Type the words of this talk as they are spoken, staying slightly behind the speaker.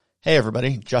Hey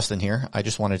everybody, Justin here. I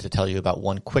just wanted to tell you about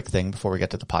one quick thing before we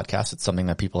get to the podcast. It's something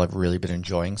that people have really been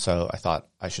enjoying, so I thought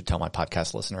I should tell my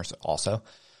podcast listeners also.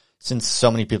 Since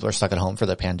so many people are stuck at home for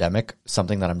the pandemic,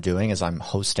 something that I'm doing is I'm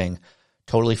hosting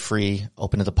totally free,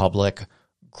 open to the public,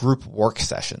 group work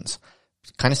sessions.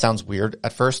 It kind of sounds weird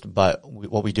at first, but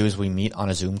what we do is we meet on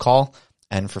a Zoom call,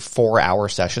 and for 4-hour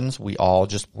sessions, we all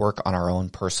just work on our own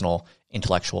personal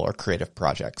intellectual or creative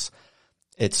projects.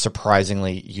 It's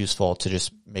surprisingly useful to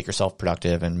just make yourself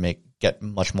productive and get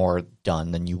much more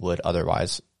done than you would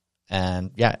otherwise.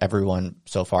 And yeah, everyone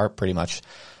so far pretty much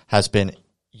has been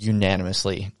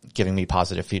unanimously giving me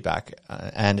positive feedback.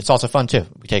 And it's also fun too.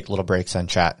 We take little breaks and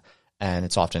chat, and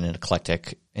it's often an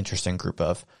eclectic, interesting group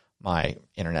of my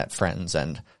internet friends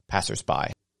and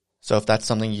passersby. So if that's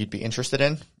something you'd be interested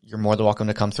in, you're more than welcome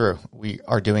to come through. We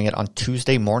are doing it on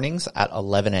Tuesday mornings at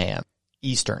 11 a.m.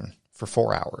 Eastern for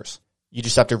 4 hours. You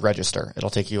just have to register. It'll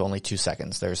take you only 2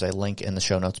 seconds. There's a link in the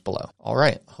show notes below. All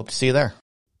right. Hope to see you there.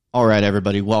 All right,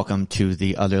 everybody. Welcome to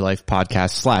the Other Life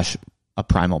podcast / a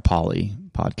Primal Poly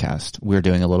podcast. We're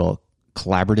doing a little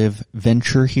collaborative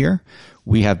venture here.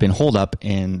 We have been holed up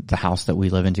in the house that we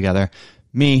live in together.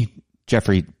 Me,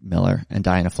 Jeffrey Miller, and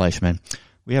Diana Fleischman.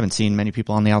 We haven't seen many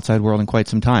people on the outside world in quite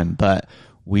some time, but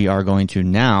we are going to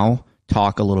now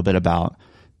talk a little bit about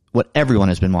what everyone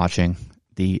has been watching,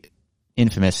 the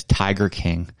infamous Tiger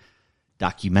King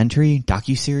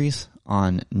docuseries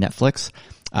on Netflix.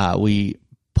 We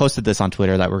posted this on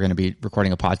Twitter that we're going to be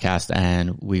recording a podcast,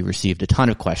 and we received a ton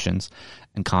of questions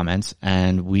and comments,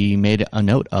 and we made a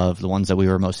note of the ones that we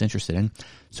were most interested in.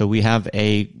 So we have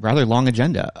a rather long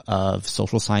agenda of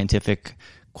social scientific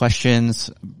questions,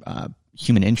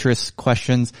 human interest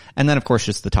questions, and then of course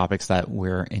just the topics that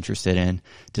we're interested in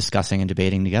discussing and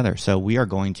debating together. So we are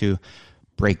going to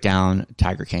break down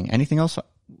Tiger King. Anything else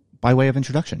by way of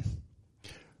introduction?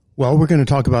 Well, we're going to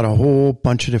talk about a whole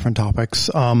bunch of different topics.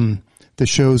 The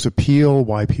show's appeal,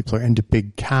 why people are into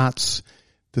big cats,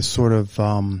 the sort of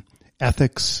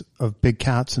ethics of big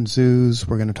cats and zoos.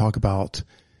 We're going to talk about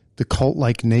the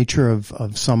cult-like nature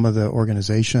of some of the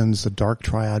organizations, the dark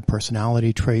triad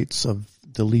personality traits of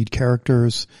the lead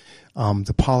characters,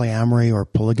 the polyamory or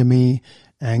polygamy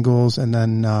angles, and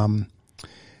then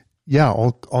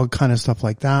all kind of stuff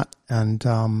like that. And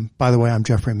by the way, I'm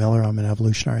Jeffrey Miller. I'm an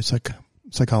evolutionary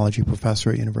psychology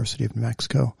professor at University of New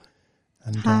Mexico.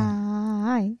 And,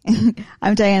 Hi,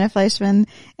 I'm Diana Fleischman,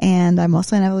 and I'm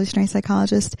also an evolutionary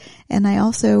psychologist. And I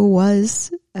also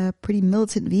was a pretty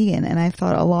militant vegan, and I've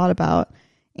thought a lot about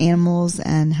animals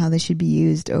and how they should be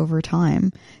used over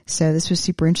time. So this was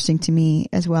super interesting to me,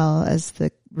 as well as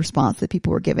the response that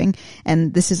people were giving.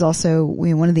 And this is also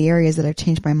one of the areas that I've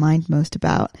changed my mind most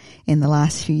about in the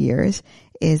last few years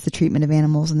is the treatment of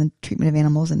animals and the treatment of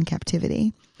animals in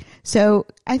captivity. So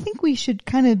I think we should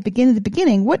kind of begin at the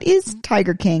beginning. What is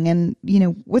Tiger King, and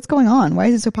what's going on? Why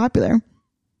is it so popular?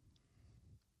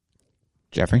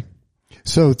 Jeffrey?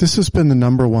 So this has been the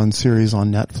 #1 series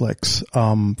on Netflix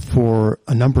for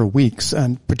a number of weeks,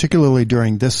 and particularly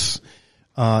during this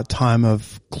time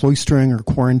of cloistering or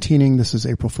quarantining. This is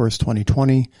April 1st,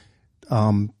 2020.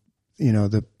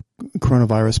 The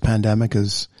coronavirus pandemic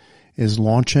is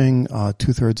launching.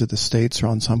 2/3 of the states are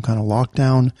on some kind of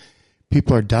lockdown.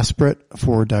 People are desperate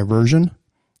for diversion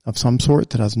of some sort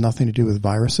that has nothing to do with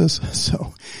viruses.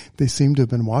 So they seem to have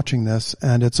been watching this,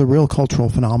 and it's a real cultural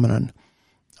phenomenon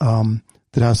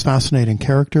that has fascinating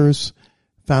characters,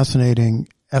 fascinating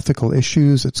ethical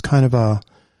issues. It's kind of a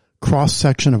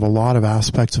cross-section of a lot of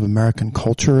aspects of American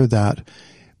culture that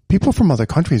people from other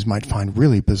countries might find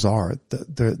really bizarre.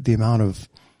 The amount of,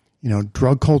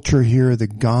 drug culture here, the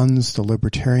guns, the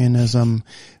libertarianism,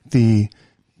 the,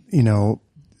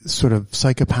 sort of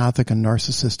psychopathic and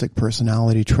narcissistic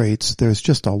personality traits. There's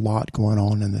just a lot going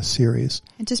on in this series.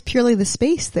 And just purely the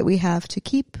space that we have to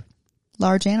keep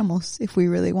large animals if we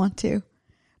really want to.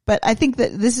 But I think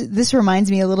that this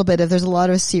reminds me a little bit of, there's a lot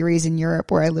of series in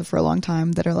Europe where I lived for a long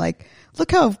time that are like,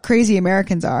 look how crazy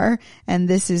Americans are. And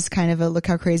this is kind of a look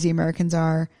how crazy Americans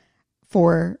are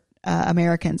for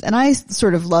Americans. And I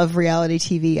sort of love reality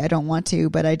TV. I don't want to,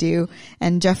 but I do.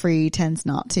 And Jeffrey tends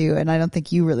not to. And I don't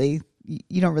think you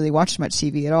don't really watch much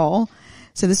TV at all.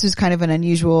 So this was kind of an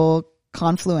unusual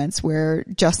confluence where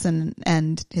Justin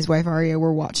and his wife Aria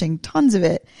were watching tons of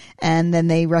it, and then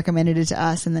they recommended it to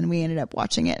us, and then we ended up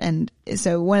watching it. And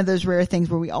so one of those rare things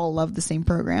where we all love the same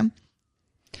program.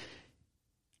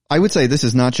 I would say this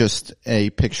is not just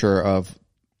a picture of,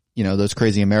 those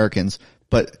crazy Americans,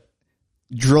 but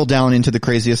drill down into the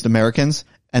craziest Americans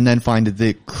and then find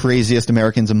the craziest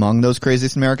Americans among those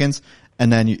craziest Americans,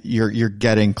 and then you're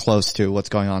getting close to what's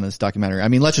going on in this documentary. I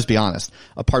mean, let's just be honest.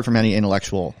 Apart from any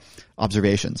intellectual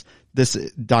observations, this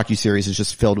docuseries is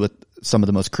just filled with some of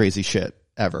the most crazy shit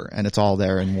ever, and it's all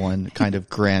there in one kind of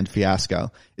grand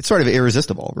fiasco. It's sort of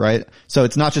irresistible, right? So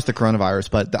it's not just the coronavirus,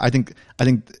 but I think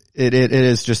it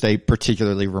is just a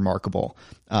particularly remarkable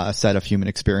set of human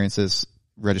experiences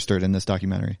registered in this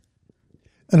documentary.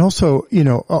 And also,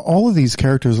 all of these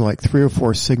characters are like 3 or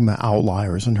 4 sigma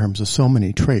outliers in terms of so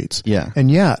many traits. Yeah. And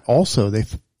yet also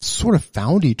they've sort of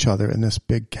found each other in this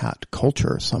big cat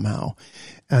culture somehow.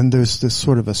 And there's this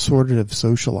sort of assortative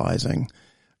socializing,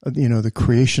 the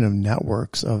creation of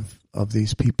networks of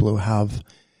these people who have,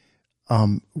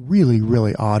 really,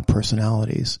 really odd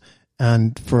personalities.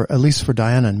 And at least for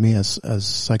Diana and me as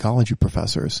psychology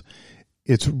professors,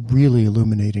 it's really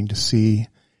illuminating to see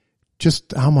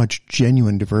just how much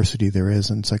genuine diversity there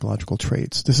is in psychological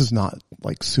traits. This is not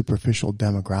like superficial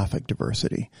demographic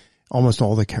diversity. Almost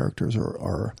all the characters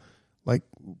are like,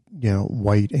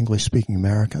 white English speaking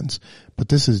Americans, but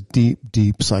this is deep,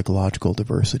 deep psychological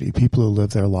diversity. People who live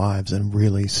their lives in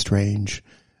really strange,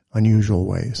 unusual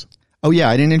ways. Oh yeah,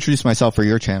 I didn't introduce myself for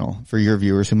your channel. For your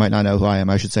viewers who might not know who I am,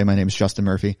 I should say my name is Justin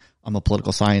Murphy. I'm a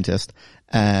political scientist,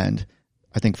 and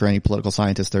I think for any political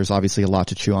scientist, there's obviously a lot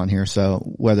to chew on here. So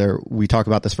whether we talk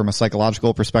about this from a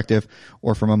psychological perspective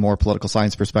or from a more political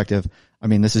science perspective, I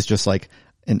mean, this is just like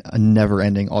a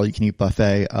never-ending all-you-can-eat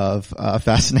buffet of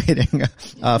fascinating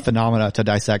phenomena to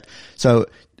dissect. So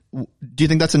do you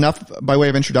think that's enough by way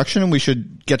of introduction, and we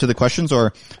should get to the questions,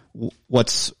 or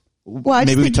what's... Well, I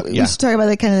just think we should talk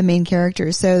about the main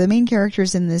characters. So the main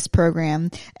characters in this program,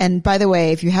 and by the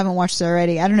way, if you haven't watched it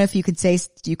already, I don't know if you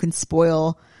can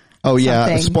spoil. Oh yeah,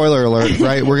 something. Spoiler alert,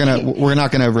 right? We're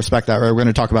not gonna respect that, right? We're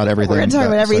gonna talk about everything. We're gonna talk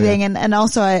about everything, and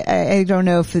also I don't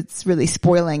know if it's really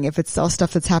spoiling, if it's all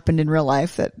stuff that's happened in real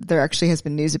life that there actually has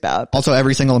been news about. Also,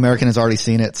 every single American has already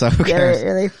seen it, so who cares? Yeah,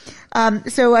 really.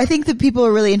 So I think that people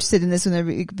are really interested in this when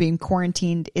they're being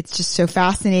quarantined. It's just so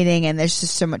fascinating, and there's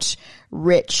just so much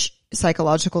rich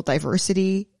psychological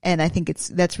diversity, and I think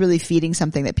that's really feeding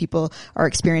something that people are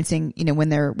experiencing, when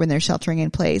they're sheltering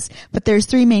in place. But there's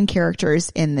 3 main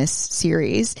characters in this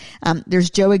series. There's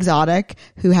Joe Exotic,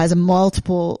 who has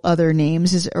multiple other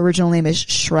names. His original name is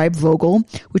Schreibvogel,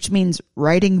 which means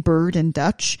writing bird in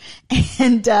Dutch.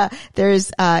 And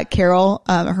there's Carol.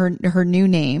 Her new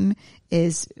name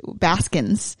is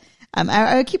Baskins.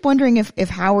 I keep wondering if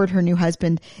Howard, her new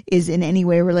husband, is in any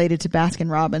way related to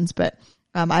Baskin Robbins, but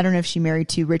I don't know if she married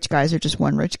 2 rich guys or just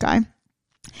one rich guy.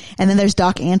 And then there's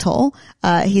Doc Antle.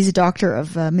 He's a doctor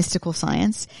of mystical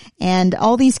science. And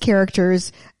all these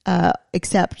characters,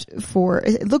 except for,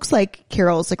 it looks like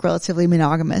Carol's like relatively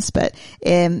monogamous, but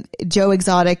Joe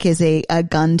Exotic is a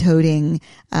gun-toting,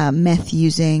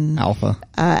 meth-using alpha.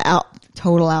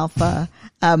 Total alpha,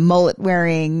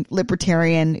 mullet-wearing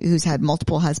libertarian who's had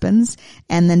multiple husbands.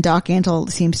 And then Doc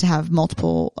Antle seems to have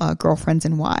multiple girlfriends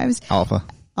and wives. Alpha.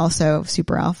 Also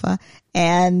super alpha.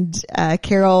 And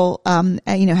Carol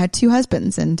had 2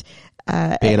 husbands, and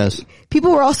betas.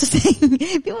 People were also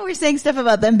saying stuff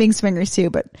about them being swingers too,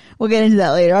 but we'll get into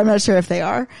that later. I'm not sure if they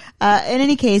are. In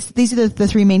any case, these are the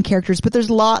 3 main characters, but there's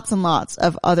lots and lots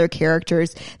of other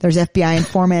characters. There's FBI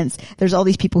informants. There's all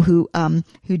these people who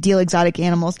deal exotic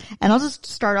animals. And I'll just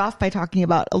start off by talking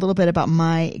about a little bit about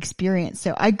my experience.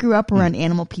 So I grew up around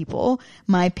animal people.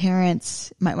 My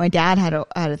parents, my dad had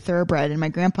a thoroughbred, and my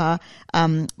grandpa,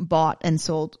 bought and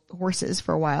sold horses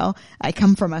for a while. I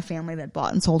come from a family that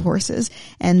bought and sold horses,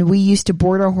 and we used to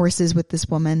board our horses with this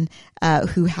woman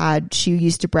she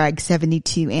used to brag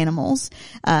 72 animals,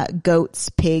 goats,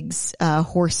 pigs,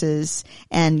 horses,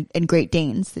 and Great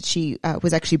Danes that she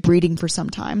was actually breeding for some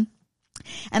time.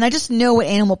 And I just know what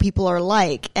animal people are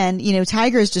like, and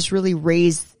tigers just really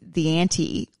raise the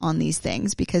ante on these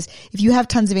things, because if you have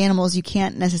tons of animals, you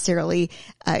can't necessarily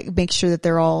make sure that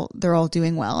they're all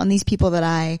doing well. And these people that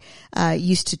I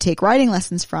used to take riding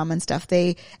lessons from and stuff,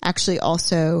 they actually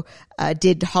also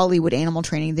did Hollywood animal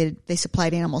training. They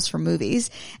supplied animals for movies.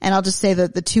 And I'll just say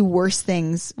that the 2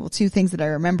 things that I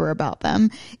remember about them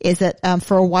is that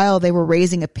for a while they were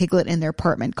raising a piglet in their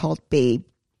apartment called Babe.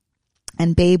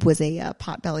 And Babe was a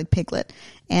pot-bellied piglet.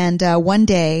 And one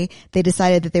day they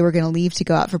decided that they were going to leave to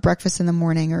go out for breakfast in the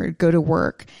morning or go to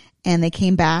work. And they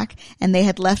came back, and they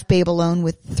had left Babe alone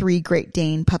with 3 Great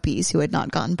Dane puppies who had not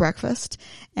gotten breakfast.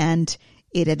 And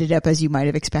it ended up, as you might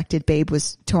have expected, Babe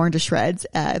was torn to shreds.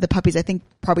 The puppies, I think,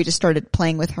 probably just started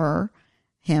playing with her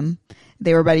him.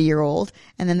 They were about a year old,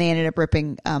 and then they ended up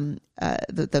ripping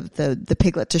the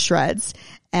piglet to shreds,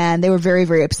 and they were very,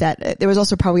 very upset. There was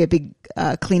also probably a big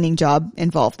cleaning job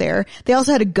involved there. They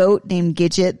also had a goat named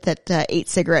Gidget that ate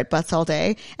cigarette butts all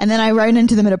day, and then I ran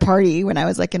into them at a party when I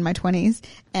was like in my 20s,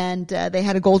 and they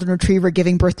had a golden retriever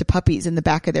giving birth to puppies in the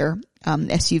back of their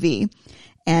SUV,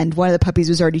 and one of the puppies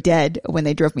was already dead when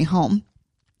they drove me home.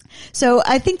 So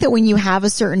I think that when you have a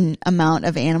certain amount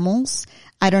of animals,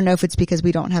 I don't know if it's because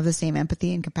we don't have the same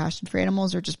empathy and compassion for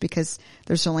animals, or just because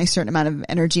there's only a certain amount of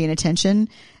energy and attention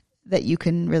that you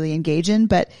can really engage in.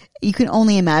 But you can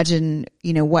only imagine,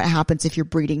 what happens if you're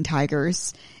breeding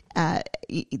tigers, that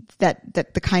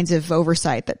the kinds of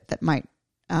oversight that might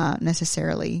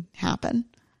necessarily happen.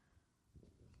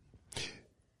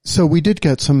 So we did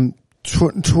get some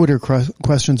Twitter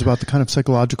questions about the kind of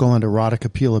psychological and erotic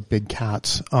appeal of big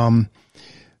cats.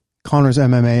 Connor's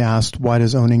MMA asked, why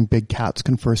does owning big cats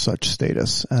confer such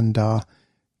status? And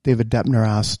David Deppner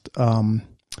asked,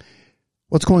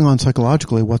 what's going on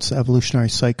psychologically? What's the evolutionary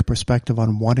psych perspective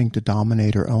on wanting to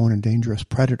dominate or own a dangerous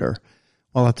predator,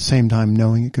 while at the same time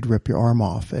knowing it could rip your arm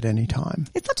off at any time?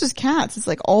 It's not just cats. It's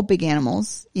like all big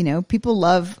animals. People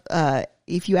love,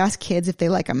 if you ask kids if they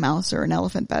like a mouse or an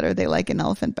elephant better, they like an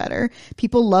elephant better.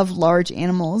 People love large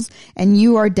animals, and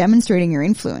you are demonstrating your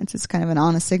influence. It's kind of an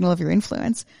honest signal of your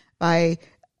influence by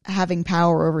having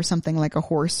power over something like a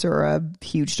horse or a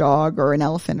huge dog or an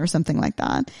elephant or something like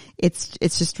that. It's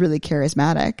just really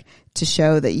charismatic to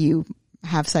show that you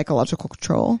have psychological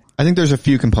control. I think there's a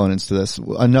few components to this.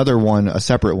 Another one, a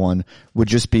separate one, would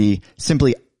just be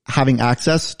simply having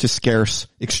access to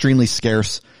extremely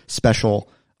scarce,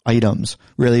 special items,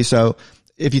 really. So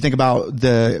if you think about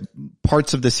the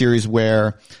parts of the series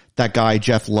where that guy,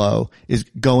 Jeff Lowe, is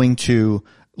going to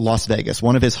Las Vegas,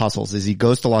 one of his hustles is he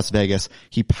goes to Las Vegas,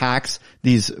 he packs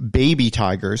these baby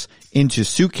tigers into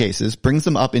suitcases, brings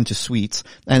them up into suites,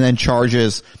 and then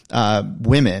charges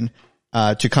women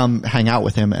to come hang out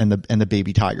with him and the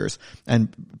baby tigers. And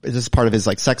this is part of his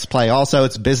like sex play also,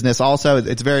 it's business also,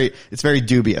 it's very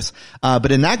dubious.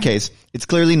 But in that case, it's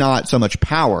clearly not so much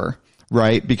power,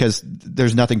 right? Because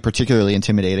there's nothing particularly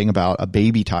intimidating about a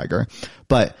baby tiger,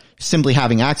 but simply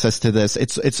having access to this,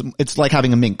 it's like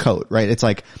having a mink coat, right? It's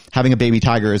like having a baby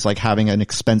tiger is like having an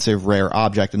expensive, rare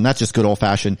object, and that's just good old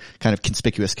fashioned kind of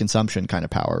conspicuous consumption kind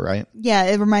of power, right? Yeah,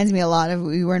 it reminds me a lot of,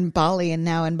 we were in Bali, and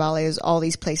now in Bali is all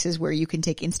these places where you can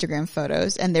take Instagram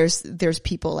photos, and there's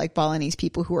people like Balinese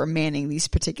people who are manning these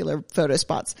particular photo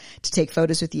spots to take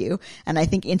photos with you. And I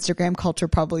think Instagram culture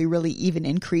probably really even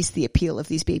increased the appeal of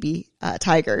these baby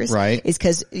tigers, right? Is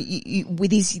because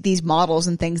with these models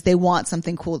and things, they want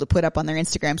something cool to put up on their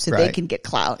Instagram so right. They can get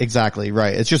clout. Exactly,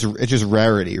 right. It's just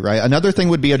rarity, right? Another thing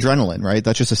would be adrenaline, right?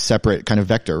 That's just a separate kind of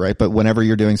vector, right? But whenever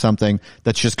you're doing something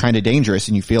that's just kind of dangerous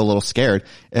and you feel a little scared,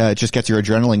 it just gets your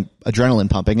adrenaline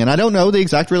pumping. And I don't know the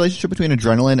exact relationship between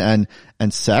adrenaline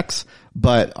and sex,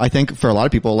 but I think for a lot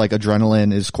of people, like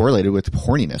adrenaline is correlated with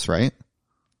horniness, right?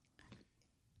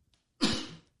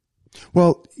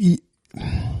 Well,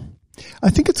 I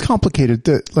think it's complicated.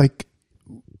 That like,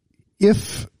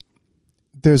 if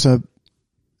there's a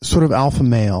sort of alpha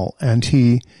male and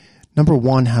he, number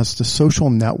one, has the social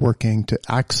networking to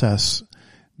access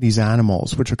these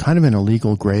animals, which are kind of an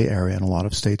illegal gray area in a lot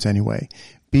of states anyway.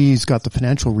 B, he's got the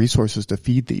financial resources to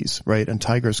feed these, right? And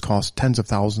tigers cost tens of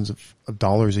thousands of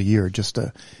dollars a year just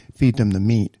to feed them the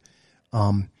meat.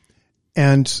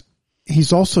 And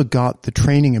he's also got the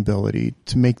training ability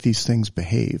to make these things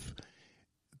behave.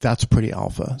 That's pretty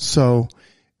alpha. So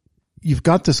you've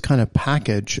got this kind of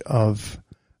package of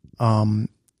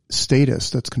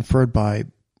status that's conferred by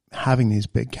having these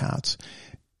big cats.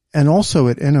 And also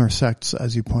it intersects,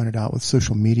 as you pointed out, with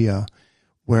social media,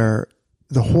 where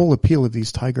the whole appeal of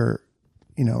these tiger,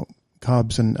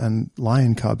 cubs and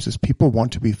lion cubs is people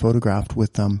want to be photographed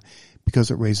with them because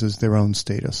it raises their own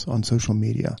status on social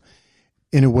media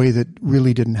in a way that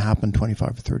really didn't happen 25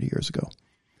 or 30 years ago.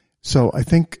 So I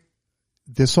think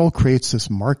this all creates this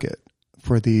market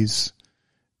for these,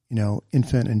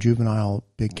 infant and juvenile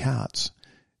big cats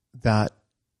that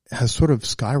has sort of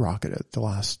skyrocketed the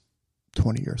last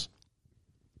 20 years.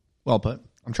 Well put.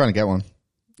 I'm trying to get one.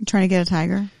 You trying to get a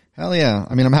tiger? Hell yeah.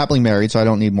 I mean, I'm happily married, so I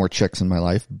don't need more chicks in my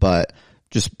life, but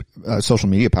just social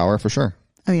media power for sure.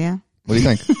 Oh yeah. What do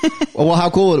you think? Well,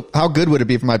 how good would it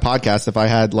be for my podcast if I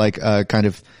had like a kind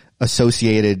of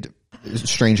associated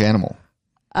strange animal?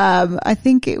 I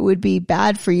think it would be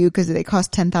bad for you because they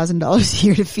cost $10,000 a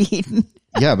year to feed.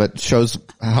 Yeah, but shows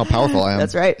how powerful I am.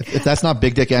 That's right. If that's not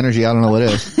big dick energy, I don't know what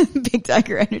is. Big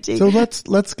tiger energy. So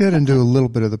let's get into a little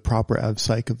bit of the proper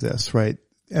psych of this, right?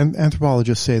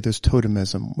 anthropologists say there's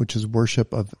totemism, which is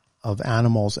worship of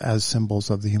animals as symbols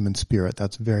of the human spirit.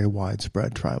 That's very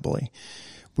widespread tribally.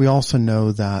 We also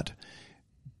know that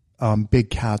big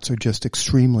cats are just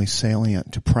extremely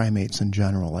salient to primates in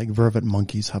general. Like vervet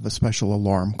monkeys have a special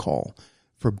alarm call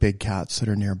for big cats that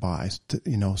are nearby,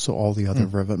 so all the other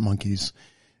vervet monkeys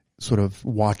sort of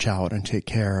watch out and take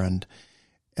care.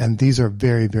 And these are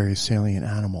very, very salient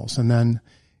animals. And then,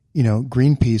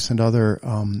 Greenpeace and other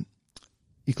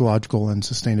ecological and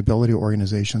sustainability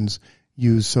organizations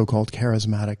use so-called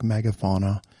charismatic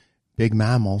megafauna, big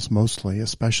mammals mostly,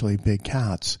 especially big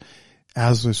cats,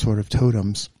 as their sort of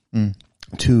totems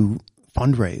to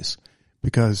fundraise,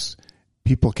 because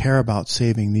people care about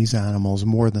saving these animals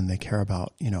more than they care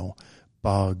about,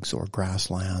 bugs or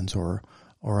grasslands or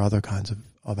other kinds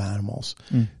of animals.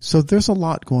 So there's a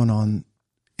lot going on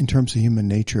in terms of human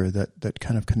nature that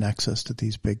kind of connects us to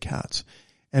these big cats.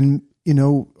 And,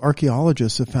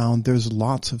 archaeologists have found there's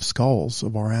lots of skulls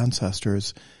of our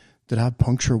ancestors that have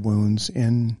puncture wounds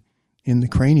in the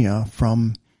crania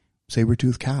from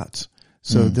saber-toothed cats.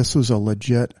 So this was a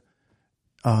legit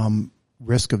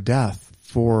risk of death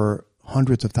for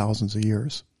hundreds of thousands of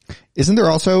years. Isn't there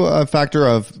also a factor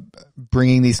of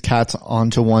bringing these cats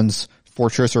onto one's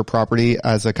fortress or property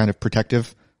as a kind of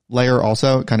protective layer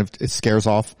also? It scares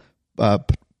off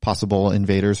possible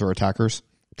invaders or attackers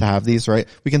to have these, right?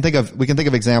 We can think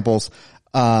of examples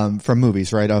from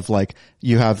movies, right? Of like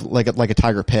you have like a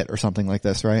tiger pit or something like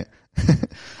this, right?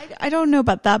 I don't know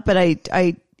about that, but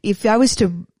if I was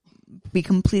to be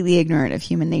completely ignorant of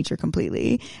human nature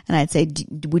completely, and I'd say,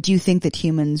 would you think that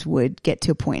humans would get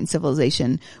to a point in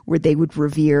civilization where they would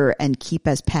revere and keep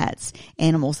as pets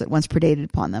animals that once predated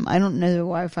upon them? I don't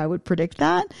know if I would predict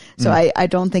that. So I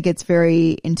don't think it's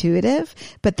very intuitive.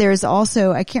 But there's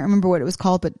also, I can't remember what it was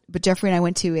called, but Jeffrey and I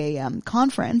went to a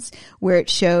conference where it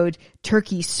showed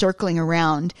turkeys circling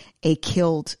around a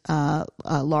killed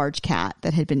large cat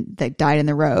that died in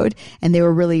the road, and they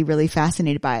were really, really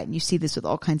fascinated by it. And you see this with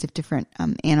all kinds of different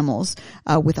animals,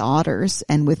 with otters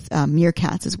and with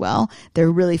meerkats as well.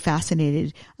 They're really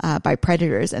fascinated by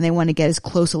predators, and they want to get as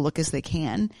close a look as they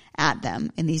can at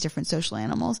them in these different social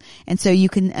animals. And so you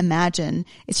can imagine,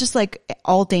 it's just like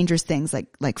all dangerous things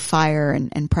like fire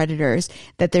and predators,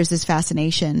 that there's this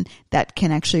fascination that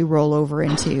can actually roll over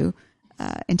into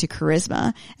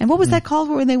charisma. And what was that called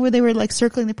where they were like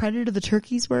circling the predator? The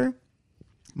turkeys were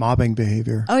mobbing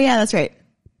behavior. Oh yeah, that's right.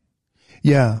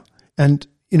 Yeah. And,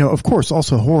 of course,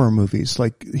 also horror movies.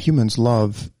 Like humans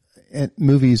love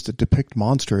movies that depict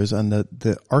monsters, and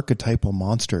the archetypal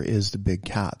monster is the big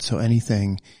cat. So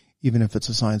anything, even if it's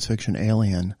a science fiction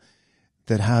alien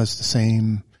that has the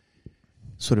same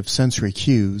sort of sensory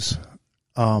cues,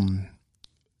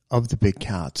 of the big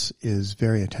cats is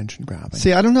very attention grabbing.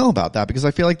 See, I don't know about that, because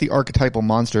I feel like the archetypal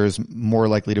monster is more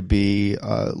likely to be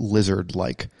lizard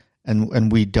like,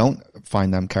 and we don't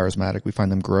find them charismatic. We find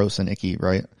them gross and icky,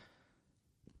 right?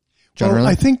 Generally,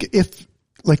 well, I think if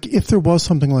there was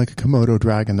something like a Komodo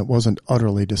dragon that wasn't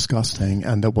utterly disgusting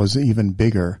and that was even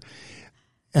bigger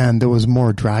and that was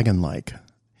more dragon like,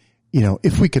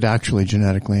 if we could actually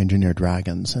genetically engineer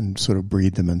dragons and sort of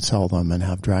breed them and sell them and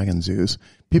have dragon zoos,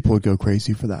 people would go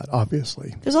crazy for that,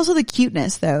 obviously. There's also the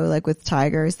cuteness, though, like with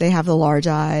tigers. They have the large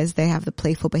eyes. They have the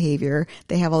playful behavior.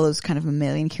 They have all those kind of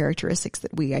mammalian characteristics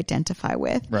that we identify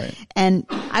with. Right. And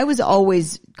I was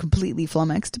always completely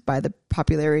flummoxed by the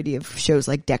popularity of shows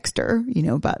like Dexter,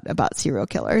 about serial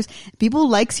killers. People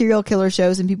like serial killer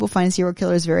shows, and people find serial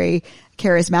killers very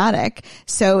charismatic.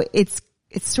 So it's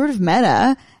sort of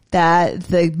meta that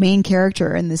the main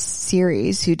character in this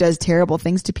series, who does terrible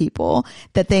things to people,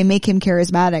 that they make him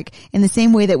charismatic in the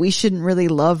same way that we shouldn't really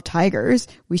love tigers.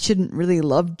 We shouldn't really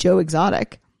love Joe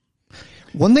Exotic.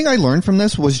 One thing I learned from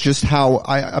this was just how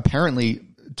apparently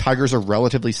tigers are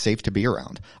relatively safe to be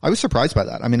around. I was surprised by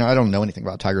that. I mean, I don't know anything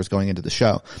about tigers going into the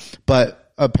show, but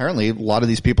apparently a lot of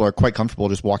these people are quite comfortable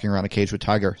just walking around a cage with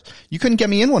tigers. You couldn't get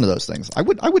me in one of those things. I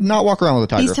would not walk around with a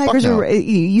tiger. These tigers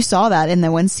you saw that in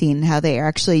the one scene, how they are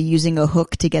actually using a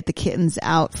hook to get the kittens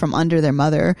out from under their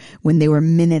mother when they were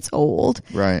minutes old.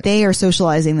 Right. They are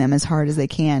socializing them as hard as they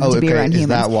can to be around humans. Is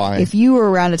that why? If you were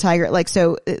around a tiger,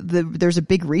 there's a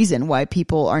big reason why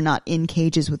people are not in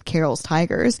cages with Carol's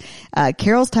tigers.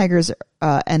 Carol's tigers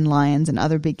and lions and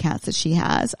other big cats that she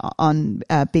has on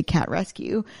Big Cat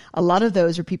Rescue, a lot of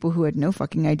those are people who had no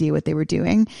fucking idea what they were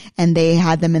doing, and they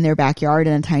had them in their backyard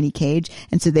in a tiny cage,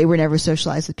 and so they were never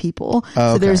socialized with people.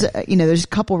 So there's a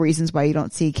couple reasons why you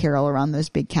don't see Carol around those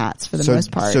big cats for the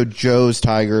most part. So Joe's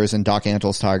tigers and Doc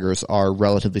Antle's tigers are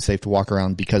relatively safe to walk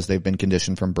around because they've been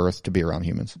conditioned from birth to be around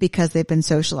humans. Because they've been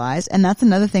socialized. And that's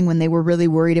another thing, when they were really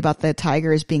worried about the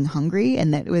tigers being hungry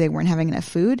and that they weren't having enough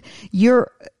food,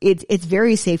 it's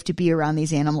very safe to be around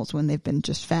these animals when they've been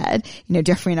just fed.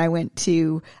 Jeffrey and I went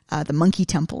to the monkey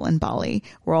temple in Bali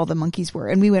where all the monkeys were,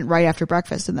 and we went right after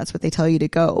breakfast, and that's what they tell you to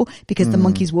go, because the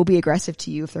monkeys will be aggressive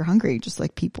to you if they're hungry, just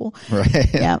like people.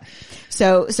 Right. Yeah.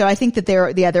 So I think that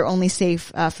they're only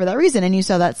safe for that reason. And you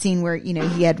saw that scene where,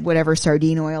 he had whatever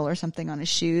sardine oil or something on his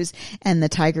shoes, and the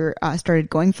tiger started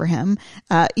going for him.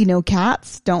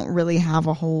 Cats don't really have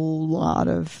a whole lot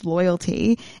of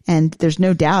loyalty, and there's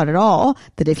no doubt at all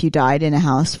that if you died in a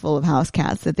house full of house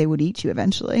cats, that they would eat you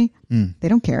eventually. They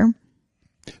don't care.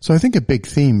 So I think a big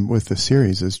theme with the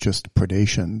series is just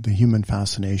predation, the human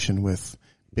fascination with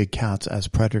big cats as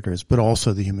predators, but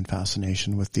also the human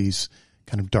fascination with these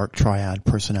kind of dark triad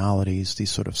personalities,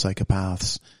 these sort of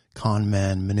psychopaths, con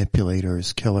men,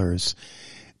 manipulators, killers,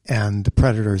 and the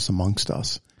predators amongst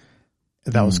us.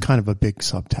 That was kind of a big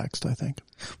subtext, I think.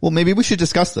 Well, maybe we should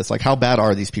discuss this. Like, how bad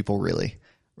are these people really?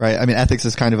 Right? I mean, ethics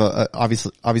is kind of a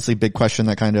obviously big question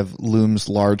that kind of looms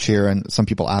large here, and some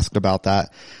people asked about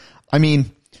that. I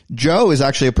mean, Joe is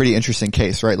actually a pretty interesting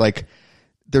case, right? Like,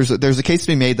 there's a case to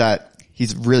be made that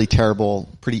he's really terrible,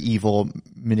 pretty evil,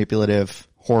 manipulative,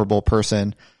 horrible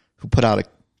person who put out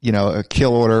a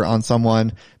kill order on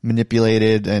someone,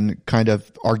 manipulated and kind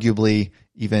of arguably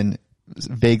even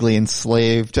vaguely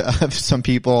enslaved some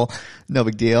people. No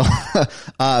big deal.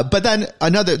 But then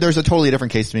there's a totally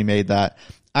different case to be made that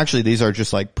actually these are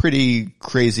just like pretty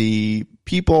crazy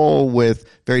people with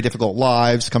very difficult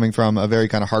lives, coming from a very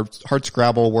kind of hard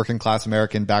scrabble working class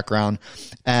American background.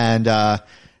 And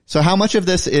so how much of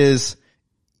this is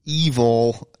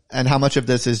evil and how much of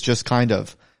this is just kind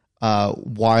of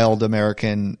wild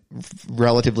American,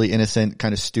 relatively innocent,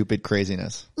 kind of stupid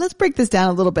craziness? Let's break this down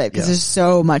a little bit, because there's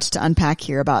so much to unpack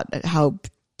here about how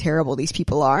terrible these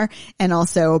people are, and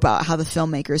also about how the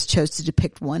filmmakers chose to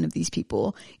depict one of these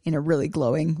people in a really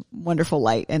glowing, wonderful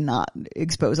light and not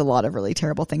expose a lot of really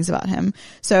terrible things about him.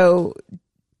 So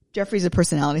Jeffrey's a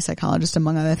personality psychologist,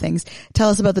 among other things. Tell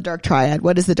us about the Dark Triad.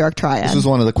 What is the Dark Triad? This was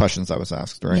one of the questions I was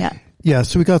asked, right? Yeah,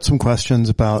 so we got some questions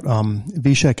about,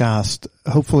 Vishek asked,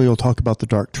 hopefully you'll talk about the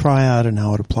Dark Triad and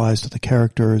how it applies to the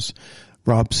characters.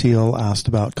 Rob Seal asked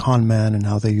about con men and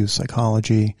how they use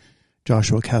psychology.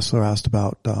 Joshua Kessler asked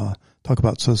about, talk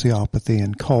about sociopathy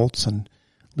and cults, and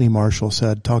Lee Marshall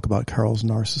said, talk about Carol's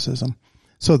narcissism.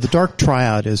 So the Dark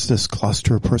Triad is this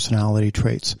cluster of personality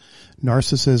traits: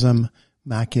 narcissism,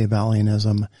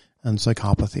 Machiavellianism, and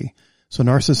psychopathy. So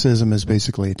narcissism is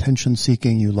basically attention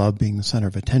seeking. You love being the center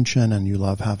of attention, and you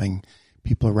love having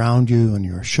people around you, and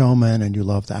you're a showman, and you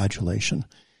love the adulation.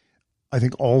 I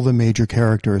think all the major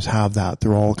characters have that.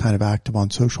 They're all kind of active on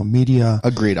social media.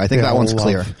 Agreed. I think that one's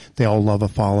clear. They all love a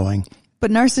following.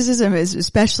 But narcissism is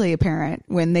especially apparent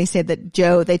when they said that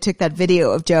they took that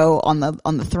video of Joe on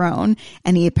the throne,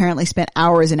 and he apparently spent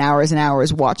hours and hours and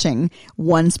hours watching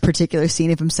one particular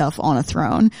scene of himself on a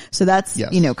throne. So that's,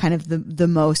 kind of the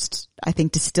most, I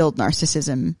think, distilled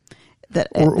narcissism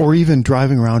or even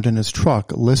driving around in his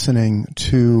truck listening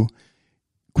to,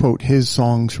 quote, his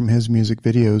songs from his music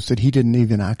videos that he didn't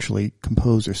even actually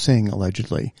compose or sing,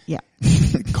 allegedly. Yeah.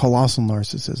 Colossal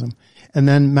narcissism. And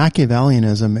then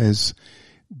Machiavellianism is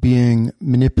being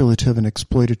manipulative and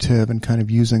exploitative and kind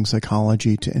of using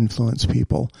psychology to influence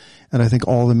people. And I think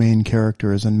all the main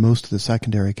characters and most of the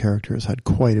secondary characters had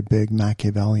quite a big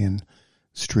Machiavellian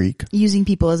streak. Using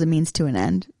people as a means to an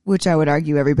end, which I would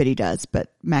argue everybody does,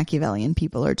 but Machiavellian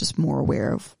people are just more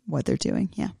aware of what they're doing.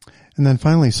 Yeah. And then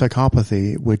finally,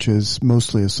 psychopathy, which is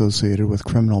mostly associated with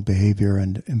criminal behavior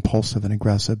and impulsive and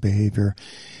aggressive behavior.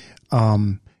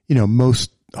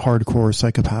 Most hardcore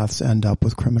psychopaths end up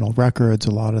with criminal records.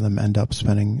 A lot of them end up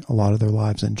spending a lot of their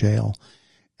lives in jail.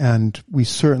 And we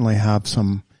certainly have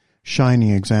some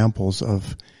shining examples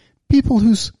of people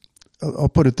whose, I'll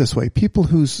put it this way, people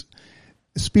whose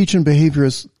speech and behavior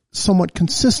is somewhat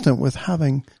consistent with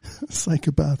having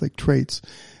psychopathic traits.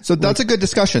 So that's a good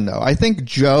discussion, though. I think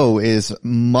Joe is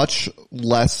much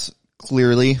less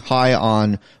clearly high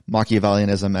on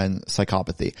Machiavellianism and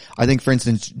psychopathy. I think, for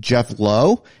instance, Jeff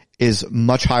Lowe is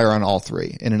much higher on all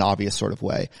three in an obvious sort of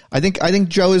way. I think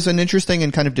Joe is an interesting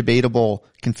and kind of debatable,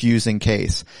 confusing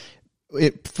case.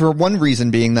 For one reason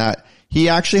being that he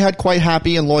actually had quite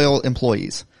happy and loyal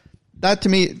employees. that to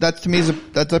me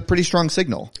that's a pretty strong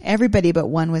signal. Everybody but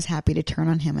one was happy to turn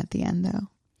on him at the end, though.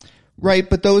 Right,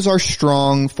 but those are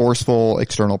strong, forceful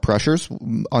external pressures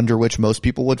under which most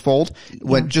people would fold.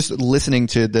 When just listening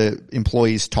to the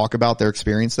employees talk about their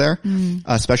experience there,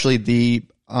 especially the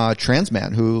trans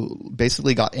man who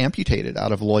basically got amputated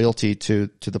out of loyalty to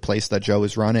the place that Joe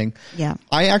is running. Yeah.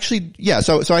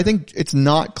 So I think it's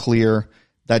not clear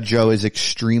that Joe is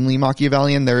extremely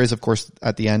Machiavellian. There is, of course,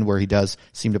 at the end where he does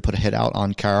seem to put a hit out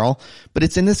on Carol, but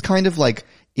it's in this kind of like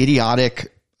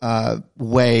idiotic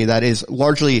way that is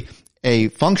largely a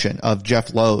function of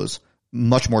Jeff Lowe's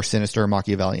much more sinister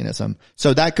Machiavellianism.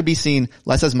 So that could be seen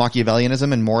less as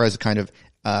Machiavellianism and more as kind of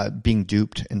being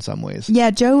duped in some ways. Yeah,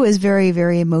 Joe is very,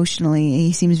 very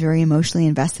he seems very emotionally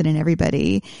invested in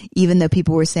everybody, even though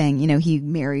people were saying, he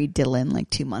married Dylan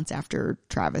like 2 months after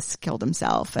Travis killed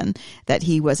himself and that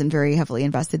he wasn't very heavily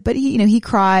invested. But he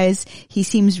cries. He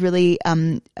seems really,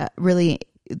 really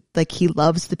like he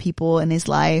loves the people in his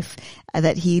life,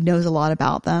 that he knows a lot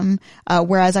about them.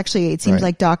 Whereas actually it seems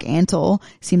like Doc Antle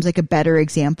seems like a better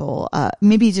example.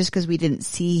 Maybe just because we didn't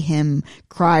see him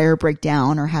cry or break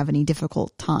down or have any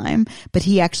difficult time, but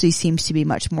he actually seems to be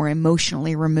much more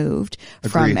emotionally removed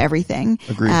from everything.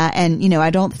 And I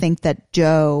don't think that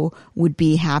Joe would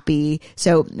be happy.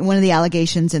 So one of the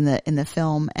allegations in the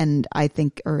film, and I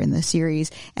think, or in the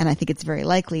series, and I think it's very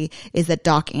likely, is that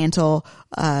Doc Antle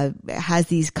has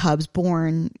these cubs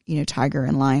born, Tiger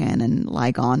and Lion and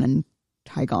Ligon and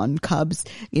Tygon cubs,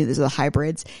 these are the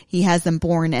hybrids. He has them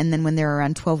born, and then when they're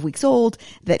around 12 weeks old,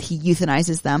 that he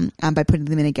euthanizes them by putting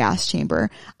them in a gas chamber.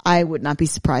 I would not be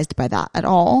surprised by that at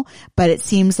all, but it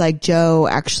seems like Joe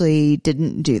actually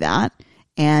didn't do that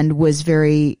and was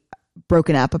very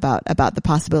broken up about the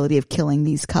possibility of killing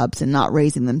these cubs and not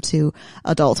raising them to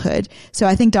adulthood. So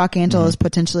I think Doc Antle is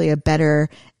potentially a better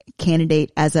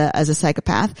candidate as a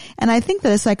psychopath. And I think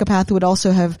that a psychopath would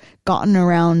also have gotten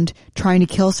around trying to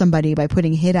kill somebody by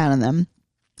putting a hit out on them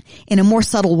in a more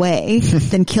subtle way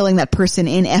than killing that person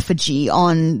in effigy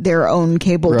on their own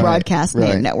cable broadcast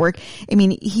network. I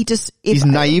mean, he's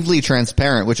naively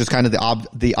transparent, which is kind of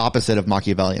the opposite of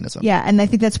Machiavellianism. Yeah. And I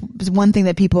think that's one thing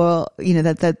that people,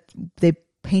 that they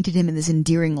painted him in this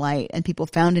endearing light and people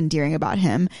found endearing about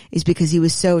him is because he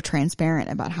was so transparent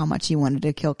about how much he wanted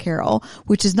to kill Carol,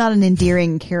 which is not an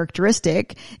endearing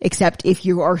characteristic, except if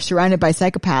you are surrounded by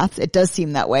psychopaths, it does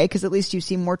seem that way because at least you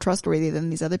seem more trustworthy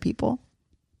than these other people.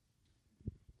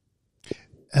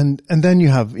 And then you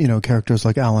have, characters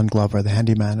like Alan Glover, the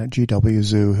handyman at GW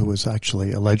Zoo, who was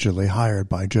actually allegedly hired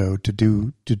by Joe to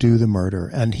do the murder.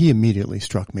 And he immediately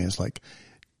struck me as like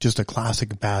just a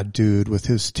classic bad dude with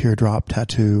his teardrop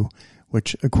tattoo,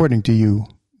 which according to you,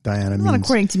 Diana, not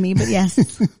according to me, but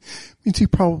yes. means he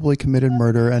probably committed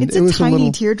murder. And it was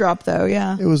tiny teardrop though.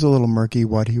 Yeah. It was a little murky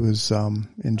what he was,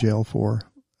 in jail for,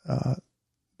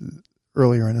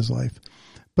 earlier in his life.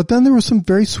 But then there were some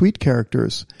very sweet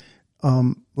characters,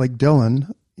 like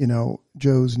Dylan,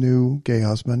 Joe's new gay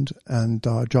husband, and,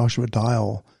 Joshua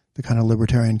Dial, the kind of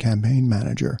libertarian campaign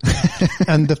manager.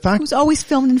 And the fact who's always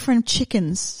filmed in front of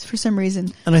chickens for some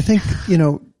reason. And I think,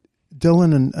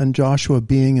 Dylan and Joshua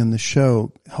being in the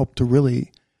show helped to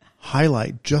really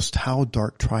highlight just how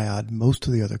dark triad most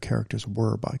of the other characters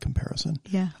were by comparison.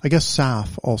 Yeah. I guess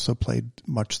Saf also played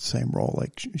much the same role.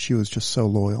 Like she was just so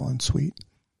loyal and sweet.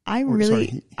 I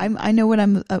know what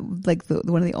I'm like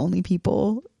one of the only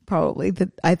people probably that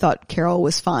I thought Carol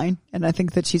was fine, and I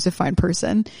think that she's a fine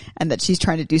person and that she's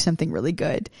trying to do something really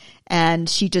good, and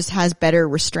she just has better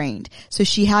restraint. So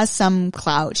she has some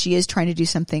clout. She is trying to do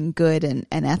something good and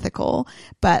ethical,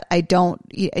 but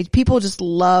people just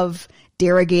love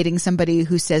derogating somebody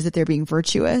who says that they're being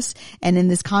virtuous. And in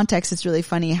this context, it's really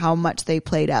funny how much they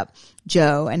played up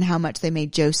Joe and how much they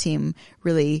made Joe seem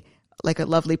really like a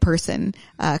lovely person,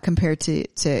 compared to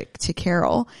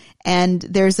Carol. And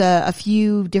there's a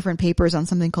few different papers on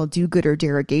something called do good or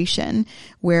derogation,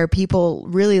 where people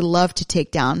really love to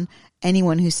take down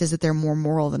anyone who says that they're more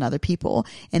moral than other people.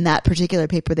 In that particular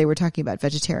paper, they were talking about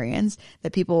vegetarians,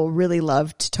 that people really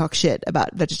love to talk shit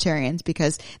about vegetarians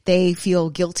because they feel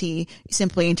guilty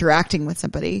simply interacting with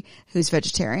somebody who's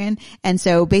vegetarian. And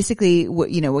so basically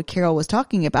what Carol was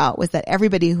talking about was that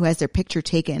everybody who has their picture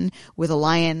taken with a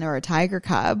lion or a tiger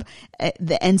cub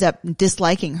that ends up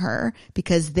disliking her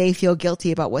because they feel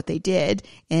guilty about what they did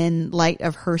in light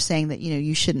of her saying that,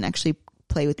 you shouldn't actually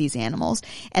play with these animals.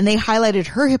 And they highlighted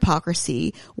her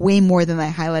hypocrisy way more than they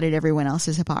highlighted everyone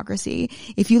else's hypocrisy.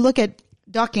 If you look at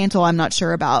Doc Antle, I'm not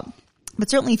sure about, but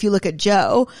certainly if you look at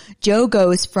Joe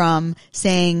goes from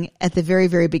saying at the very,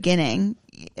 very beginning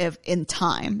in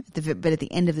time, but at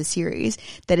the end of the series,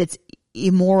 that it's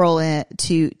immoral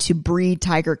to breed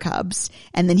tiger cubs,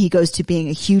 and then he goes to being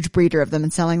a huge breeder of them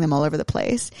and selling them all over the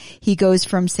place. He goes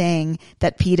from saying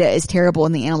that PETA is terrible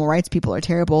and the animal rights people are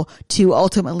terrible to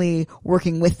ultimately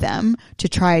working with them to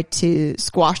try to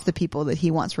squash the people that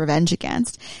he wants revenge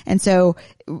against. And so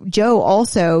Joe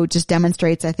also just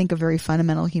demonstrates, I think, a very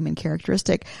fundamental human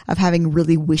characteristic of having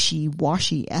really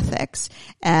wishy-washy ethics,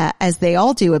 as they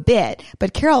all do a bit,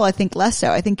 but Carol, I think, less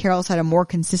so. I think Carol's had a more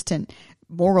consistent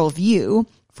moral view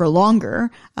for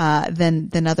longer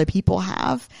than other people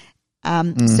have.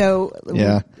 So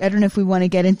yeah. I don't know if we want to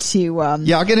get into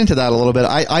yeah, I'll get into that a little bit.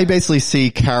 I basically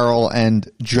see Carol and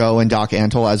Joe and Doc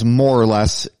Antle as more or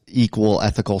less equal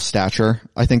ethical stature.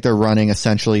 I think they're running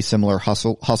essentially similar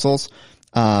hustles.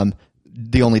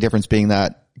 The only difference being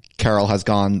that Carol has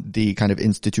gone the kind of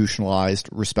institutionalized,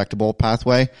 respectable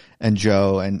pathway, and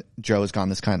Joe has gone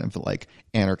this kind of like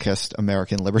anarchist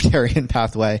American libertarian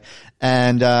pathway.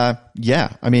 And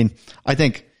yeah, I mean, I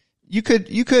think you could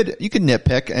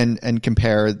nitpick and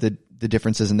compare the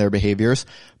differences in their behaviors,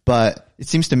 but it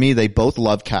seems to me they both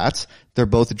love cats. They're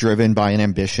both driven by an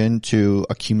ambition to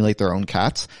accumulate their own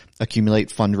cats, accumulate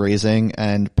fundraising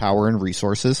and power and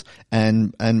resources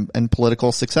and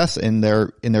political success in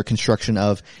their construction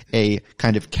of a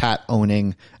kind of cat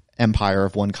owning empire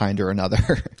of one kind or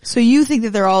another. So you think that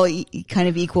they're all kind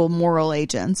of equal moral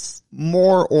agents?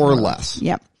 More or less.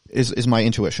 Yep. Is my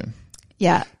intuition.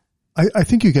 Yeah. I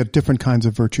think you get different kinds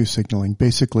of virtue signaling.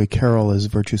 Basically, Carol is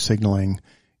virtue signaling,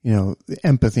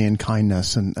 empathy and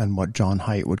kindness and what John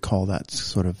Haidt would call that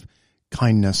sort of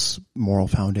kindness moral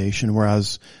foundation,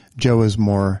 whereas Joe is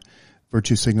more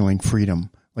virtue signaling freedom.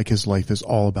 Like his life is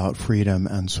all about freedom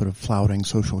and sort of flouting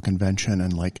social convention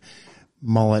and like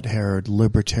mullet-haired,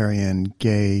 libertarian,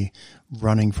 gay,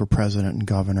 running for president and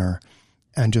governor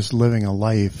and just living a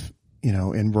life,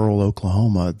 in rural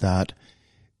Oklahoma that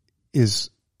is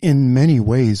in many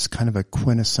ways kind of a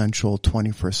quintessential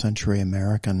 21st century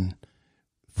American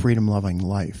freedom-loving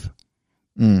life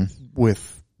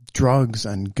with drugs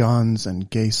and guns and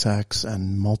gay sex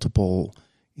and multiple,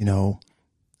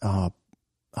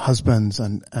 husbands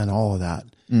and all of that.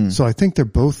 So I think they're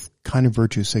both kind of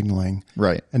virtue signaling.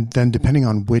 Right. And then depending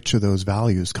on which of those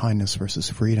values, kindness versus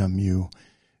freedom, you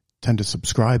tend to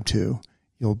subscribe to,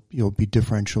 you'll be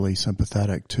differentially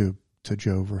sympathetic to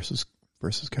Joe versus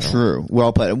Carol. True.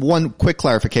 Well, but one quick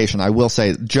clarification. I will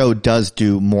say Joe does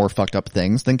do more fucked up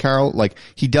things than Carol. Like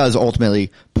he does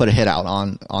ultimately put a hit out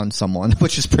on someone,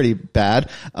 which is pretty bad.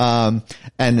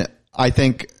 And I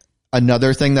think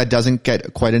another thing that doesn't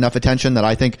get quite enough attention that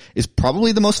I think is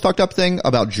probably the most fucked up thing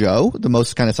about Joe, the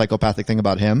most kind of psychopathic thing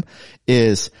about him,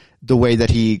 is the way that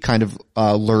he kind of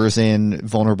lures in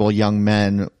vulnerable young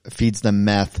men, feeds them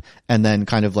meth, and then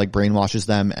kind of like brainwashes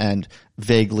them and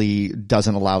vaguely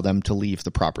doesn't allow them to leave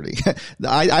the property.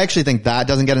 I actually think that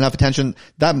doesn't get enough attention.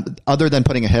 That, other than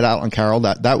putting a hit out on Carol,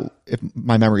 that if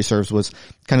my memory serves, was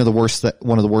kind of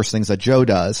one of the worst things that Joe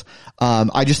does.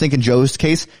 I just think in Joe's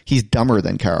case, he's dumber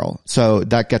than Carol. So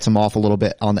that gets him off a little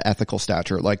bit on the ethical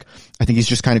stature. Like, I think he's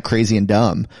just kind of crazy and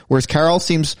dumb. Whereas Carol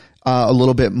seems a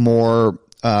little bit more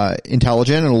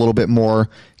intelligent and a little bit more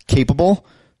capable.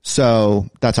 So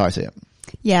that's how I see it.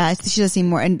 Yeah, she does seem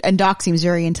more, and Doc seems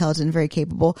very intelligent and very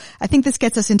capable. I think this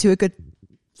gets us into a good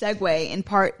segue in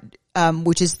part,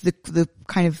 which is the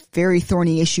kind of very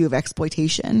thorny issue of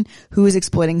exploitation. Who is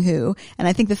exploiting who? And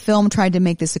I think the film tried to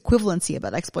make this equivalency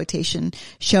about exploitation,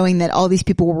 showing that all these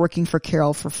people were working for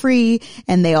Carol for free,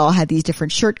 and they all had these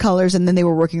different shirt colors, and then they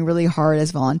were working really hard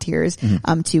as volunteers,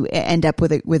 to end up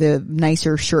with a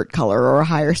nicer shirt color or a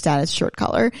higher status shirt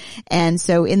color. And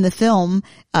so in the film,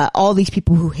 all these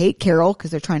people who hate Carol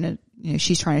because they're trying to,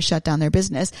 she's trying to shut down their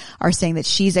business, are saying that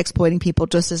she's exploiting people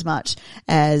just as much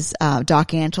as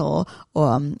Doc Antle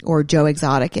or Joe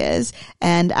Exotic is.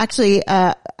 And actually,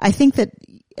 I think that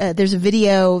there's a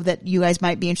video that you guys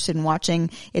might be interested in watching.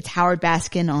 It's Howard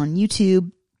Baskin on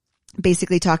YouTube,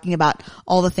 basically talking about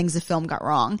all the things the film got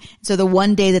wrong. So the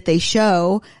one day that they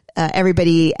show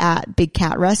everybody at Big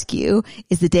Cat Rescue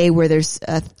is the day where there's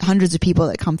hundreds of people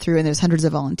that come through and there's hundreds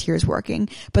of volunteers working,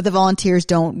 but the volunteers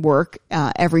don't work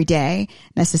every day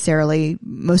necessarily.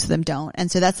 Most of them don't.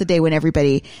 And so that's the day when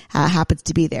everybody happens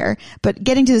to be there. But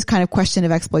getting to this kind of question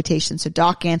of exploitation. So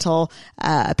Doc Antle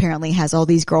apparently has all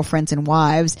these girlfriends and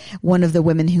wives. One of the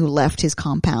women who left his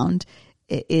compound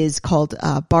is called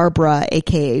Barbara,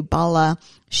 aka Bala.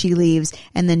 She leaves,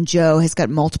 and then Joe has got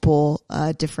multiple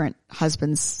different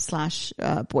husbands /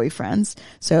 boyfriends.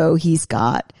 So he's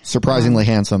got surprisingly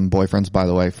handsome boyfriends, by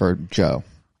the way, for Joe.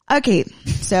 Okay,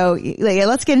 so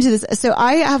let's get into this. So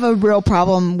I have a real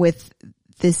problem with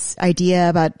this idea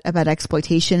about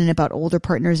exploitation and about older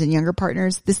partners and younger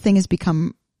partners.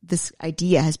 This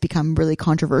idea has become really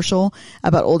controversial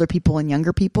about older people and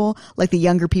younger people. Like the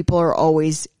younger people are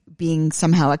always being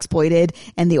somehow exploited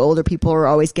and the older people are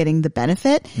always getting the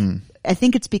benefit. I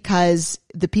think it's because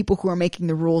the people who are making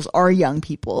the rules are young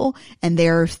people, and they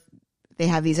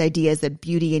have these ideas that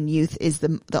beauty and youth is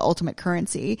the ultimate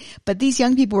currency. But these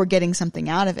young people were getting something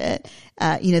out of it.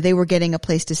 They were getting a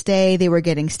place to stay. They were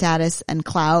getting status and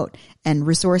clout and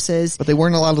resources. But they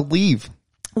weren't allowed to leave.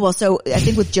 Well, so I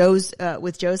think with Joe's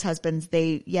husbands,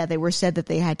 they were said that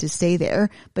they had to stay there,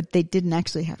 but they didn't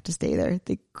actually have to stay there.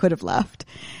 They could have left.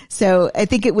 So I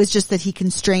think it was just that he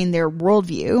constrained their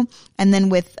worldview. And then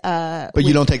but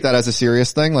you don't take that as a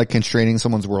serious thing, like constraining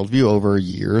someone's worldview over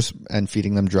years and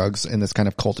feeding them drugs in this kind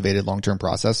of cultivated long-term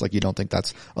process. Like you don't think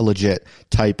that's a legit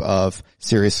type of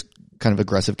serious kind of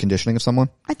aggressive conditioning of someone?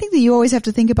 I think that you always have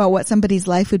to think about what somebody's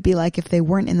life would be like if they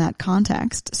weren't in that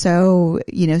context. So,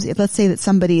 let's say that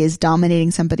somebody is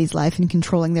dominating somebody's life and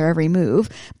controlling their every move,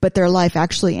 but their life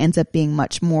actually ends up being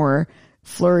much more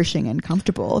flourishing and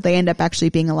comfortable. They end up actually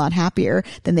being a lot happier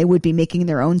than they would be making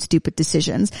their own stupid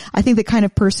decisions. I think the kind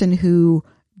of person who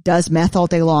does meth all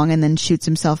day long and then shoots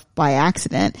himself by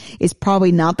accident is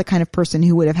probably not the kind of person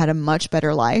who would have had a much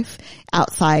better life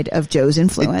outside of Joe's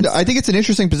influence. I think it's an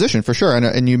interesting position for sure.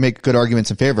 And you make good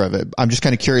arguments in favor of it. I'm just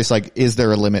kind of curious, like, is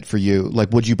there a limit for you?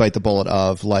 Like, would you bite the bullet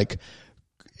of like,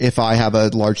 if I have a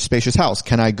large spacious house,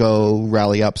 can I go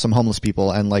rally up some homeless people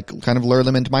and like kind of lure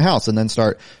them into my house and then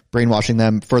start brainwashing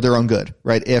them for their own good,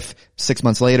 right? If 6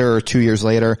 months later or 2 years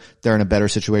later, they're in a better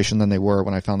situation than they were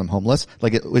when I found them homeless,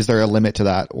 like is there a limit to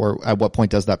that, or at what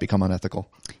point does that become unethical?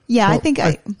 Yeah, well,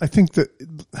 I think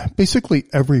that basically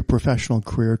every professional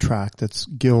career track that's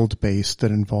guild based, that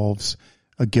involves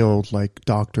a guild like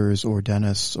doctors or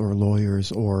dentists or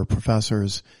lawyers or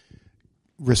professors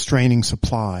restraining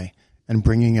supply and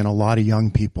bringing in a lot of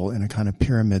young people in a kind of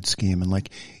pyramid scheme. And like,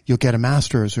 you'll get a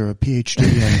master's or a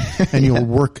PhD and you'll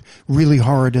work really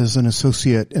hard as an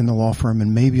associate in the law firm,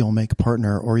 and maybe you'll make a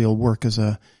partner, or you'll work as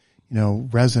a,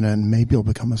 resident, and maybe you'll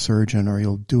become a surgeon, or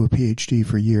you'll do a PhD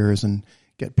for years and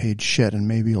get paid shit, and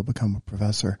maybe you'll become a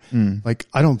professor. Like,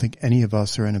 I don't think any of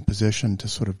us are in a position to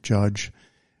sort of judge,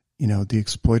 the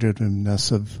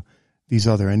exploitativeness of these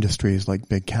other industries like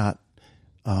big cat,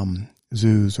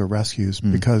 zoos or rescues,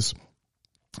 because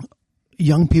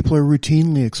young people are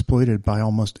routinely exploited by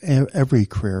almost every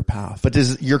career path. But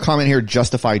does your comment here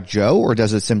justify Joe, or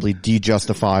does it simply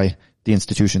de-justify the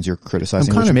institutions you're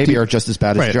criticizing, which maybe are just as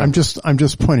bad as Joe? I'm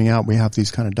just pointing out we have these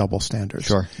kind of double standards.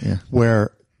 Sure. Yeah.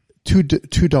 Where two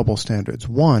double standards.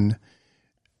 One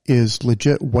is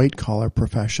legit white collar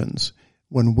professions.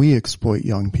 When we exploit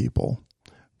young people,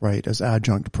 right, as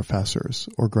adjunct professors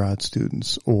or grad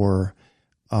students, or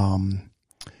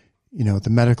the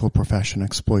medical profession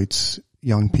exploits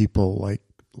young people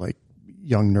like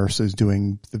young nurses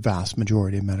doing the vast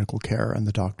majority of medical care and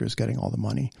the doctors getting all the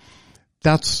money.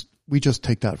 We just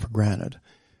take that for granted.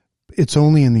 It's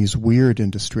only in these weird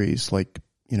industries like,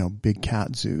 big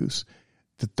cat zoos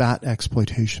that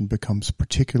exploitation becomes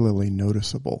particularly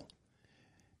noticeable.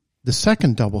 The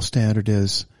second double standard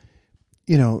is,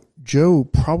 Joe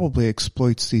probably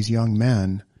exploits these young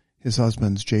men, his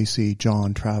husbands, JC,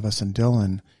 John, Travis, and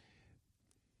Dylan,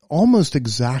 almost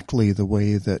exactly the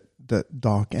way that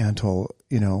Doc Antle,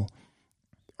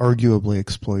 arguably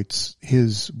exploits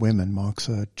his women,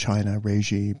 Moxa, China,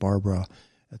 Reiji, Barbara,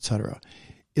 etc.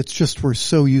 It's just we're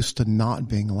so used to not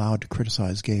being allowed to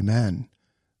criticize gay men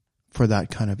for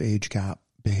that kind of age gap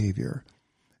behavior.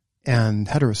 And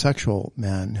heterosexual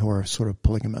men who are sort of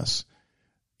polygamous,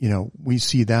 we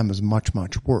see them as much,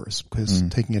 much worse, because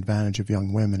taking advantage of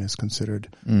young women is considered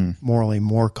morally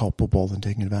more culpable than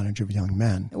taking advantage of young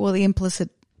men. Well, the implicit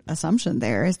assumption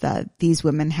there is that these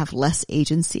women have less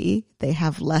agency. They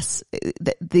have less,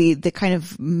 the kind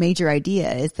of major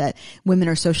idea is that women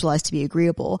are socialized to be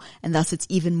agreeable, and thus it's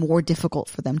even more difficult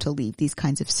for them to leave these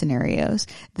kinds of scenarios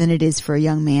than it is for a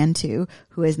young man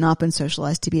who has not been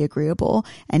socialized to be agreeable,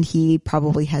 and he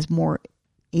probably has more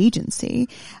agency.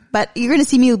 But you're going to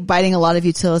see me biting a lot of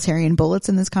utilitarian bullets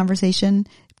in this conversation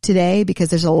today, because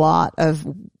there's a lot of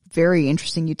very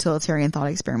interesting utilitarian thought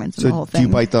experiments in the whole thing. Do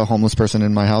you bite the homeless person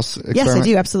in my house experiment? Yes, I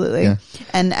do, absolutely. Yeah.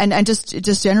 And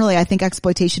just generally, I think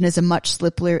exploitation is a much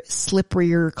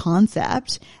slipperier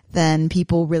concept than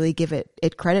people really give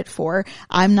it credit for.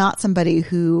 I'm not somebody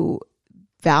who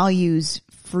values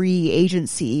free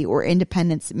agency or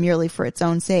independence merely for its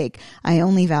own sake. I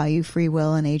only value free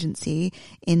will and agency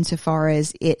insofar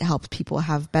as it helps people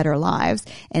have better lives.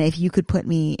 And if you could put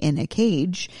me in a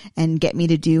cage and get me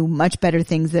to do much better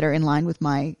things that are in line with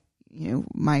my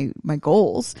my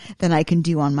goals than I can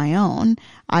do on my own,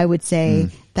 I would say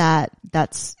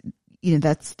that's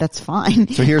fine.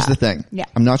 So here's the thing. Yeah.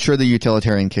 I'm not sure the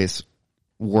utilitarian case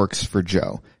works for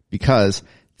Joe because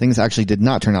things actually did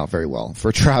not turn out very well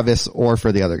for Travis or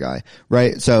for the other guy,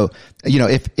 right? So,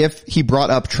 if he brought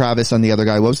up Travis and the other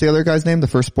guy, what was the other guy's name? The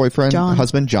first boyfriend,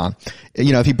 husband, John.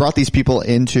 If he brought these people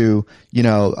into,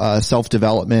 a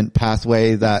self-development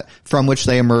pathway from which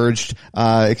they emerged,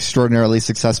 extraordinarily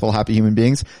successful, happy human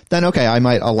beings, then okay, I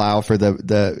might allow for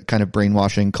the kind of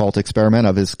brainwashing cult experiment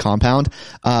of his compound.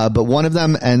 But one of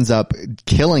them ends up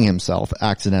killing himself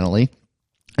accidentally.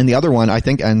 And the other one, I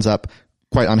think, ends up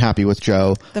quite unhappy with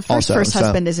Joe. The first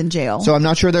husband is in jail. So I'm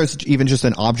not sure there's even just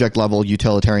an object level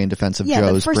utilitarian defense of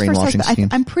Joe's brainwashing scheme.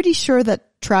 I'm pretty sure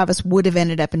that Travis would have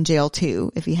ended up in jail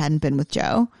too if he hadn't been with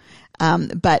Joe.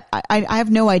 But I have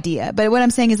no idea. But what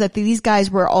I'm saying is that these guys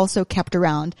were also kept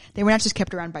around. They were not just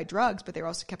kept around by drugs, but they were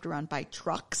also kept around by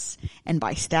trucks and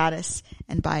by status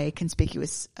and by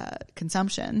conspicuous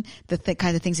consumption, the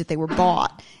kind of things that they were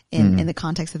bought in the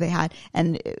context that they had.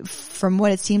 And from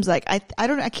what it seems like,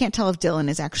 I can't tell if Dylan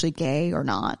is actually gay or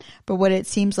not, but what it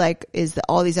seems like is that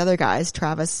all these other guys,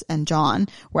 Travis and John,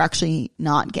 were actually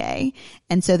not gay.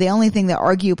 And so the only thing that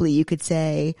arguably you could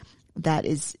say that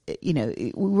is,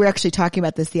 we were actually talking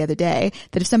about this the other day,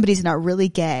 that if somebody's not really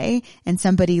gay and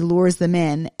somebody lures them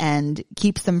in and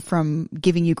keeps them from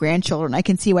giving you grandchildren, I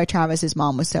can see why Travis's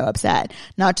mom was so upset.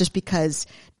 Not just because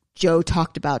Joe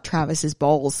talked about Travis's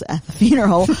balls at the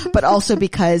funeral, but also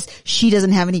because she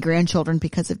doesn't have any grandchildren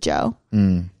because of Joe.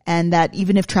 And that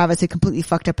even if Travis had completely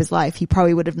fucked up his life, he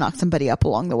probably would have knocked somebody up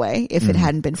along the way if it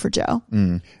hadn't been for Joe.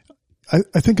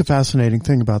 I think a fascinating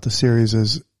thing about the series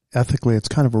is ethically, it's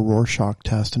kind of a Rorschach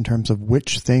test in terms of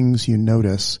which things you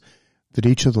notice that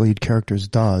each of the lead characters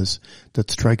does that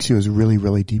strikes you as really,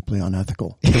 really deeply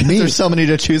unethical. For me, there's so many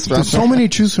to choose from. There's so many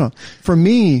to choose from. For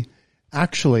me,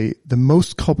 actually, the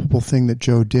most culpable thing that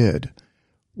Joe did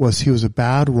was he was a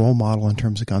bad role model in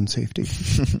terms of gun safety.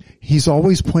 He's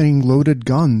always pointing loaded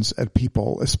guns at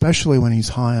people, especially when he's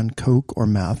high on coke or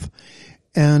meth.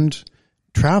 And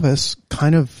Travis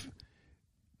kind of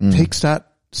takes that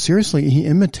seriously. He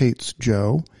imitates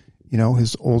Joe,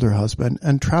 his older husband,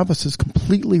 and Travis is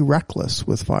completely reckless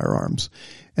with firearms.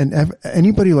 And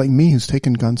anybody like me who's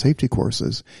taken gun safety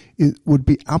courses would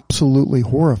be absolutely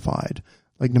horrified.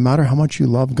 Like, no matter how much you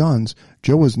love guns,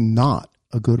 Joe is not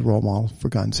a good role model for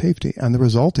gun safety. And the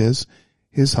result is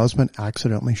his husband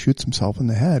accidentally shoots himself in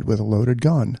the head with a loaded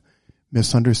gun,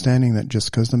 misunderstanding that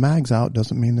just because the mag's out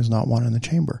doesn't mean there's not one in the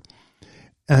chamber.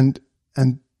 And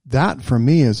that for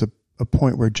me is a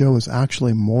point where Joe is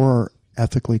actually more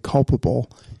ethically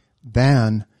culpable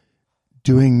than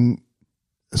doing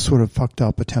a sort of fucked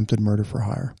up attempted murder for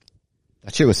hire.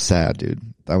 That shit was sad, dude.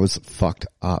 That was fucked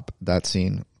up, that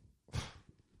scene.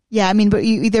 Yeah, I mean, but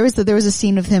there was a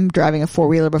scene of him driving a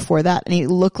 4-wheeler before that, and he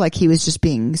looked like he was just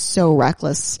being so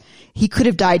reckless. He could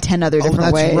have died 10 other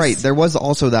different ways. That's right. There was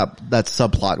also that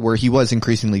subplot where he was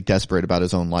increasingly desperate about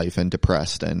his own life and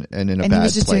depressed and in a bad place. And he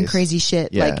was just doing crazy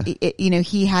shit. Yeah. Like,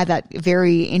 he had that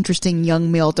very interesting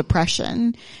young male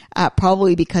depression,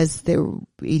 probably because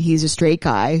he's a straight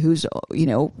guy who's,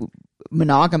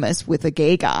 monogamous with a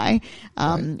gay guy.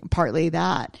 Right. Partly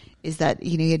that is that,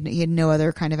 he had no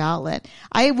other kind of outlet.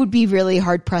 I would be really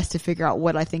hard pressed to figure out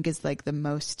what I think is like the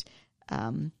most,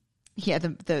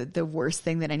 the worst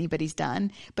thing that anybody's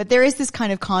done. But there is this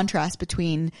kind of contrast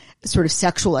between sort of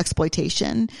sexual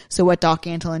exploitation. So what Doc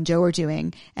Antle and Joe are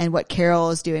doing and what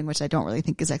Carol is doing, which I don't really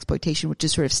think is exploitation, which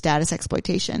is sort of status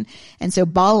exploitation. And so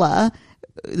Bala,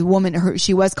 the woman,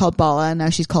 she was called Bala and now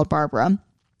she's called Barbara.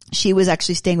 She was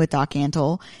actually staying with Doc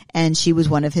Antle and she was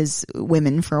one of his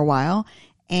women for a while.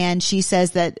 And she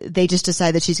says that they just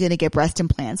decide that she's going to get breast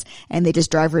implants and they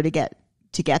just drive her to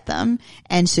get them.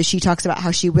 And so she talks about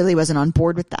how she really wasn't on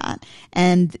board with that.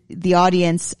 And the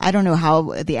audience, I don't know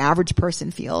how the average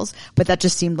person feels, but that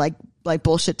just seemed like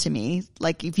bullshit to me.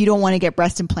 Like, if you don't want to get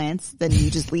breast implants, then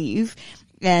you just leave.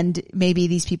 And maybe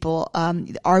these people,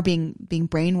 are being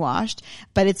brainwashed,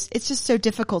 but it's just so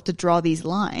difficult to draw these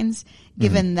lines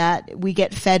given that we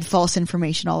get fed false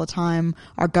information all the time.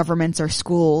 Our governments, our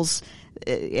schools,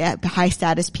 high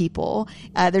status people.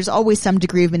 There's always some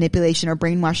degree of manipulation or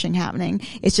brainwashing happening.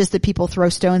 It's just that people throw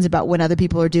stones about when other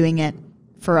people are doing it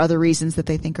for other reasons that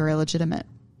they think are illegitimate.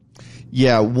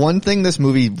 Yeah. One thing this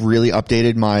movie really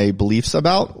updated my beliefs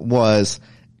about was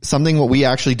something what we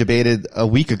actually debated a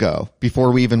week ago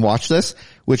before we even watched this,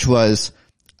 which was,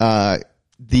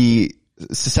 the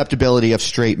susceptibility of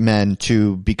straight men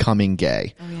to becoming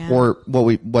gay, or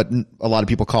what a lot of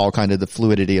people call kind of the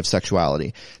fluidity of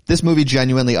sexuality. This movie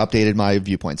genuinely updated my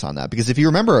viewpoints on that, because if you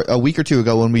remember a week or two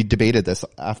ago when we debated this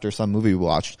after some movie we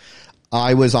watched,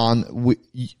 I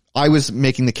was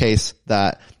making the case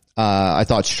that I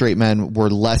thought straight men were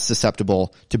less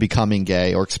susceptible to becoming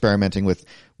gay or experimenting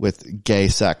with gay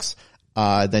sex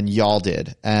than y'all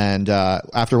did. And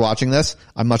after watching this,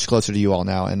 I'm much closer to you all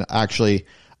now. And actually,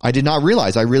 I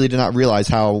really did not realize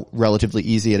how relatively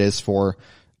easy it is for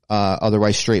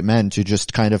otherwise straight men to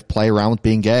just kind of play around with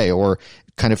being gay, or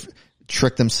kind of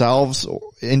trick themselves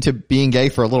into being gay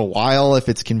for a little while if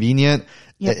it's convenient.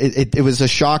 Yep. It was a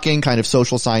shocking kind of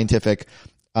social scientific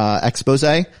expose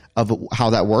of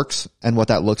how that works and what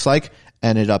that looks like,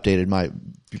 and it updated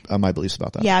my beliefs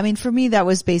about that. Yeah, I mean, for me, that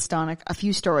was based on a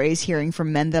few stories hearing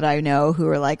from men that I know who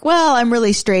are like, well, I'm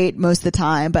really straight most of the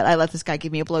time, but I let this guy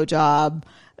give me a blowjob.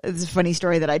 It's a funny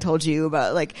story that I told you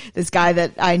about, like, this guy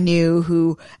that I knew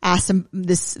who asked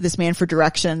this man for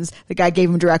directions. The guy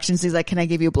gave him directions. He's like, can I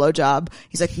give you a blowjob?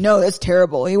 He's like, no, that's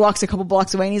terrible. He walks a couple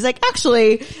blocks away and he's like,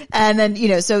 actually, and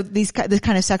then, so this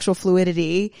kind of sexual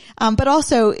fluidity, but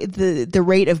also the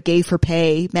rate of gay for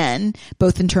pay men,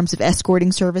 both in terms of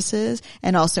escorting services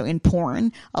and also in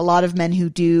porn. A lot of men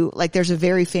who do, like, there's a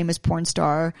very famous porn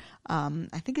star,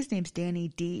 I think his name's Danny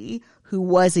D, who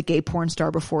was a gay porn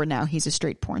star before. Now he's a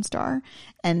straight porn star.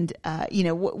 And,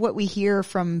 what we hear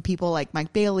from people like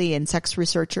Mike Bailey and sex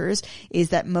researchers is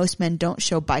that most men don't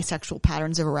show bisexual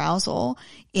patterns of arousal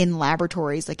in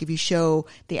laboratories. Like, if you show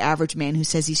the average man who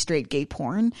says he's straight gay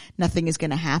porn, nothing is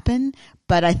going to happen.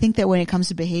 But I think that when it comes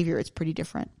to behavior, it's pretty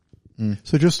different.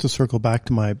 So just to circle back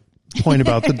to my point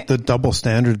about the double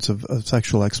standards of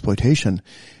sexual exploitation,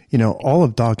 all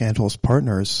of Doc Antle's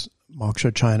partners,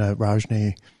 Moksha, China,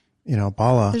 Rajni,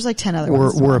 Bala. There's like 10 other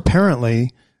ones. Were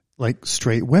apparently like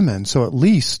straight women. So at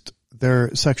least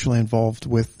they're sexually involved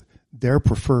with their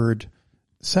preferred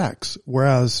sex.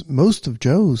 Whereas most of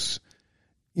Joe's,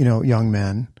 young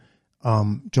men,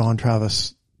 John,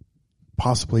 Travis,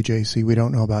 possibly JC, we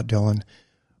don't know about Dylan,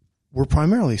 were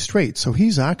primarily straight. So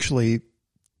he's actually,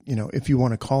 if you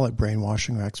want to call it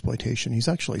brainwashing or exploitation, he's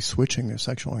actually switching their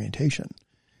sexual orientation,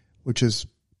 which is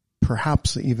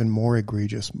perhaps even more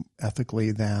egregious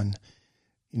ethically than,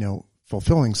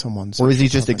 fulfilling someone's. Or is he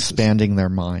just expanding their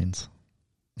minds?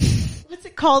 What's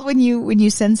it called when you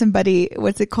send somebody,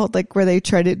 what's it called, like, where they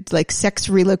try to, like, sex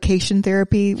relocation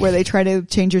therapy, where they try to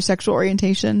change your sexual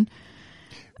orientation?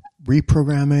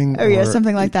 Reprogramming. Oh yeah,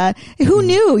 something like that. Who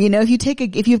knew?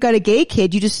 If you've got a gay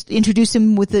kid, you just introduce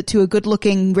him to a good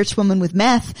looking rich woman with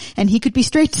meth, and he could be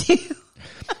straight too.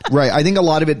 Right. I think a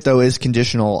lot of it though is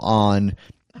conditional on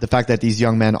the fact that these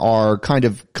young men are kind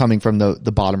of coming from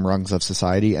the bottom rungs of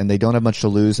society, and they don't have much to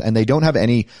lose, and they don't have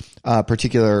any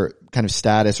particular kind of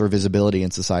status or visibility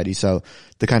in society. So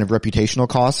the kind of reputational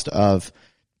cost of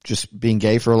just being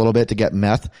gay for a little bit to get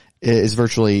meth is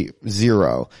virtually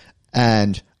zero.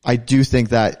 And I do think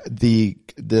that the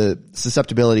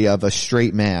susceptibility of a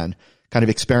straight man kind of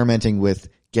experimenting with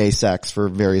gay sex for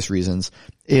various reasons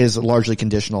is largely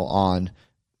conditional on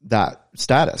that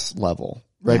status level.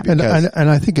 Right. Yeah. And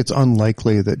I think it's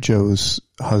unlikely that Joe's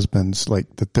husbands,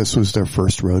 like, that this was their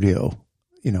first rodeo.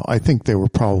 I think they were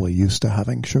probably used to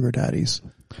having sugar daddies.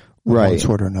 Right. One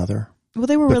sort or another. Well,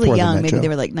 they were really young. Maybe they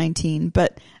were like 19,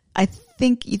 but I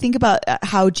think you think about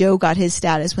how Joe got his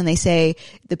status when they say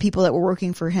the people that were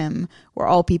working for him were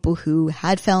all people who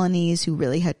had felonies, who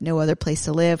really had no other place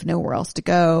to live, nowhere else to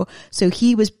go. So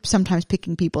he was sometimes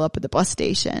picking people up at the bus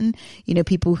station,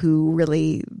 people who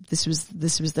really, this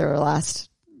was their last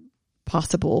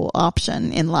possible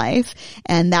option in life.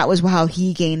 And that was how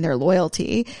he gained their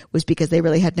loyalty, was because they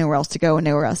really had nowhere else to go and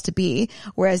nowhere else to be.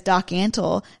 Whereas Doc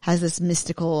Antle has this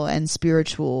mystical and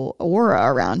spiritual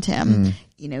aura around him.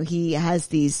 He has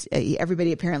these,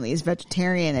 everybody apparently is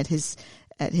vegetarian at his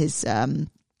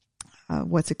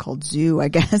what's it called? Zoo, I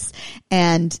guess.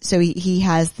 And so he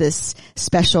has this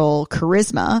special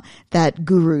charisma that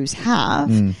gurus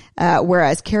have.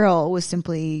 Whereas Carol was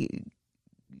simply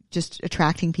just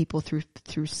attracting people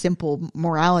through simple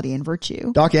morality and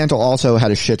virtue. Doc Antle also had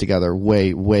his shit together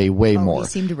way more. He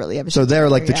seemed to really have a so shit there, together,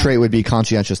 like, the trait would be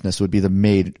conscientiousness would be the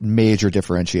major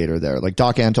differentiator there. Like,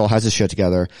 Doc Antle has his shit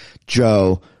together.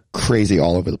 Joe, crazy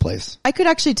all over the place. I could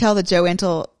actually tell that Doc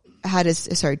Antle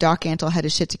had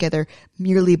his shit together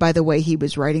merely by the way he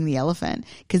was riding the elephant.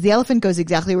 Cause the elephant goes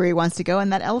exactly where he wants to go,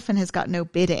 and that elephant has got no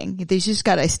bidding. He's just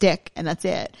got a stick, and that's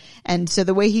it. And so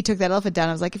the way he took that elephant down,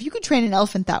 I was like, if you can train an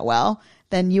elephant that well,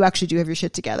 then you actually do have your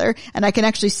shit together. And I can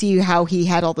actually see how he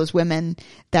had all those women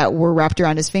that were wrapped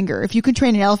around his finger. If you can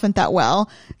train an elephant that well,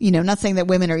 not saying that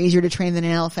women are easier to train than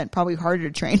an elephant, probably harder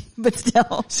to train, but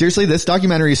still. Seriously, this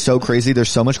documentary is so crazy. There's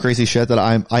so much crazy shit that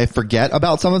I forget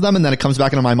about some of them, and then it comes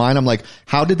back into my mind. I'm like,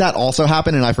 how did that also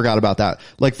happen? And I forgot about that.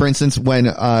 Like, for instance,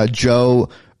 when Joe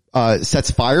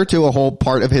sets fire to a whole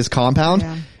part of his compound.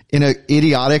 Yeah. In an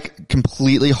idiotic,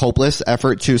 completely hopeless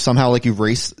effort to somehow like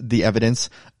erase the evidence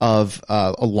of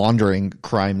a laundering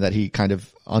crime that he kind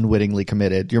of unwittingly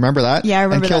committed. Do you remember that? Yeah, I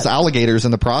remember And kills that. alligators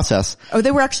in the process. Oh,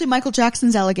 they were actually Michael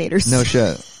Jackson's alligators. No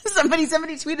shit. Somebody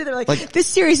tweeted, they're like, this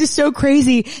series is so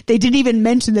crazy. They didn't even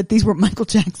mention that these were Michael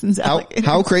Jackson's alligators.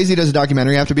 How crazy does a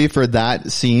documentary have to be for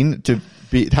that scene to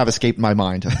have escaped my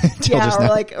mind?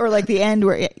 Or like the end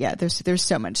where, there's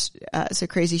so much, so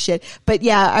crazy shit. But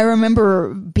yeah, I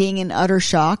remember being in utter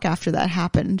shock after that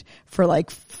happened for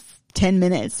like 10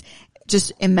 minutes,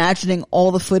 just imagining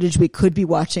all the footage we could be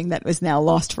watching that was now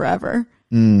lost forever.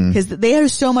 Because they had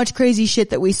so much crazy shit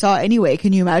that we saw anyway.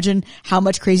 Can you imagine how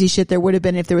much crazy shit there would have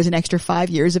been if there was an extra 5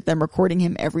 years of them recording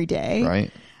him every day?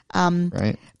 Right.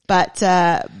 Right. But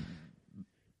yeah,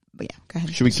 go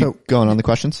ahead. Should we keep going on the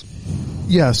questions?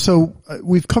 Yeah. So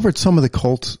we've covered some of the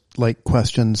cult-like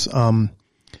questions.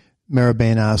 Mara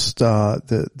Bain asked,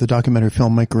 the documentary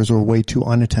filmmakers were way too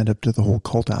unattentive to the whole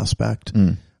cult aspect.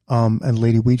 And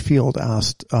Lady Wheatfield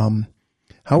asked,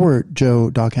 how were Joe,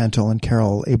 Doc Antle, and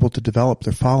Carol able to develop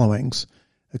their followings,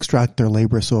 extract their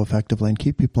labor so effectively, and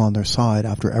keep people on their side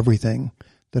after everything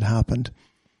that happened?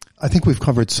 I think we've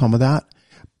covered some of that,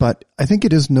 but I think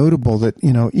it is notable that,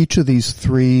 each of these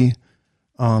three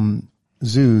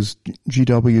zoos,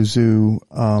 GW Zoo,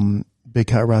 Big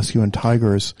Cat Rescue, and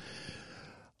Tigers,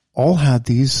 all had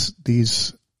these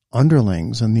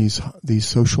underlings and these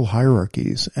social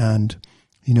hierarchies, and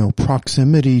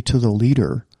proximity to the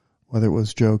leader, whether it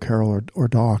was Joe, Carol, or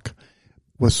Doc,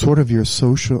 was sort of your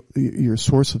source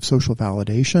of social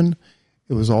validation.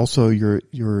 It was also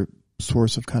your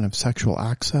source of kind of sexual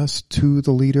access to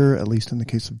the leader, at least in the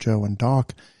case of Joe and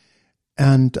Doc.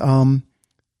 And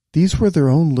these were their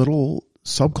own little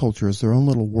subcultures, their own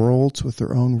little worlds with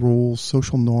their own rules,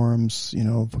 social norms,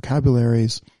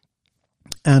 vocabularies.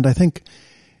 And I think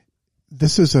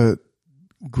this is a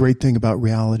great thing about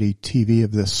reality TV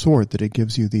of this sort, that it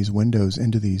gives you these windows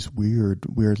into these weird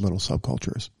little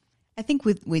subcultures. I think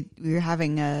with you're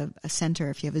having a center,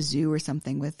 if you have a zoo or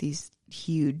something with these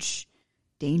huge,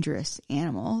 dangerous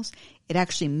animals, it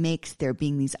actually makes there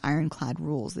being these ironclad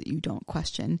rules that you don't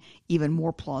question even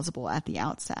more plausible at the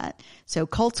outset. So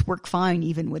cults work fine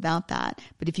even without that.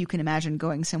 But if you can imagine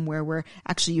going somewhere where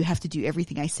actually you have to do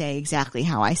everything I say exactly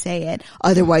how I say it,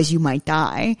 otherwise you might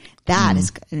die, that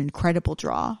is an incredible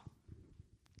draw.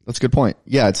 That's a good point.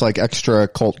 Yeah, it's like extra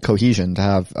cult cohesion to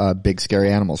have big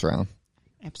scary animals around.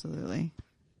 Absolutely.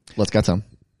 Let's get some.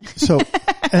 So,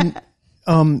 and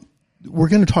we're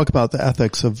going to talk about the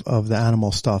ethics of the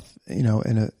animal stuff, in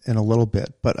a little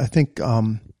bit. But I think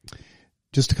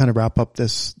just to kind of wrap up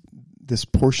this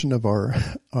portion of our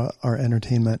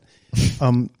entertainment,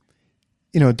 Diana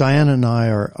and I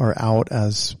are out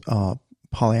as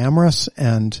polyamorous,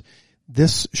 and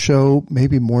this show,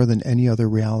 maybe more than any other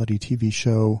reality TV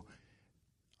show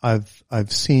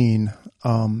I've seen,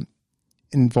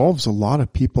 involves a lot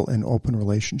of people in open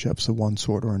relationships of one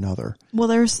sort or another. Well,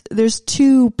 there's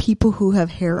two people who have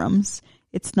harems.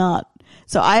 It's not,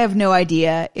 so I have no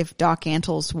idea if Doc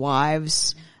Antle's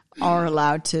wives are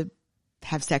allowed to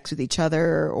have sex with each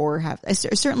other or have,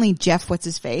 certainly Jeff, what's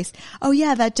his face? Oh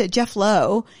yeah, that Jeff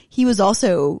Lowe, he was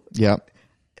also,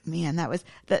 man, that was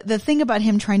the thing about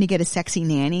him trying to get a sexy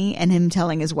nanny and him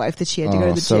telling his wife that she had to go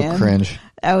to the gym. So cringe.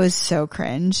 That was so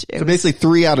cringe. So basically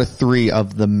 3 out of 3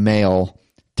 of the male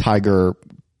Tiger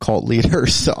cult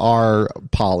leaders are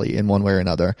poly in one way or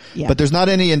another. Yeah. But there's not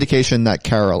any indication that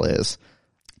Carol is.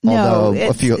 No,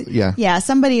 Yeah,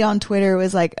 somebody on Twitter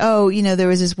was like, oh, there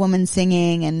was this woman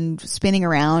singing and spinning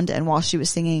around, and while she was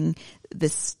singing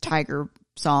this Tiger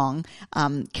song,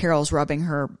 Carol's rubbing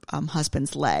her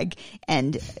husband's leg,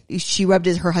 and she rubbed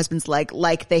her husband's leg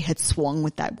like they had swung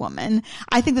with that woman.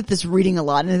 I think that this reading a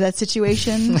lot into that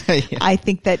situation. Yeah. I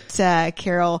think that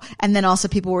Carol, and then also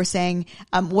people were saying,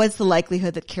 what's the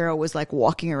likelihood that Carol was like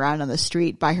walking around on the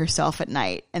street by herself at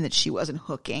night and that she wasn't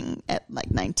hooking at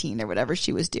like 19 or whatever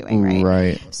she was doing, right?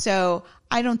 Right. So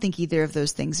I don't think either of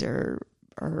those things are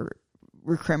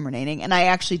recriminating, and I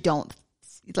actually don't.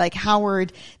 Like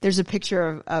Howard, there's a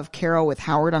picture of Carol with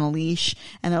Howard on a leash,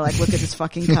 and they're like, look at this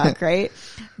fucking cuck, right?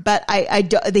 But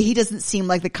he doesn't seem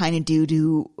like the kind of dude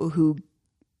who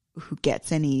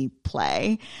gets any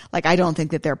play. Like, I don't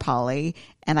think that they're poly,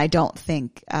 and I don't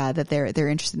think that they're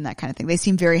interested in that kind of thing. They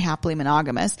seem very happily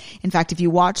monogamous. In fact, if you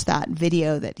watch that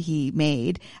video that he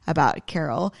made about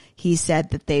Carol, he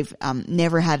said that they've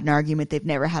never had an argument, they've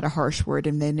never had a harsh word,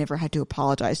 and they've never had to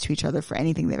apologize to each other for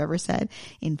anything they've ever said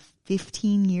in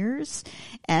 15 years.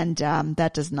 And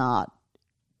that does not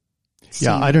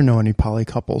Yeah, I don't know any poly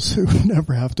couples who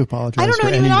never have to apologize. I don't know for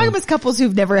any anything. monogamous couples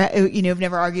who've never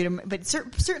argued, but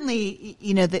certainly,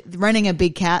 running a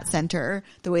big cat center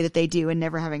the way that they do and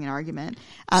never having an argument.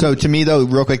 So to me though,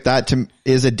 real quick, that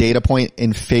is a data point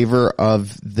in favor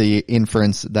of the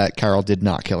inference that Carol did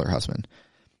not kill her husband.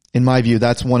 In my view,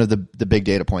 that's one of the big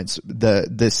data points.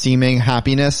 The seeming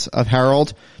happiness of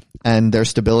Harold and their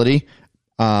stability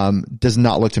does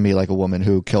not look to me like a woman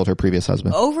who killed her previous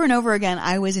husband. Over and over again,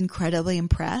 I was incredibly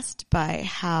impressed by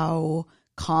how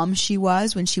calm she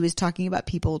was when she was talking about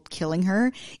people killing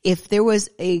her. If there was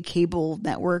a cable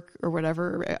network or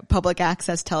whatever, public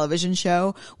access television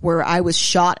show where I was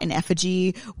shot in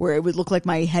effigy, where it would look like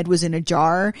my head was in a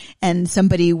jar, and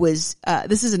somebody was,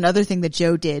 this is another thing that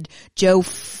Joe did. Joe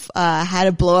had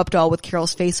a blow up doll with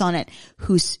Carol's face on it,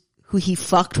 who he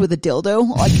fucked with a dildo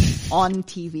on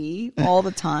TV all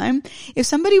the time. If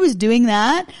somebody was doing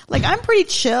that, like, I'm pretty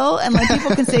chill and like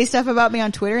people can say stuff about me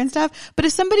on Twitter and stuff, but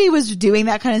if somebody was doing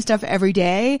that kind of stuff every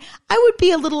day, I would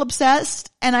be a little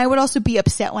obsessed, and I would also be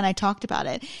upset when I talked about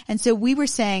it. And so we were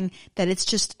saying that it's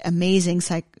just amazing,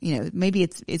 maybe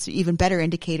it's even better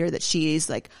indicator that she is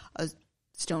like a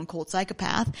stone cold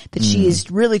psychopath, that she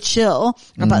is really chill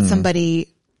about somebody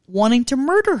wanting to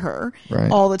murder her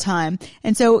all the time.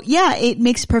 And so, yeah, it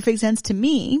makes perfect sense to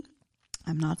me.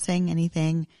 I'm not saying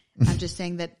anything. I'm just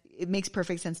saying that it makes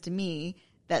perfect sense to me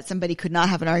that somebody could not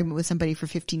have an argument with somebody for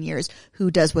 15 years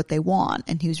who does what they want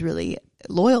and who's really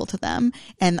loyal to them,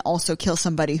 and also kill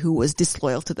somebody who was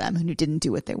disloyal to them and who didn't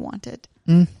do what they wanted.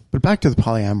 But back to the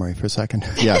polyamory for a second.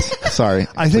 Yes. Sorry.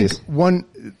 I think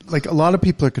a lot of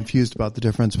people are confused about the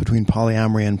difference between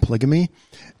polyamory and polygamy.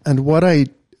 And what I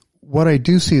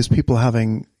do see is people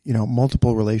having,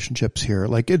 multiple relationships here.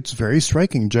 Like, it's very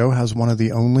striking. Joe has one of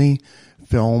the only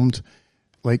filmed,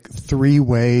 like,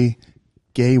 3-way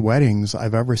gay weddings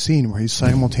I've ever seen, where he's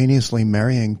simultaneously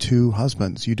marrying 2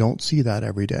 husbands. You don't see that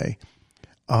every day.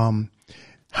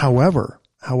 However,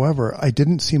 I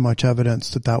didn't see much evidence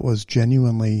that was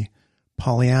genuinely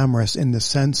polyamorous, in the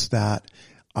sense that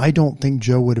I don't think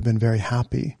Joe would have been very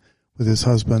happy with his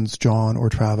husbands, John or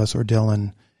Travis or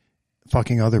Dylan,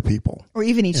 fucking other people. Or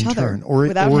even each other. Or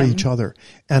each other.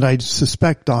 And I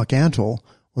suspect Doc Antle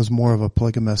was more of a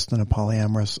polygamist than a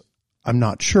polyamorous. I'm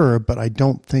not sure, but I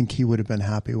don't think he would have been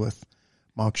happy with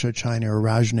Moksha, China, or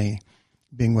Rajni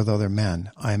being with other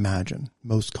men, I imagine.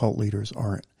 Most cult leaders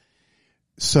aren't.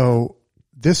 So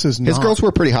this is not... His girls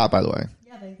were pretty hot, by the way.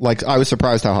 Yeah, I was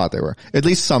surprised how hot they were. At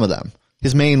least some of them.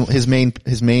 His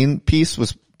main piece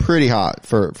was pretty hot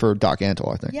for Doc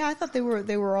Antle, I think. Yeah, I thought they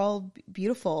were all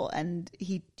beautiful, and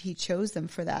he chose them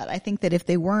for that. I think that if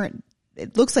they weren't,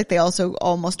 it looks like they also,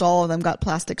 almost all of them, got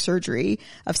plastic surgery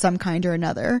of some kind or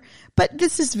another. But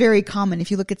this is very common.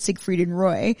 If you look at Siegfried and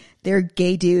Roy, they're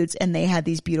gay dudes, and they had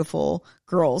these beautiful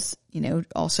girls,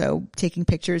 also taking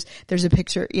pictures. There's a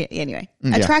picture. Anyway,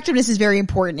 attractiveness is very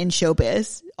important in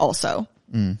showbiz also.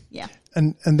 Yeah.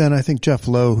 And then I think Jeff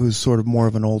Lowe, who's sort of more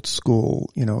of an old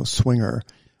school, swinger,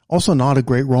 also not a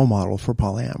great role model for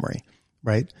polyamory,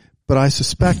 right? But I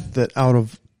suspect that out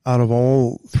of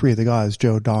all 3 of the guys,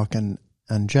 Joe, Doc, and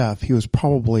Jeff, he was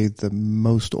probably the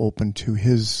most open to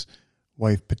his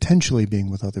wife potentially being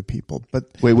with other people. But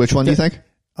wait, which one do you think?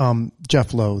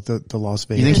 Jeff Lowe, the Las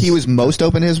Vegas. You think he was most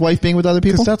open to his wife being with other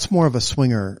people? Because that's more of a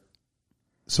swinger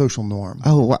social norm.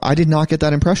 Oh, I did not get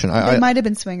that impression. They might have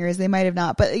been swingers. They might have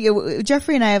not. But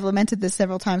Jeffrey and I have lamented this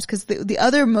several times, because the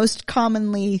other most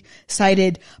commonly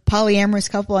cited polyamorous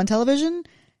couple on television,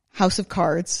 House of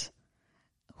Cards,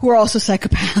 who are also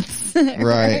psychopaths.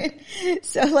 Right.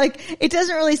 So it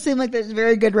doesn't really seem like there's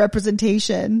very good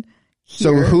representation here.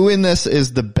 So who in this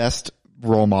is the best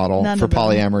role model for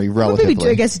polyamory relatively? Well,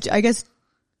 maybe, I guess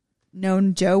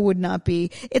known Joe would not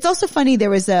be. It's also funny, there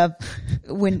was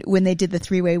when they did the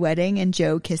 3-way wedding and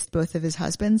Joe kissed both of his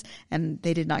husbands, and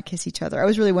they did not kiss each other. I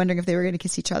was really wondering if they were going to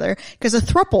kiss each other, because a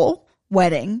throuple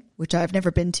wedding, which I've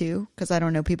never been to because I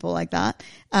don't know people like that,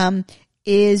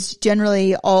 is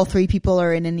generally all 3 people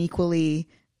are in an equally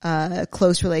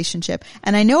close relationship.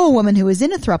 And I know a woman who was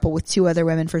in a throuple with 2 other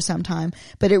women for some time,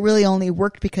 but it really only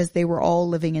worked because they were all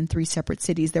living in 3 separate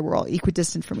cities. They were all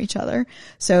equidistant from each other.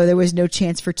 So there was no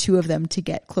chance for 2 of them to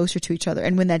get closer to each other.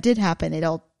 And when that did happen, it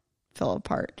all fell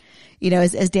apart. You know,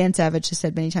 as Dan Savage has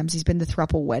said many times, he's been to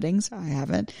throuple weddings. I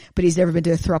haven't, but he's never been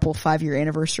to a throuple 5-year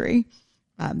anniversary.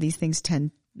 These things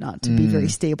tend not to be very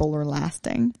stable or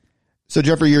lasting. So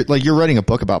Jeffrey, you're writing a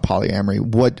book about polyamory.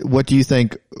 What do you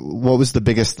think, what was the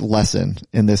biggest lesson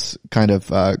in this kind of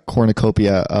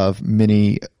cornucopia of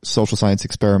mini social science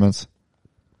experiments?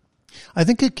 I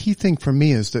think a key thing for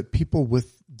me is that people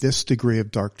with this degree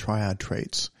of dark triad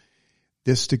traits,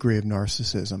 this degree of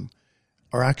narcissism,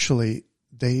 are actually,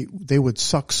 they would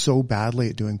suck so badly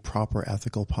at doing proper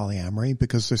ethical polyamory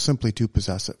because they're simply too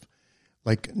possessive.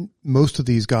 Like most of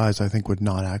these guys, I think, would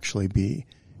not actually be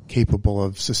capable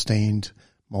of sustained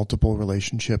multiple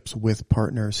relationships with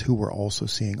partners who were also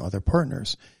seeing other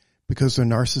partners because their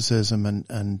narcissism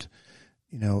and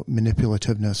you know,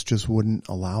 manipulativeness just wouldn't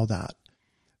allow that.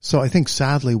 So I think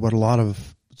sadly what a lot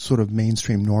of sort of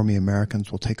mainstream normie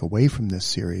Americans will take away from this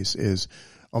series is,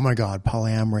 oh my God,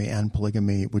 polyamory and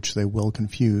polygamy, which they will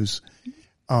confuse,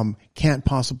 can't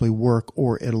possibly work,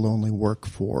 or it'll only work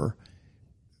for,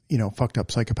 you know, fucked up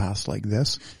psychopaths like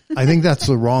this. I think that's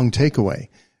the wrong takeaway.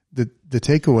 The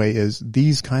takeaway is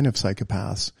these kind of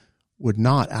psychopaths would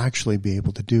not actually be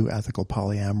able to do ethical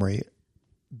polyamory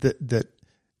that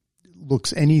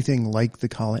looks anything like the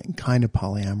kind of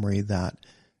polyamory that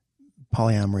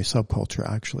polyamory subculture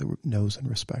actually knows and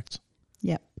respects.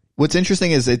 Yep. What's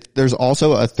interesting is there's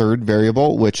also a third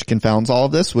variable which confounds all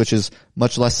of this, which is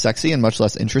much less sexy and much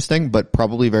less interesting, but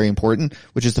probably very important,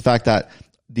 which is the fact that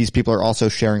these people are also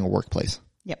sharing a workplace.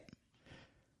 Yep.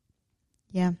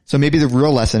 Yeah. So maybe the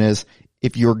real lesson is,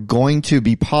 if you're going to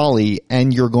be poly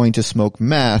and you're going to smoke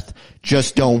meth,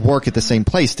 just don't work at the same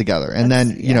place together. And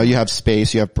then, you know, you have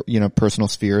space, you have, you know, personal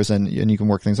spheres, and you can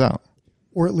work things out.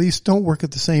 Or at least don't work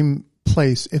at the same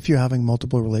place if you're having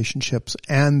multiple relationships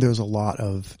and there's a lot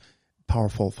of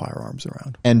powerful firearms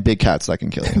around. And big cats that can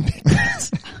kill you.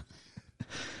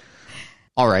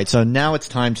 All right. So now it's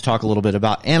time to talk a little bit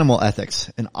about animal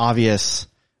ethics, an obvious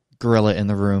gorilla in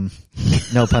the room.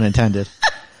 No pun intended.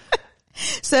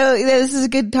 So this is a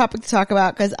good topic to talk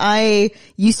about because I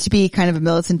used to be kind of a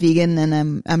militant vegan,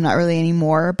 and I'm not really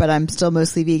anymore, but I'm still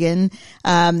mostly vegan.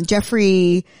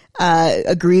 Jeffrey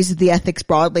agrees with the ethics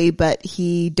broadly, but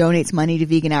he donates money to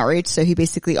Vegan Outreach, so he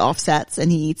basically offsets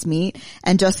and he eats meat.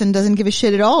 And Justin doesn't give a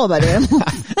shit at all about animals.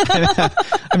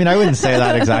 I mean, I wouldn't say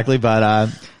that exactly,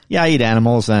 but yeah, I eat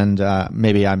animals, and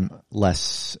maybe I'm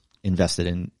less invested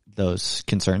in those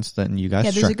concerns than you guys.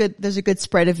 Yeah, there's a good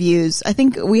spread of views. I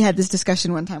think we had this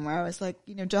discussion one time where I was like,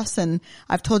 you know, Justin,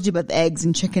 I've told you about the eggs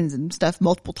and chickens and stuff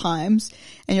multiple times,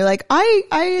 and you're like,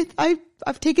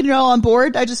 I've taken it all on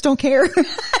board. I just don't care.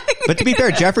 But to be fair,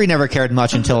 Jeffrey never cared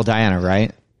much until Diana,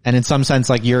 right? And in some sense,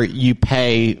 like you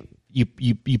pay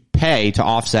to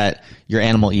offset your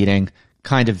animal eating,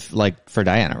 kind of like for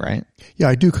Diana, right? Yeah,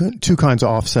 I do two kinds of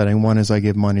offsetting. One is I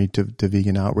give money to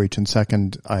Vegan Outreach, and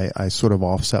second, I sort of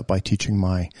offset by teaching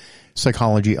my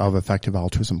psychology of effective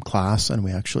altruism class, and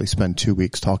we actually spend 2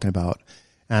 weeks talking about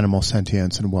animal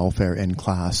sentience and welfare in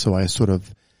class. So I sort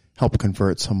of help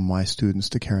convert some of my students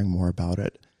to caring more about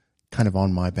it, kind of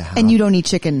on my behalf. And you don't eat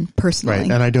chicken personally.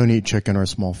 Right, and I don't eat chicken or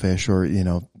small fish or, you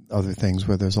know, other things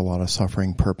where there's a lot of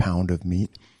suffering per pound of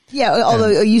meat. Yeah,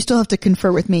 although you still have to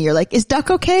confer with me. You're like, is duck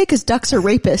okay? Because ducks are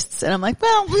rapists. And I'm like,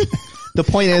 well. The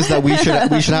point is that we should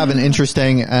have an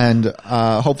interesting and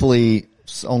hopefully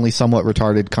only somewhat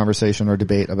retarded conversation or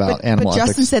debate about animal ethics. But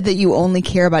Justin said that you only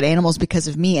care about animals because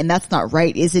of me, and that's not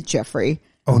right, is it, Jeffrey?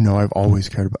 Oh no, I've always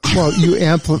cared about. Well, you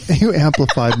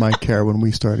amplified my care when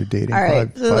we started dating. All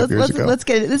right, five years ago. Let's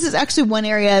get it. This is actually one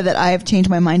area that I have changed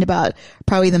my mind about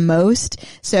probably the most.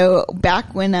 So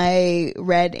back when I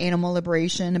read Animal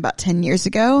Liberation about 10 years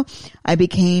ago, I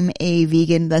became a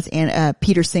vegan. That's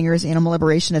Peter Singer's Animal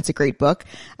Liberation. It's a great book.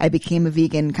 I became a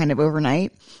vegan kind of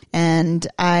overnight, and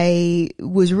I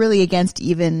was really against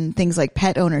even things like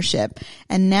pet ownership.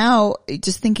 And now,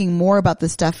 just thinking more about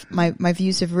this stuff, my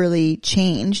views have really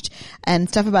changed. And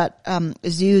stuff about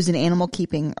zoos and animal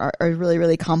keeping are really,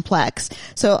 really complex.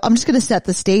 So I'm just going to set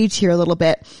the stage here a little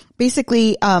bit.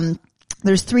 Basically,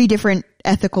 there's 3 different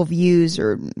ethical views,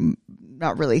 or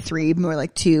not really 3, more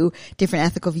like 2 different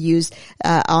ethical views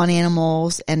on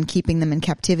animals and keeping them in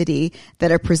captivity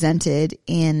that are presented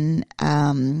in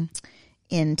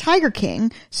Tiger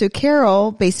King. So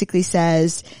Carol basically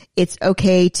says it's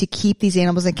okay to keep these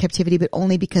animals in captivity, but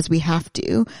only because we have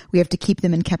to. We have to keep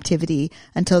them in captivity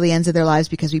until the ends of their lives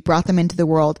because we brought them into the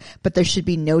world, but there should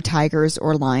be no tigers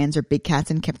or lions or big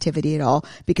cats in captivity at all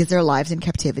because their lives in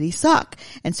captivity suck.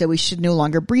 And so we should no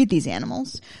longer breed these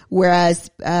animals.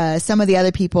 Whereas, some of the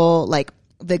other people, like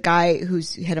the guy who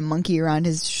had a monkey around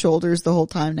his shoulders the whole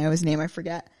time, now his name I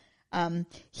forget.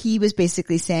 he was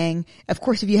basically saying, of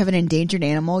course, if you have an endangered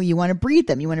animal, you want to breed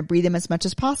them. You want to breed them as much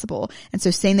as possible. And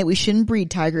so saying that we shouldn't breed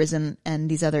tigers and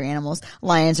these other animals,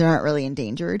 lions aren't really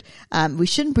endangered. We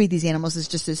shouldn't breed these animals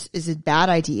is a bad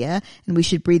idea, and we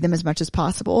should breed them as much as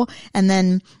possible. And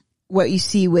then what you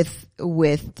see with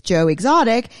Joe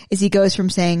Exotic is he goes from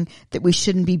saying that we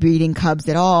shouldn't be breeding cubs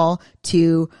at all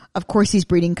to, of course, he's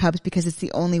breeding cubs because it's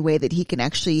the only way that he can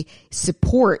actually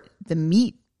support the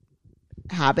meat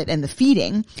habit and the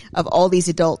feeding of all these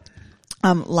adult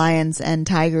lions and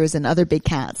tigers and other big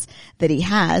cats that he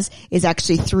has is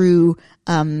actually through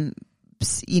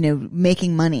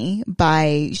making money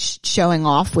by showing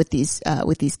off with these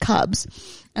cubs.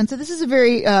 And so this is a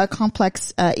very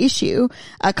complex issue.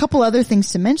 A couple other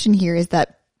things to mention here is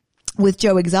that with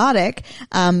Joe Exotic,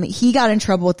 he got in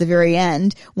trouble at the very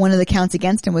end. One of the counts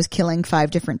against him was killing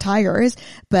 5 different tigers,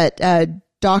 but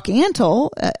Doc Antle,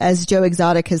 as Joe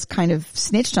Exotic has kind of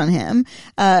snitched on him,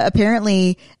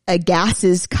 apparently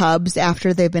gasses cubs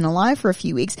after they've been alive for a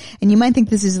few weeks. And you might think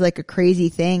this is like a crazy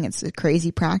thing. It's a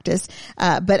crazy practice.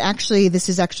 But actually, this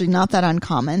is actually not that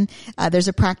uncommon. There's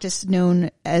a practice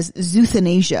known as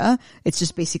zoothanasia. It's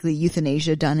just basically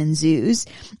euthanasia done in zoos.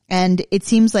 And it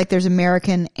seems like there's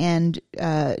American and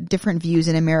different views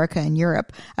in America and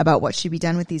Europe about what should be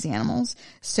done with these animals.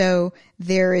 So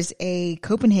there is a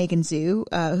Copenhagen zoo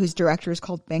whose director is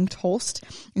called Bengt Holst,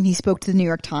 and he spoke to the New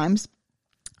York Times.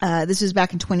 This was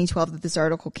back in 2012 that this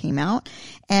article came out.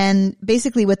 And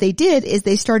basically what they did is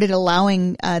they started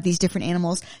allowing these different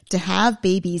animals to have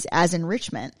babies as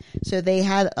enrichment. So they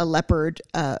had a leopard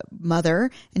mother,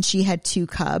 and she had 2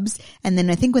 cubs. And then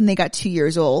I think when they got 2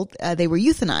 years old, they were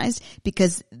euthanized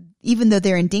because even though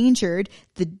they're endangered,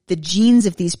 the genes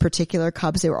of these particular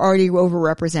cubs, they were already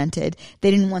overrepresented.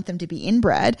 They didn't want them to be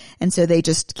inbred, and so they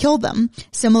just killed them.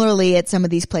 Similarly, at some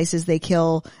of these places, they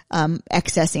kill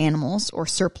excess animals or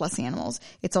surplus animals.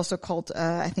 It's also called,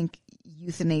 I think,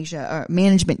 euthanasia, or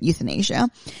management euthanasia.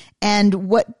 And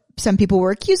what some people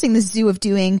were accusing the zoo of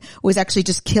doing was actually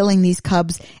just killing these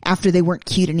cubs after they weren't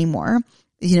cute anymore.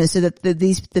 So that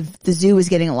the zoo was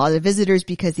getting a lot of visitors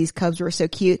because these cubs were so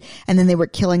cute, and then they were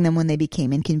killing them when they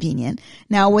became inconvenient.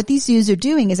 Now, what these zoos are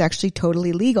doing is actually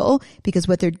totally legal, because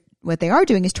what they are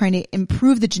doing is trying to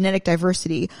improve the genetic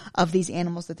diversity of these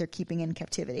animals that they're keeping in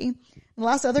captivity. The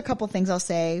last other couple things I'll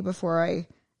say before I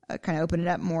kind of open it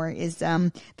up more is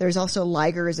there's also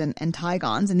ligers and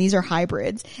tigons, and these are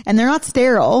hybrids, and they're not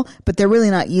sterile, but they're really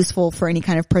not useful for any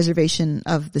kind of preservation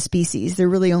of the species. They're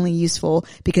really only useful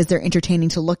because they're entertaining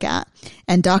to look at.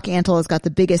 And Doc Antle has got the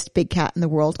biggest big cat in the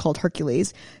world called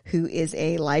Hercules, who is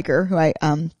a liger, who I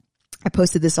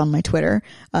posted this on my Twitter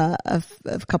a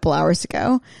couple hours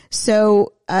ago.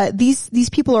 So these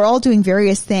people are all doing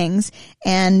various things,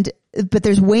 but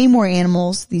there's way more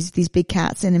animals, these big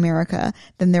cats in America,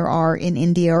 than there are in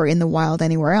India or in the wild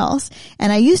anywhere else.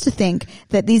 And I used to think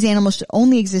that these animals should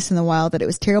only exist in the wild, that it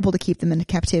was terrible to keep them in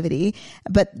captivity.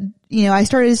 But, I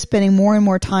started spending more and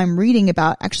more time reading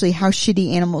about actually how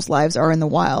shitty animals' lives are in the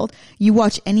wild. You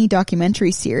watch any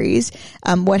documentary series,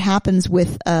 what happens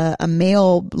with a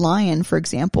male lion, for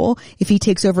example, if he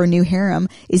takes over a new harem,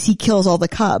 is he kills all the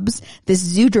cubs. This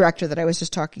zoo director that I was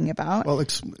just talking about. Well,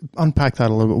 unpack that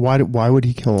a little bit. Why would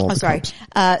he kill all the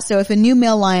cubs? So if a new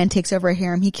male lion takes over a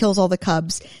harem, he kills all the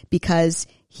cubs because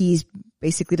he's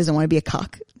basically doesn't want to be a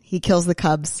cuck. He kills the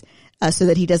cubs so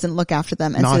that he doesn't look after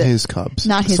them. And not his cubs.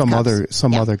 Not his cubs.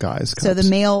 Other guy's cubs. So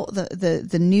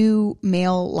the new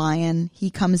male lion, he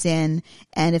comes in,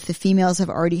 and if the females have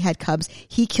already had cubs,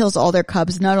 he kills all their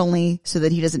cubs, not only so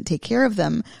that he doesn't take care of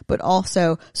them, but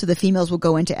also so the females will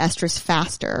go into estrus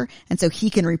faster, and so he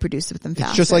can reproduce with them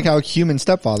faster. It's just like how human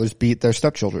stepfathers beat their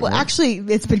stepchildren. Well, right? Actually,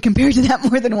 it's been compared to that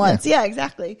more than once. Yeah,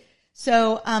 exactly.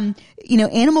 So,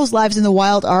 animals' lives in the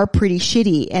wild are pretty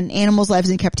shitty, and animals' lives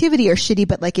in captivity are shitty,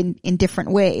 but like in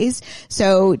different ways.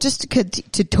 So just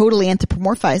to totally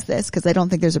anthropomorphize this, because I don't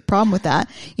think there's a problem with that,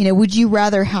 would you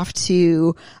rather have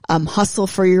to, hustle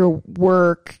for your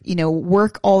work,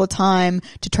 work all the time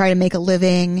to try to make a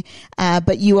living,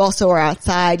 but you also are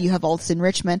outside, you have all this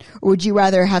enrichment, or would you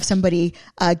rather have somebody,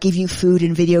 give you food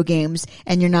and video games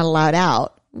and you're not allowed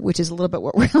out? Which is a little bit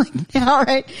what we're like now,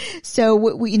 right? So,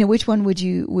 which one would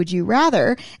you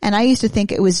rather? And I used to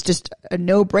think it was just a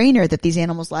no-brainer that these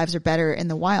animals' lives are better in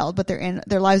the wild, but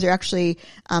their lives are actually,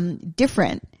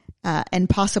 different, and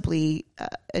possibly,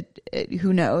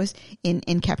 who knows,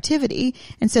 in captivity.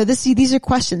 And so these are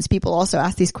questions. People also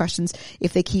ask these questions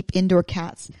if they keep indoor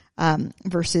cats,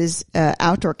 versus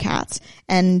outdoor cats.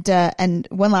 And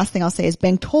one last thing I'll say is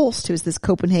Bengt Holst, who is this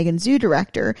Copenhagen zoo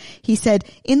director, he said,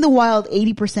 in the wild,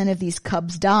 80% of these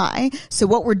cubs die. So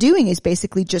what we're doing is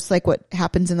basically just like what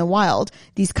happens in the wild.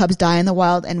 These cubs die in the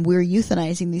wild and we're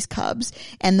euthanizing these cubs.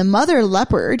 And the mother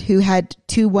leopard, who had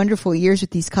 2 wonderful years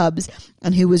with these cubs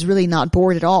and who was really not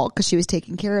bored at all because she was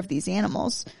taking care of these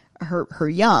animals, her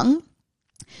young,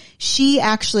 she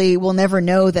actually will never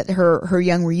know that her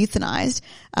young were euthanized.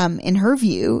 In her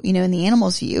view, in the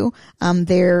animal's view,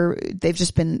 they've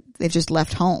just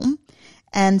left home.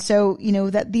 And so,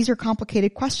 that these are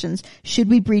complicated questions. Should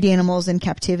we breed animals in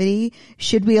captivity?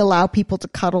 Should we allow people to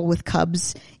cuddle with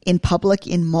cubs in public,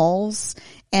 in malls?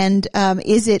 And,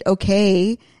 is it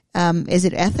okay? Is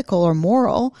it ethical or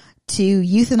moral to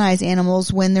euthanize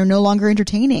animals when they're no longer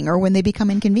entertaining or when they become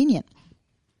inconvenient?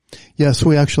 Yes,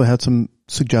 we actually had some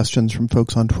suggestions from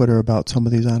folks on Twitter about some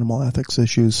of these animal ethics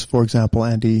issues. For example,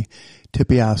 Andy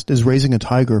Tippy asked, is raising a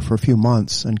tiger for a few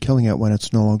months and killing it when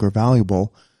it's no longer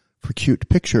valuable for cute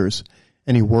pictures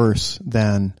any worse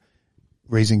than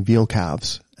raising veal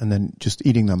calves and then just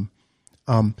eating them?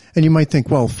 And you might think,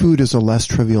 well, food is a less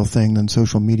trivial thing than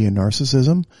social media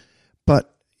narcissism,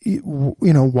 but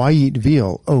why eat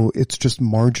veal? Oh, it's just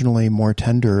marginally more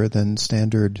tender than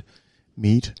standard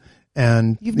meat.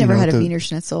 And you've never had a Wiener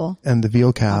Schnitzel. And the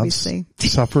veal calves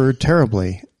suffer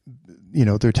terribly.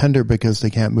 They're tender because they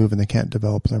can't move and they can't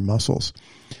develop their muscles.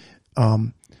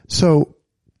 So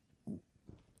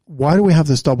why do we have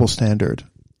this double standard?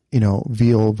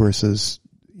 Veal versus,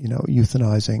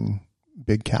 euthanizing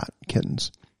big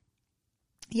kittens.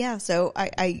 Yeah, so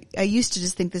I used to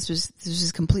just think this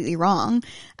was completely wrong.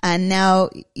 And now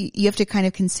you have to kind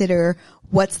of consider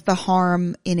what's the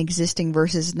harm in existing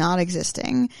versus not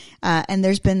existing. And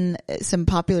there's been some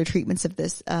popular treatments of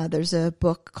this. There's a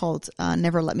book called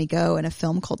Never Let Me Go and a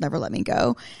film called Never Let Me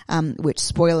Go, which,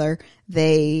 spoiler,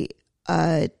 they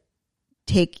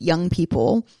take young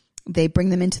people, they bring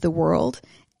them into the world,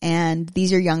 and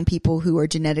these are young people who are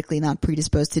genetically not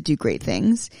predisposed to do great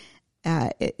things.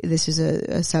 This is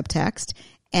a subtext.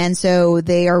 And so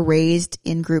they are raised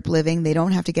in group living. They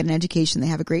don't have to get an education. They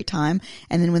have a great time.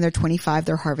 And then when they're 25,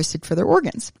 they're harvested for their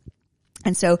organs.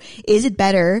 And so is it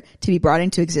better to be brought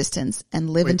into existence and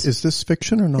live into... Is this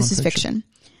fiction or nonfiction? This is fiction.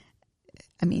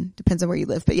 I mean, depends on where you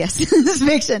live, but yes, this is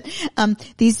fiction.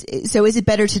 So is it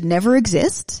better to never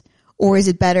exist? Or is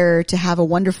it better to have a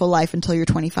wonderful life until you're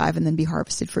 25 and then be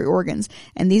harvested for your organs?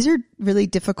 And these are really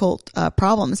difficult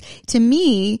problems. To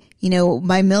me,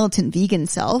 my militant vegan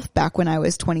self, back when I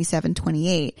was 27,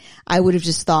 28, I would have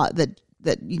just thought that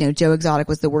Joe Exotic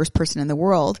was the worst person in the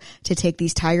world to take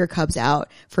these tiger cubs out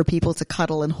for people to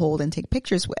cuddle and hold and take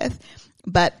pictures with.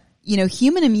 But,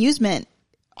 human amusement,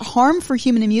 harm for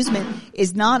human amusement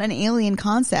is not an alien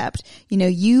concept.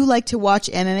 You like to watch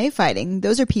MMA fighting.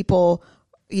 Those are people...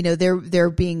 they're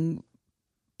being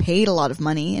paid a lot of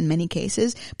money in many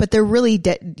cases, but they're really,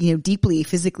 deeply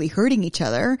physically hurting each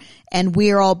other. And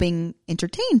we're all being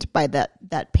entertained by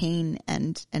that pain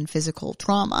and physical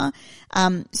trauma.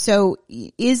 So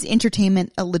is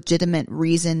entertainment a legitimate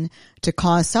reason to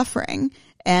cause suffering?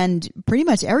 And pretty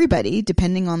much everybody,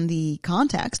 depending on the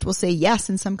context, will say yes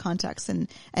in some contexts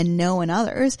and no in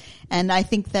others. And I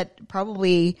think that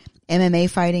probably MMA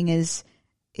fighting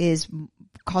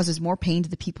causes more pain to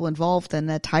the people involved than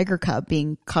a tiger cub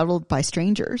being cuddled by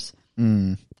strangers.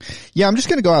 Yeah, I'm just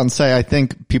going to go out and say I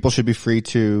think people should be free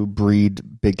to breed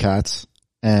big cats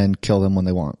and kill them when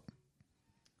they want.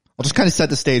 I'll just kind of set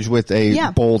the stage with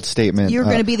a bold statement. You're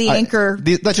going to be the anchor.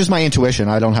 That's just my intuition.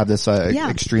 I don't have this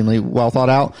extremely well thought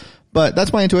out, but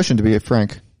that's my intuition, to be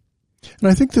frank. And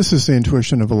I think this is the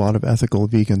intuition of a lot of ethical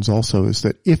vegans also, is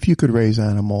that if you could raise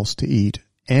animals to eat,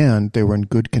 and they were in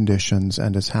good conditions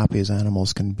and as happy as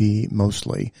animals can be,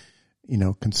 mostly,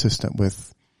 consistent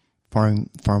with farming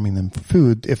them for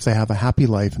food. If they have a happy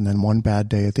life and then one bad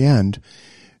day at the end,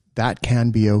 that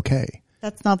can be okay.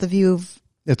 That's not the view of...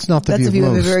 It's not the view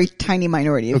of most. A very tiny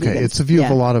minority of vegans. It's the view of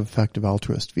a lot of effective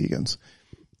altruist vegans.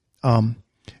 And,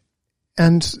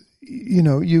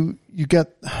 you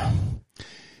get...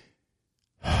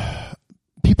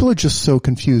 People are just so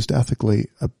confused ethically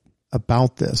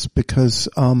about this because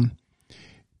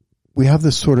we have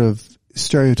this sort of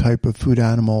stereotype of food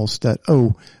animals that,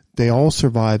 they all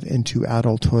survive into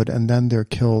adulthood and then they're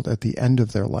killed at the end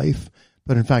of their life.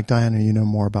 But in fact, Diana, you know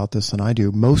more about this than I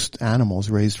do. Most animals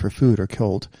raised for food are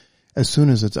killed as soon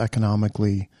as it's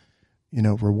economically,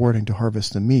 rewarding to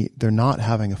harvest the meat. They're not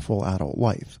having a full adult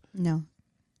life. No,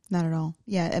 not at all.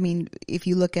 Yeah, I mean, if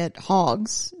you look at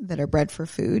hogs that are bred for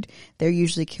food, they're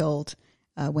usually killed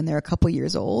when they're a couple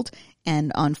years old.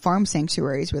 And on farm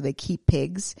sanctuaries where they keep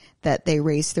pigs that they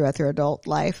raise throughout their adult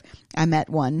life, I met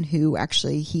one who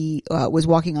actually he was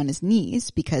walking on his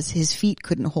knees because his feet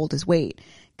couldn't hold his weight,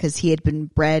 because he had been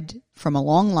bred from a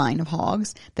long line of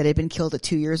hogs that had been killed at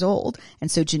 2 years old. And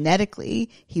so genetically,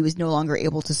 he was no longer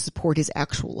able to support his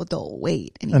actual adult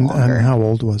weight any longer. And how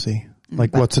old was he?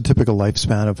 Like, what's a typical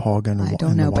lifespan of hog in I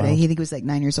don't know, but I wild? think he was like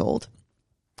 9 years old.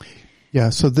 Yeah,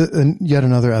 so and yet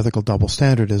another ethical double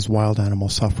standard is wild animal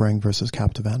suffering versus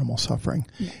captive animal suffering.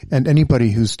 Yeah. And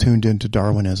anybody who's tuned into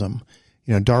Darwinism,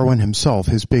 Darwin himself,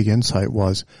 his big insight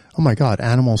was, oh my God,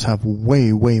 animals have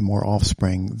way, way more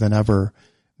offspring than ever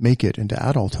make it into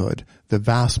adulthood. The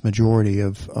vast majority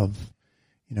of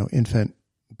infant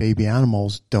baby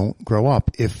animals don't grow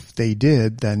up. If they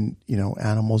did, then,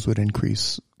 animals would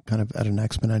increase kind of at an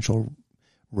exponential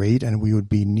rate, and we would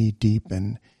be knee deep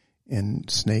in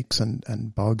snakes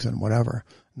and bugs and whatever.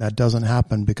 And that doesn't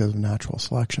happen because of natural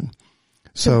selection.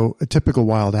 So a typical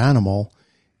wild animal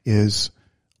is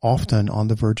often on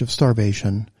the verge of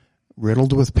starvation,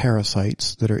 riddled with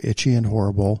parasites that are itchy and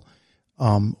horrible,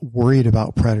 worried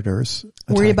about predators,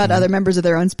 worried about other members of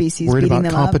their own species, worried beating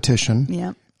about them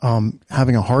competition, up.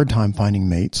 Having a hard time finding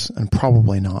mates and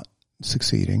probably not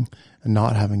succeeding, and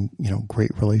not having,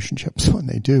 great relationships when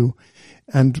they do,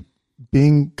 and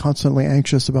being constantly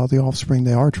anxious about the offspring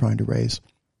they are trying to raise.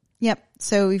 Yep.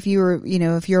 So if you're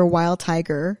a wild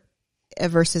tiger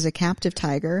versus a captive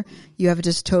tiger, you have a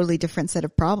just totally different set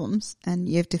of problems, and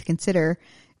you have to consider,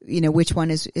 which one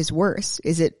is worse.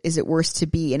 Is it worse to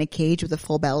be in a cage with a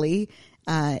full belly,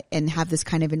 and have this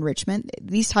kind of enrichment?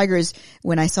 These tigers,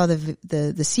 when I saw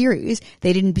the series,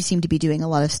 they didn't seem to be doing a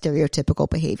lot of stereotypical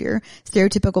behavior.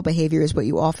 Stereotypical behavior is what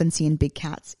you often see in big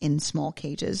cats in small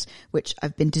cages, which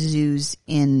I've been to zoos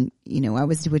in, I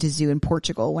went to a zoo in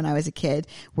Portugal when I was a kid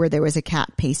where there was a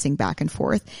cat pacing back and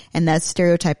forth. And that's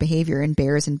stereotype behavior in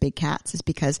bears and big cats, is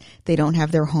because they don't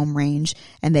have their home range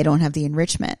and they don't have the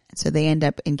enrichment. So they end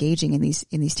up engaging in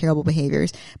these terrible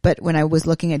behaviors. But when I was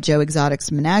looking at Joe Exotic's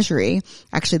menagerie,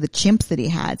 actually the chimps that he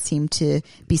had seemed to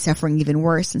be suffering even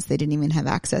worse, since they didn't even have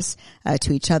access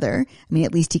to each other. I mean,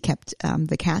 at least he kept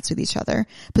the cats with each other.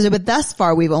 But thus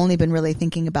far, we've only been really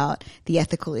thinking about the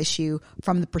ethical issue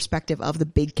from the perspective of the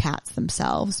big cats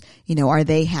themselves. Are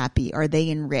they happy? Are they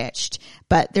enriched?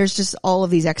 But there's just all of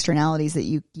these externalities that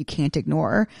you can't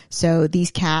ignore. So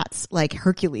these cats, like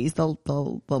Hercules, the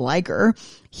liger,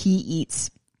 he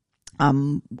eats, I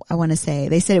want to say,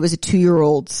 they said it was a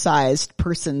 2-year-old sized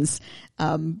person's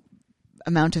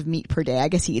amount of meat per day. I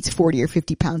guess he eats 40 or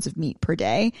 50 pounds of meat per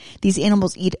day. These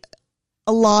animals eat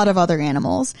a lot of other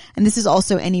animals. And this is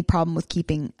also any problem with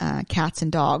keeping cats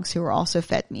and dogs who are also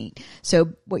fed meat.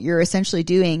 So what you're essentially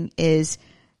doing is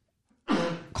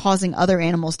causing other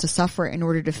animals to suffer in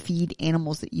order to feed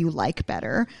animals that you like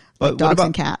better, like dogs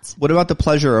and cats. What about the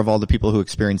pleasure of all the people who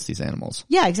experience these animals?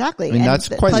 Yeah, exactly. I mean, that's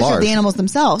the quite pleasure large. of the animals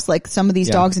themselves. Like some of these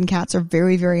dogs and cats are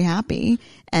very, very happy,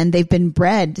 and they've been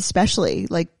bred, especially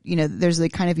there's a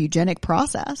kind of eugenic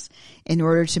process in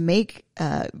order to make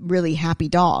really happy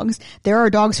dogs. There are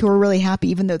dogs who are really happy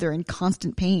even though they're in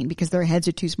constant pain because their heads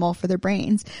are too small for their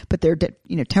brains, but they're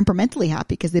temperamentally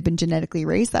happy because they've been genetically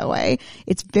raised that way.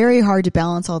 It's very hard to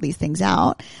balance all these things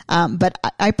out. But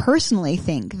I personally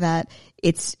think that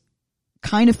it's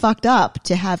kind of fucked up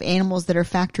to have animals that are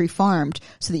factory farmed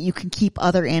so that you can keep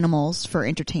other animals for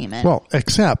entertainment. Well,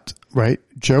 except, right,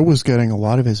 Joe was getting a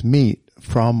lot of his meat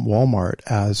from Walmart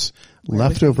as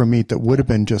leftover meat that would have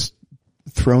been just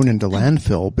thrown into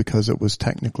landfill because it was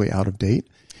technically out of date.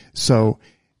 So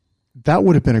that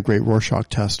would have been a great Rorschach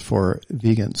test for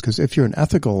vegans, because if you're an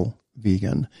ethical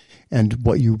vegan and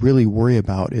what you really worry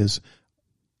about is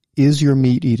your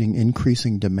meat eating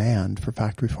increasing demand for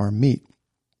factory farm meat?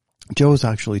 Joe is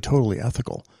actually totally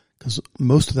ethical, because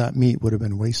most of that meat would have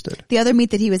been wasted. The other meat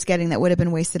that he was getting that would have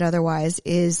been wasted otherwise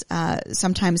is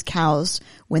sometimes cows,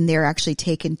 when they're actually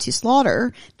taken to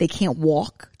slaughter, they can't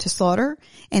walk to slaughter.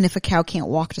 And if a cow can't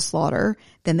walk to slaughter,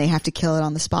 then they have to kill it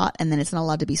on the spot, and then it's not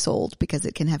allowed to be sold because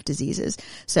it can have diseases.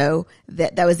 So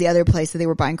that was the other place that they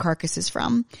were buying carcasses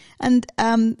from. And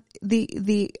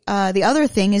the other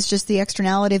thing is just the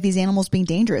externality of these animals being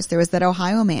dangerous. There was that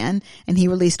Ohio man, and he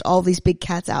released all these big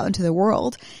cats out into the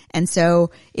world. And so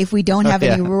if we don't have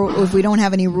any if we don't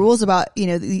have any rules about,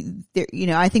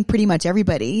 I think pretty much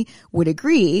everybody would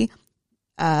agree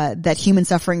that human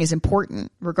suffering is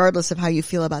important, regardless of how you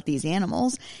feel about these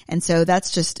animals. And so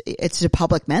it's a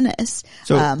public menace.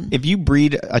 So if you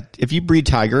breed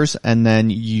tigers and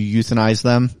then you euthanize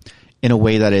them in a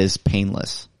way that is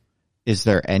painless, is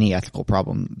there any ethical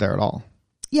problem there at all?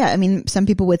 Yeah, I mean, some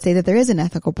people would say that there is an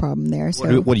ethical problem there.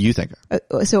 So, What do you think?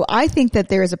 so I think that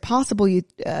there is a possible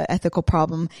ethical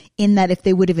problem in that if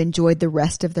they would have enjoyed the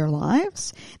rest of their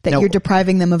lives, that Now- you're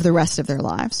depriving them of the rest of their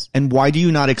lives. And why do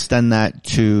you not extend that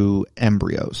to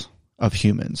embryos of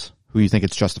humans who you think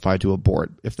it's justified to abort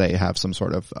if they have some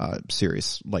sort of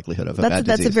serious likelihood of a bad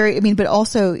That's disease? a very, I mean, but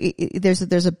also there's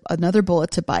another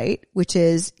bullet to bite, which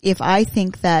is if I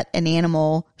think that an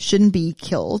animal shouldn't be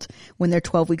killed when they're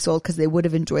 12 weeks old because they would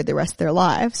have enjoyed the rest of their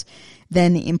lives,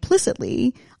 then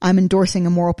implicitly I'm endorsing a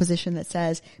moral position that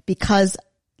says because,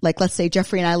 like, let's say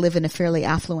Jeffrey and I live in a fairly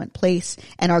affluent place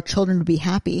and our children would be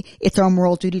happy. It's our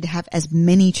moral duty to have as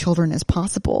many children as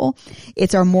possible.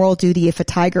 It's our moral duty if a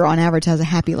tiger on average has a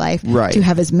happy life Right. to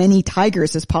have as many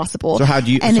tigers as possible. So how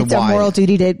do you- And so it's why? our moral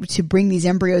duty to bring these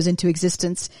embryos into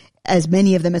existence, as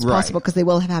many of them as Right. possible, because they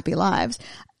will have happy lives.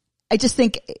 I just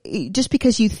think just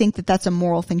because you think that that's a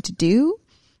moral thing to do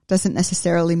doesn't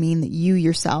necessarily mean that you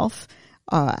yourself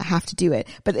have to do it.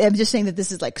 But I'm just saying that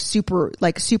this is super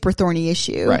thorny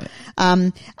issue. Right.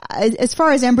 As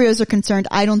far as embryos are concerned,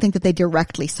 I don't think that they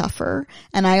directly suffer.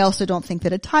 And I also don't think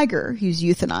that a tiger who's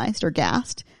euthanized or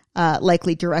gassed,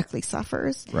 likely directly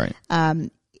suffers. Right.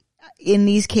 In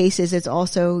these cases, it's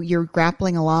also, you're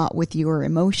grappling a lot with your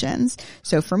emotions.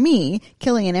 So for me,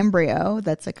 killing an embryo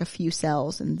that's like a few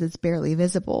cells and that's barely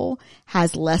visible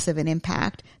has less of an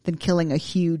impact than killing a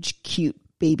huge, cute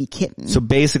baby kitten. So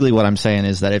basically what I'm saying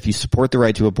is that if you support the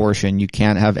right to abortion, you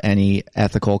can't have any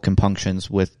ethical compunctions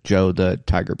with Joe the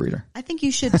tiger breeder. I think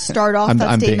you should start off I'm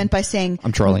that being- statement by saying,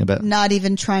 I'm trolling a bit. not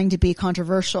even trying to be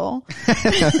controversial.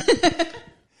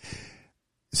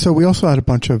 So we also had a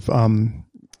bunch of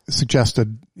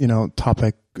suggested,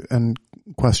 topic and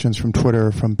questions from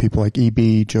Twitter from people like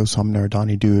EB, Joe Sumner,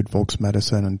 Donnie Dude, Volks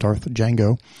Medicine, and Darth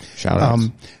Django Shout outs.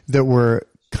 that were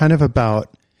kind of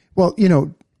about, well,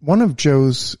 one of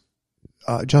Joe's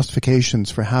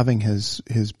justifications for having his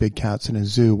big cats in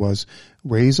his zoo was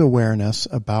raise awareness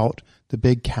about the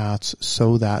big cats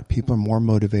so that people are more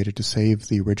motivated to save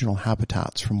the original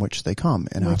habitats from which they come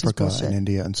in Which is Africa bullshit. and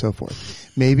India and so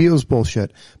forth. Maybe it was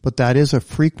bullshit, but that is a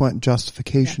frequent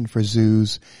justification for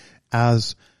zoos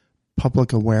as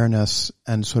public awareness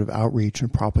and sort of outreach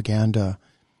and propaganda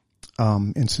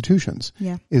institutions.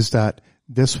 Yeah. Is that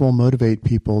this will motivate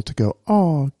people to go,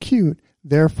 oh, cute.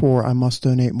 Therefore, I must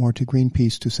donate more to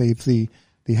Greenpeace to save the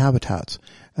habitats.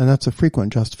 And that's a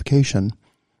frequent justification.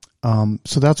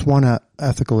 So that's one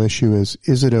ethical issue is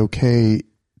it okay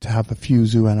to have a few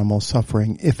zoo animals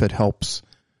suffering if it helps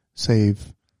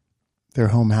save their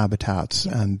home habitats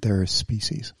and their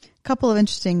species? A couple of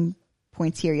interesting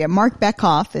points here. Yeah, Mark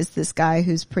Beckhoff is this guy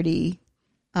who's pretty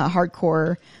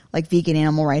hardcore, like vegan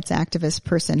animal rights activist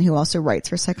person who also writes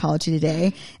for Psychology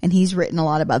Today. And he's written a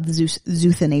lot about the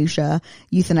zoothanasia,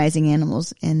 euthanizing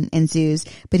animals in zoos.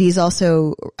 But he's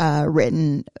also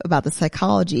written about the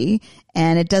psychology.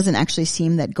 And it doesn't actually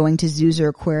seem that going to zoos or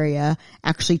aquaria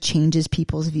actually changes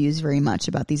people's views very much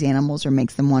about these animals or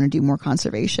makes them want to do more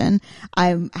conservation.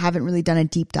 I haven't really done a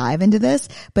deep dive into this,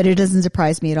 but it doesn't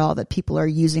surprise me at all that people are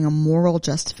using a moral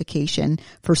justification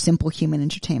for simple human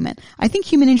entertainment. I think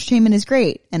human entertainment is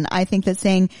great. And I think that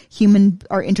saying humans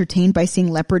are entertained by seeing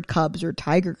leopard cubs or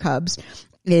tiger cubs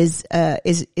is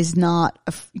not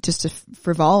just a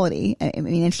frivolity. I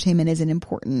mean, entertainment is an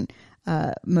important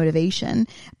motivation,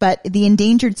 but the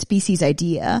endangered species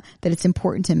idea that it's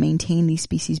important to maintain these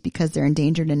species because they're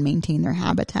endangered and maintain their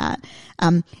habitat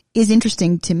is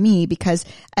interesting to me because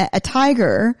a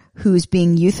tiger who's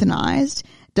being euthanized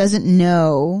doesn't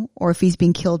know, or if he's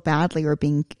being killed badly or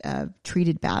being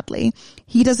treated badly,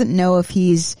 he doesn't know if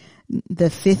he's the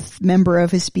fifth member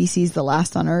of his species, the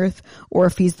last on Earth, or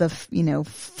if he's the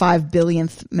 5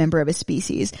 billionth member of his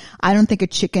species. I don't think a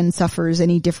chicken suffers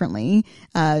any differently,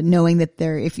 knowing that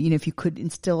if you could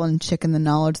instill in chicken the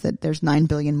knowledge that there's 9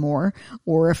 billion more,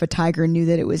 or if a tiger knew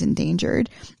that it was endangered.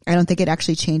 I don't think it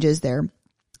actually changes their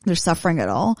suffering at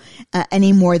all,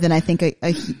 any more than I think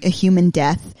a human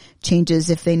death changes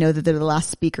if they know that they're the last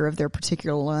speaker of their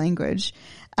particular language.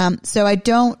 So I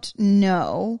don't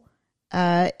know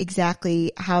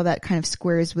exactly how that kind of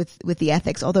squares with the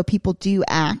ethics, although people do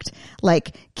act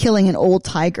like killing an old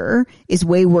tiger is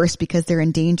way worse because they're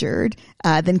endangered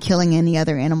than killing any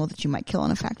other animal that you might kill on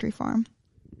a factory farm.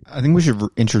 I think we should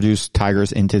introduce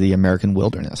tigers into the American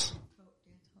wilderness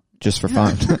just for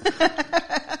fun.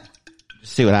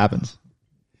 Just see what happens.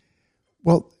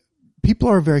 Well, people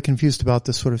are very confused about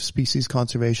this sort of species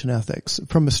conservation ethics.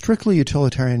 From a strictly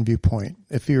utilitarian viewpoint,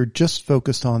 if you're just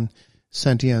focused on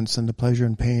sentience and the pleasure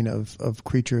and pain of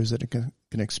creatures that can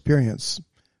experience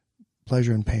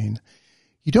pleasure and pain,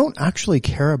 you don't actually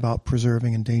care about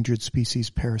preserving endangered species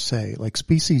per se. Like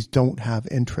species don't have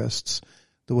interests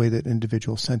the way that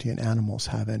individual sentient animals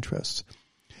have interests.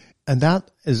 And that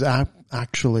is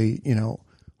actually,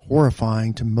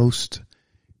 horrifying to most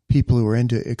people who are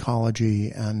into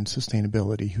ecology and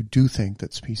sustainability, who do think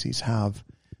that species have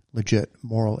legit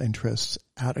moral interests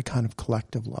at a kind of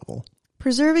collective level.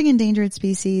 Preserving endangered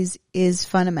species is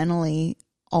fundamentally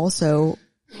also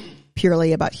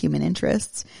purely about human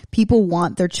interests. People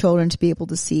want their children to be able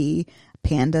to see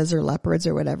pandas or leopards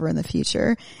or whatever in the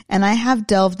future. And I have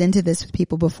delved into this with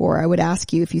people before. I would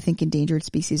ask you if you think endangered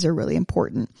species are really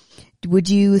important. Would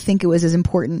you think it was as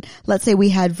important? Let's say we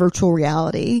had virtual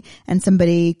reality and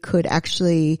somebody could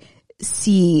actually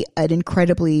see an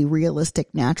incredibly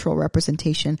realistic natural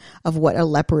representation of what a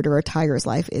leopard or a tiger's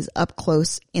life is up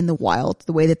close in the wild,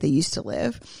 the way that they used to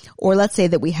live. Or let's say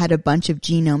that we had a bunch of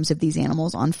genomes of these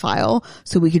animals on file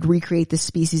so we could recreate the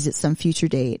species at some future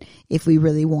date if we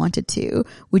really wanted to.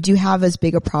 Would you have as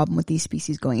big a problem with these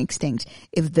species going extinct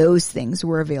if those things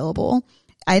were available?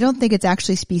 I don't think it's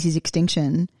actually species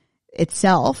extinction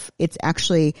itself. It's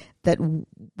actually that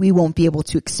we won't be able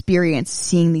to experience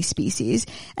seeing these species.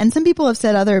 And some people have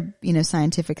said other,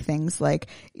 scientific things like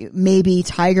maybe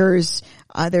tigers,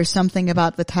 there's something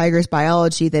about the tiger's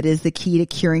biology that is the key to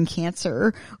curing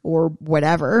cancer or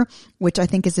whatever, which I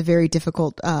think is a very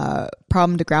difficult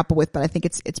problem to grapple with, but I think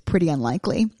it's pretty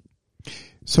unlikely.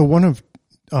 So one of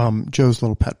Joe's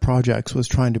little pet projects was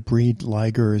trying to breed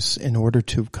ligers in order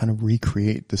to kind of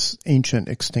recreate this ancient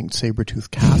extinct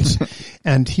saber-toothed cats.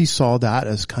 And he saw that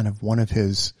as kind of one of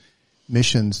his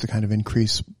missions to kind of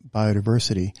increase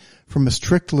biodiversity. From a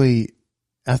strictly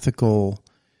ethical,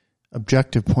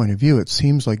 objective point of view, it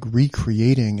seems like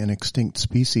recreating an extinct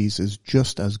species is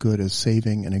just as good as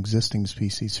saving an existing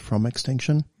species from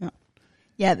extinction.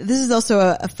 Yeah, this is also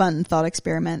a fun thought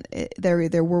experiment.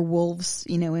 There were wolves,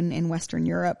 in Western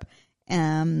Europe.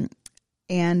 And,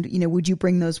 would you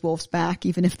bring those wolves back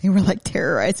even if they were like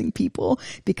terrorizing people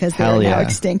because they're now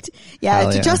extinct?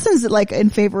 Yeah, Justin's like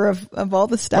in favor of all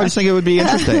the stuff. I just think it would be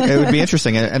interesting. It would be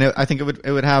interesting. And I think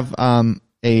it would have,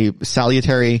 a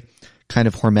salutary kind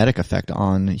of hormetic effect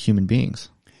on human beings.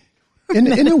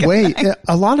 In a way,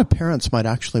 a lot of parents might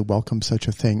actually welcome such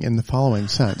a thing in the following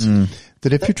sense.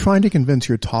 That if you're trying to convince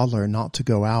your toddler not to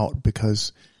go out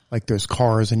because like there's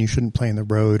cars and you shouldn't play in the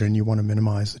road and you want to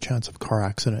minimize the chance of a car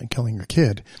accident and killing your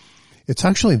kid, it's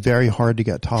actually very hard to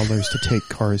get toddlers to take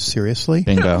cars seriously.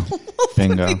 Bingo.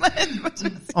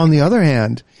 On the other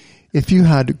hand, if you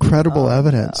had credible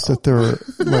evidence that there are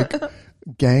like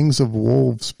gangs of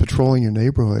wolves patrolling your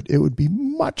neighborhood, it would be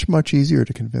much, much easier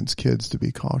to convince kids to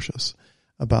be cautious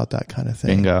about that kind of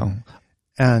thing. Bingo.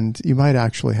 And you might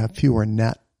actually have fewer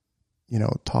net,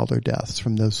 toddler deaths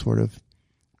from those sort of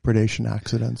predation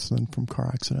accidents than from car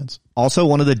accidents. Also,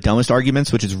 one of the dumbest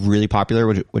arguments, which is really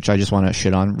popular, which I just want to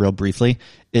shit on real briefly,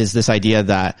 is this idea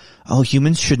that,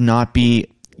 humans should not be,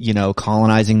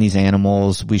 colonizing these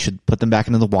animals. We should put them back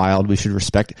into the wild. We should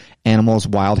respect animals'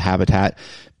 wild habitat.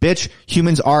 Bitch,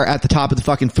 humans are at the top of the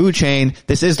fucking food chain.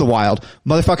 This is the wild.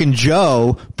 Motherfucking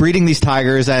Joe breeding these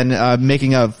tigers and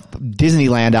making a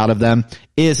Disneyland out of them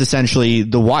is essentially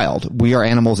the wild. We are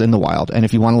animals in the wild. And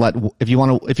if you want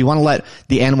to let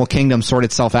the animal kingdom sort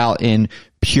itself out in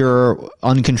pure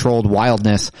uncontrolled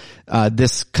wildness,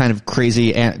 this kind of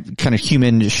crazy kind of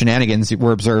human shenanigans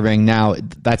we're observing now,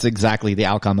 that's exactly the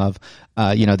outcome of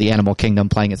the animal kingdom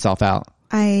playing itself out.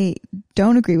 I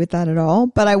don't agree with that at all,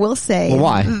 but I will say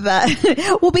why?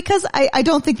 Because I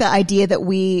don't think the idea that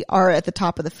we are at the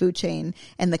top of the food chain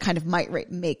and the kind of might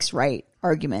makes right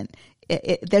argument,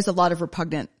 there's a lot of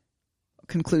repugnant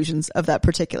conclusions of that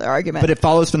particular argument. But it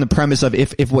follows from the premise of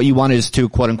if what you want is to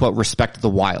quote unquote respect the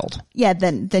wild. Yeah,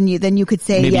 then you could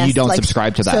say maybe yes, you don't like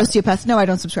subscribe to that. Sociopaths. No, I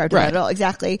don't subscribe to that at all.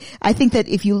 Exactly. I think that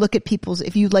if you look at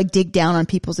if you like dig down on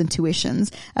people's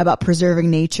intuitions about preserving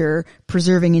nature,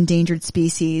 preserving endangered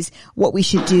species, what we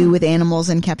should do with animals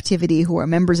in captivity who are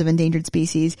members of endangered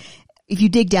species, if you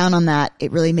dig down on that,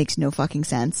 it really makes no fucking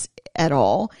sense at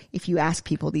all if you ask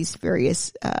people these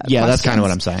various questions. That's kind of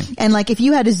what I'm saying. And like if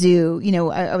you had a zoo,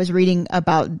 I was reading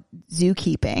about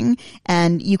zookeeping,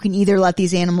 and you can either let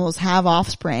these animals have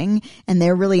offspring and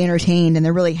they're really entertained and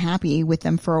they're really happy with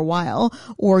them for a while,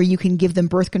 or you can give them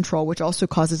birth control, which also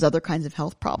causes other kinds of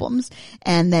health problems.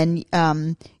 And then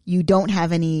you don't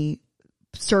have any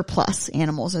surplus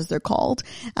animals, as they're called.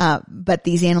 But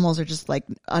these animals are just like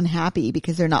unhappy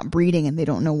because they're not breeding and they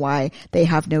don't know why they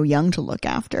have no young to look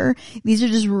after. These are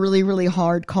just really, really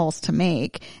hard calls to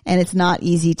make, and it's not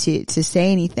easy to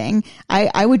say anything.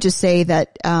 I would just say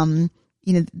that,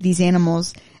 these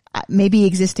animals, maybe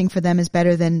existing for them is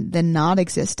better than not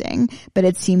existing, but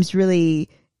it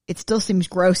still seems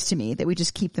gross to me that we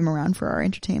just keep them around for our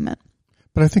entertainment.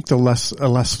 But I think a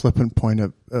less flippant point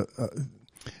of,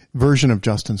 version of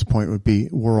Justin's point would be,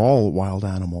 we're all wild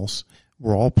animals.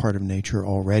 We're all part of nature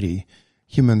already.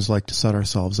 Humans like to set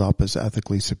ourselves up as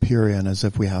ethically superior and as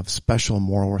if we have special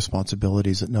moral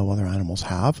responsibilities that no other animals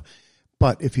have.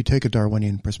 But if you take a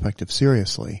Darwinian perspective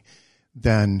seriously,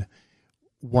 then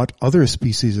what other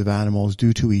species of animals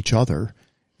do to each other,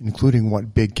 including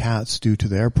what big cats do to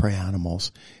their prey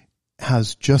animals,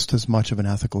 has just as much of an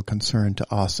ethical concern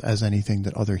to us as anything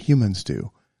that other humans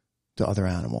do to other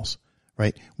animals,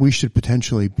 right? We should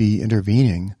potentially be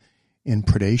intervening in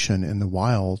predation in the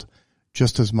wild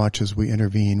just as much as we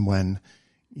intervene when,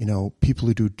 people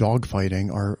who do dog fighting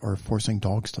are forcing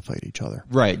dogs to fight each other.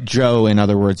 Right. Joe, in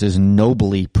other words, is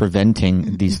nobly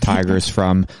preventing these tigers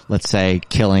from, let's say,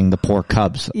 killing the poor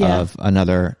cubs of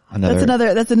another.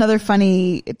 That's another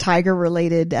funny tiger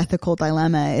related ethical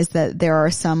dilemma, is that there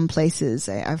are some places,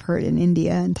 I've heard in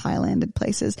India and Thailand and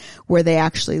places, where they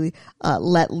actually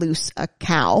let loose a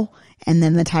cow and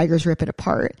then the tigers rip it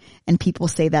apart, and people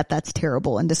say that that's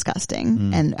terrible and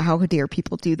disgusting. And how dare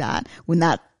people do that when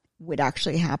that would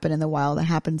actually happen in the wild? That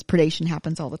happens. Predation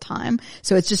happens all the time.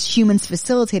 So it's just humans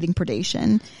facilitating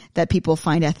predation that people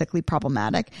find ethically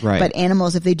problematic. Right. But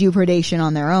animals, if they do predation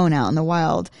on their own out in the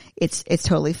wild, it's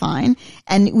totally fine.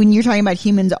 And when you're talking about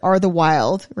humans are the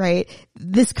wild, right?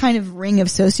 This kind of ring of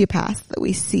sociopaths that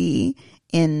we see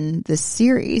in this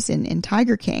series in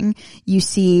Tiger King, you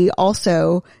see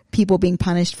also people being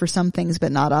punished for some things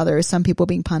but not others. Some people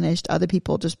being punished, other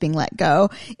people just being let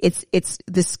go. It's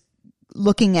this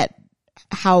looking at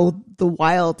how the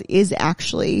wild is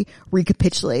actually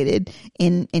recapitulated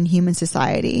in human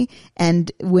society.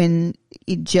 And when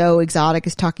Joe Exotic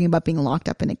is talking about being locked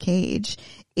up in a cage,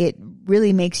 it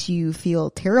really makes you feel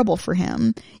terrible for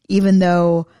him, even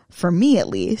though, for me at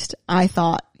least, I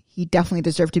thought he definitely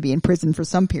deserved to be in prison for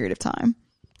some period of time.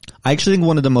 I actually think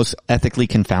one of the most ethically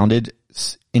confounded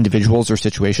individuals or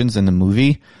situations in the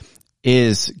movie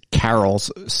is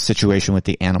Carol's situation with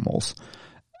the animals.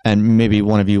 And maybe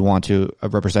one of you want to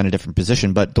represent a different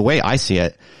position, but the way I see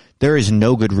it, there is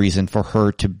no good reason for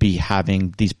her to be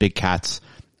having these big cats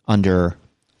under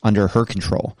her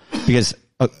control. Because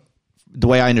the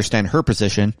way I understand her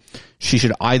position, she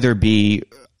should either be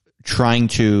trying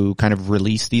to kind of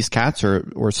release these cats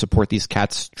or support these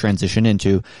cats transition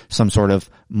into some sort of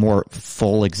more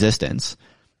full existence.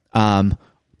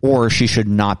 Or she should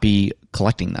not be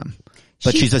collecting them.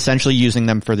 But she's essentially using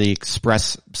them for the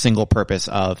express single purpose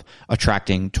of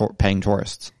attracting paying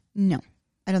tourists. No,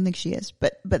 I don't think she is,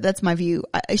 but that's my view.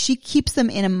 She keeps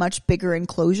them in a much bigger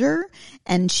enclosure,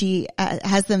 and she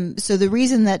has them. So the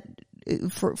reason that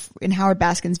in Howard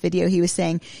Baskin's video, he was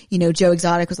saying, Joe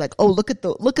Exotic was like, "Oh, look at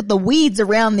the weeds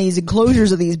around these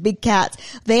enclosures of these big cats."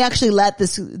 They actually let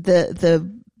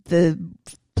the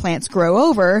plants grow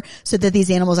over so that these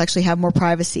animals actually have more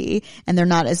privacy and they're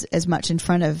not as much in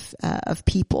front of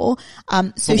people.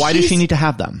 So why does she need to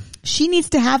have them? She needs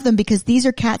to have them because these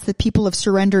are cats that people have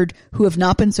surrendered who have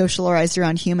not been socialized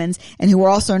around humans and who are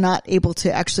also not able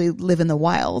to actually live in the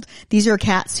wild. These are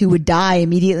cats who would die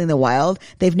immediately in the wild.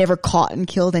 They've never caught and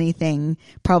killed anything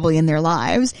probably in their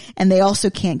lives, and they also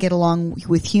can't get along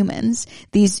with humans.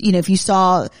 These, if you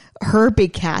saw her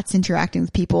big cats interacting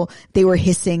with people, they were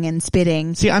hissing and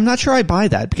spitting. See, I'm not sure I buy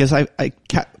that because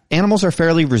animals are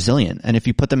fairly resilient, and if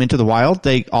you put them into the wild,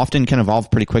 they often can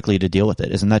evolve pretty quickly to deal with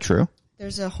it. Isn't that true?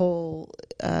 There's a whole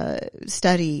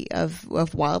study of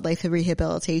wildlife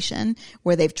rehabilitation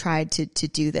where they've tried to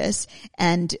do this.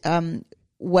 And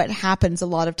what happens a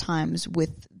lot of times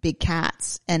with big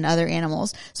cats and other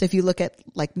animals. So if you look at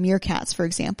like meerkats, for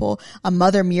example, a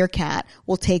mother meerkat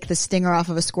will take the stinger off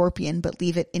of a scorpion but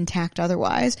leave it intact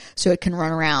otherwise so it can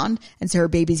run around, and so her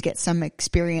babies get some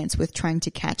experience with trying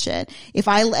to catch it. If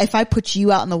I put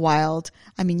you out in the wild,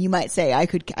 I mean, you might say I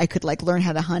could like learn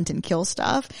how to hunt and kill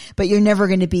stuff, but you're never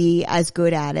going to be as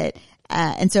good at it.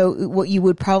 And so what you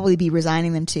would probably be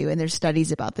resigning them to, and there's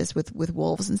studies about this with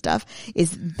wolves and stuff,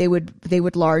 is they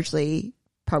would largely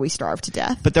probably starve to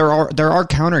death. But there are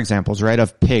counterexamples, right,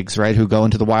 of pigs, right, who go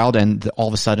into the wild and all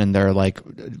of a sudden they're like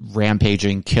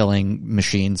rampaging, killing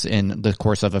machines in the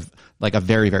course of a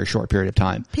very, very short period of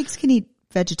time. Pigs can eat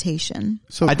vegetation.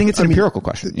 So I think it's an empirical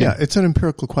question. Yeah, it's an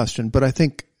empirical question, but I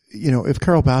think, if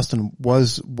Carol Baskin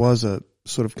was a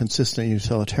sort of consistent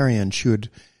utilitarian, she would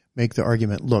make the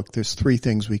argument, look, there's three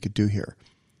things we could do here.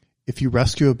 If you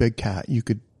rescue a big cat, you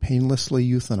could painlessly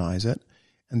euthanize it,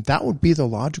 and that would be the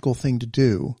logical thing to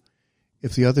do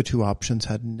if the other two options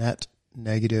had net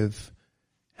negative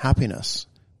happiness.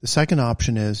 The second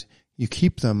option is you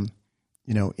keep them,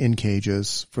 in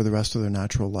cages for the rest of their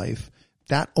natural life.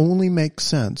 That only makes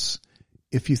sense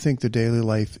if you think their daily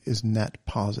life is net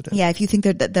positive. Yeah, if you think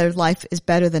that their life is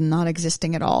better than not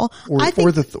existing at all.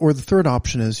 Or the third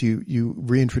option is you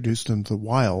reintroduce them to the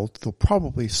wild. They'll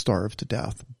probably starve to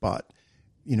death, but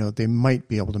they might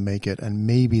be able to make it, and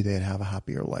maybe they'd have a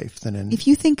happier life than in. If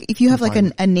you have like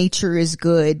a nature is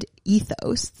good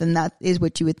ethos, then that is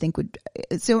what you would think would.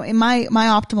 So in my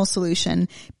optimal solution,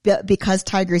 because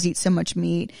tigers eat so much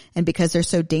meat and because they're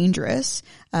so dangerous,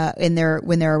 when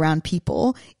they're around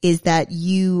people, is that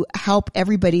you help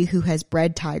everybody who has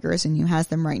bred tigers and who has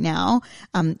them right now.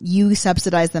 You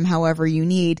subsidize them however you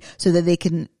need so that they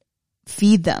can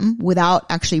feed them without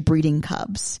actually breeding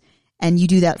cubs. And you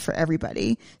do that for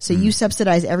everybody. So you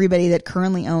subsidize everybody that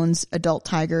currently owns adult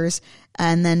tigers.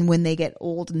 And then when they get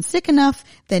old and sick enough,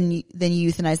 then you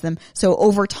euthanize them. So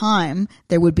over time,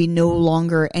 there would be no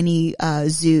longer any,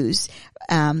 zoos,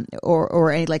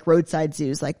 or any like roadside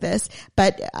zoos like this.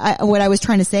 But what I was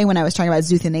trying to say when I was talking about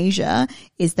euthanasia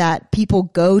is that people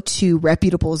go to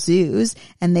reputable zoos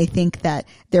and they think that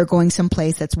they're going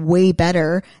someplace that's way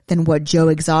better than what Joe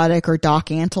Exotic or Doc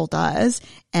Antle does.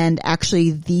 And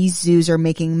actually these zoos are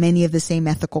making many of the same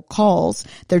ethical calls.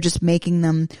 They're just making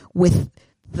them with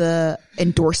the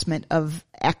endorsement of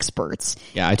experts.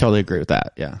 Yeah, I totally agree with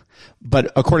that. Yeah.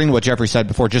 But according to what Jeffrey said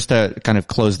before, just to kind of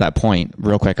close that point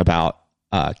real quick about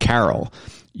Carol,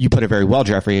 you put it very well,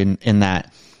 Jeffrey, in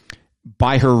that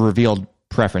by her revealed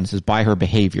preferences, by her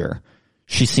behavior,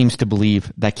 she seems to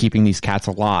believe that keeping these cats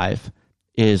alive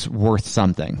is worth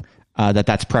something,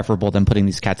 that's preferable than putting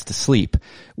these cats to sleep,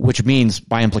 which means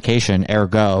by implication,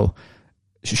 ergo,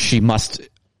 she must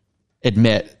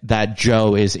admit that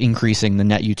Joe is increasing the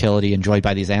net utility enjoyed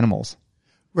by these animals.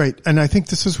 Right. And I think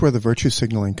this is where the virtue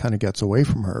signaling kind of gets away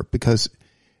from her, because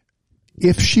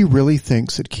if she really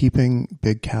thinks that keeping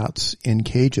big cats in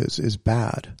cages is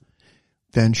bad,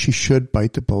 then she should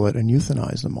bite the bullet and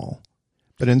euthanize them all.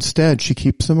 But instead, she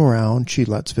keeps them around. She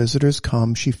lets visitors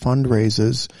come. She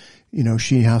fundraises.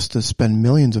 She has to spend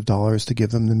millions of dollars to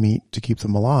give them the meat to keep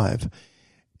them alive.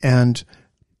 And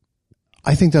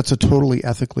I think that's a totally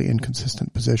ethically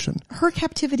inconsistent position. Her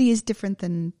captivity is different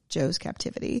than Joe's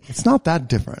captivity. It's not that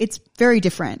different. It's very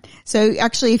different. So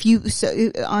actually,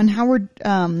 on Howard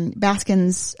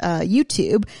Baskin's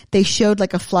YouTube, they showed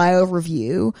like a flyover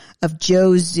view of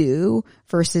Joe's zoo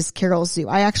versus Carol's zoo.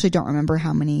 I actually don't remember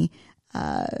how many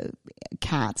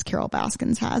cats Carol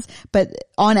Baskins has, but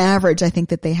on average, I think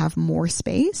that they have more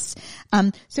space.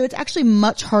 So it's actually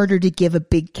much harder to give a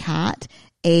big cat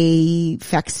a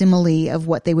facsimile of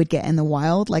what they would get in the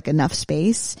wild, like enough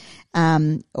space,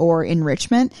 or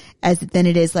enrichment, than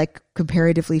it is like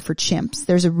comparatively for chimps.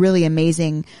 There's a really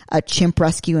amazing, chimp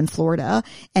rescue in Florida,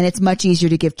 and it's much easier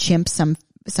to give chimps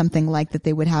something like that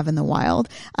they would have in the wild,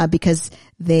 because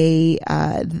they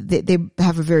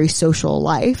have a very social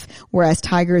life, whereas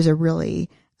tigers are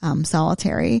really,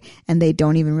 solitary, and they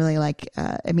don't even really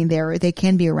they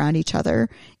can be around each other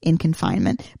in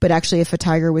confinement. But actually, if a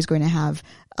tiger was going to have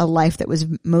a life that was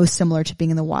most similar to being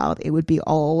in the wild, it would be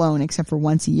all alone, except for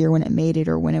once a year when it mated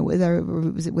or when it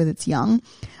was with its young.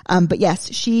 But yes,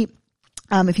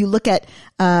 if you look at,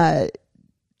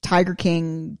 Tiger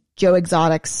King, Joe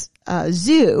Exotic's,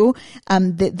 zoo,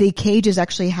 the cages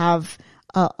actually have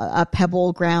a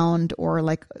pebble ground, or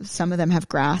like some of them have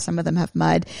grass, some of them have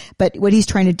mud. But what he's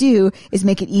trying to do is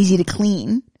make it easy to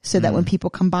clean so that when people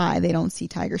come by, they don't see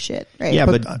tiger shit, right? Yeah,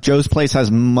 but Joe's place has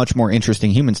much more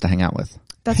interesting humans to hang out with.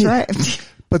 That's right.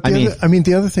 But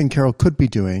the other thing Carol could be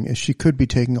doing is she could be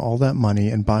taking all that money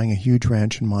and buying a huge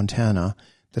ranch in Montana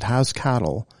that has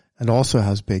cattle and also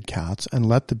has big cats, and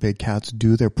let the big cats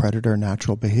do their predator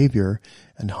natural behavior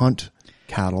and hunt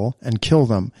cattle and kill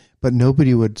them. But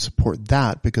nobody would support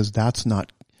that, because that's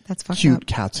not cute up.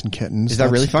 Cats and kittens. Is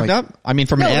that really fucked up? I mean,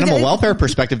 from an animal welfare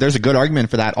perspective, there's a good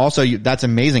argument for that. Also, that's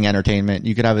amazing entertainment.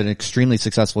 You could have an extremely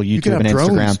successul YouTube and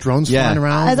Instagram. Drones flying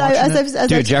around.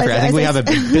 Dude, Jeffrey, I think we have a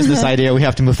business idea we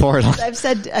have to move forward on. I've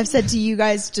said to you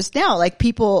guys just now, like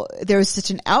there was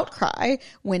such an outcry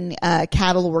when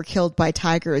cattle were killed by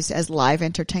tigers as live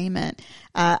entertainment.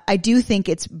 I do think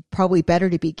it's probably better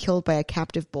to be killed by a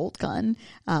captive bolt gun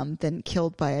than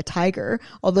killed by a tiger.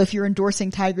 Although if you're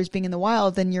endorsing tigers being in the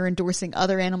wild, then you're endorsing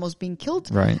other animals being killed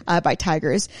by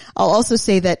tigers. I'll also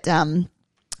say that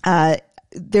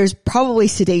there's probably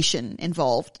sedation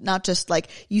involved, not just like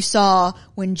you saw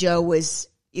when Joe was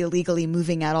illegally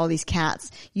moving out all these cats.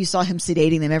 You saw him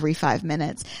sedating them every 5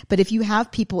 minutes. But if you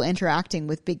have people interacting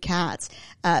with big cats,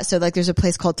 so like there's a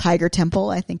place called Tiger Temple,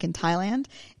 I think in Thailand,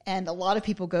 and a lot of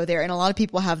people go there, and a lot of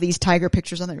people have these tiger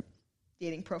pictures on their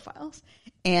dating profiles,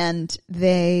 and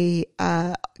they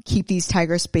keep these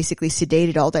tigers basically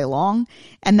sedated all day long.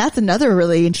 And that's another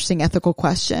really interesting ethical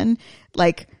question.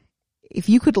 Like, if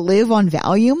you could live on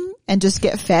Valium and just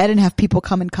get fed and have people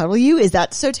come and cuddle you, is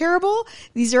that so terrible?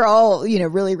 These are all,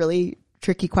 really, really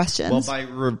tricky questions. Well, by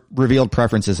revealed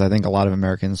preferences, I think a lot of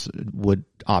Americans would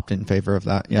opt in favor of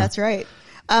that. Yeah. That's right.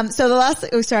 So the last,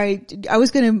 I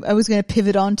was gonna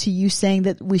pivot on to you saying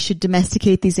that we should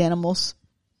domesticate these animals.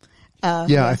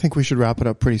 I think we should wrap it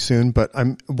up pretty soon. But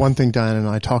one thing Diane and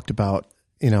I talked about,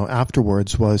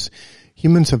 afterwards was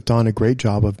humans have done a great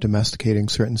job of domesticating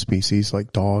certain species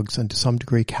like dogs and to some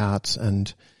degree cats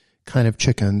and kind of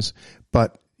chickens.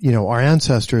 But, our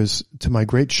ancestors, to my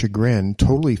great chagrin,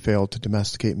 totally failed to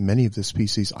domesticate many of the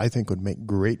species I think would make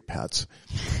great pets,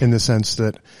 in the sense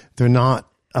that they're not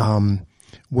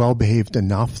well behaved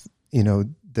enough,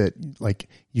 that like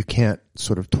you can't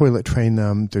sort of toilet train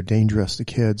them. They're dangerous to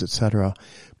kids, etc.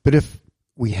 But if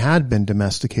we had been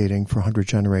domesticating for 100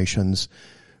 generations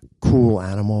cool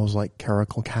animals like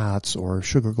caracal cats or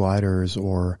sugar gliders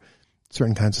or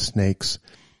certain kinds of snakes,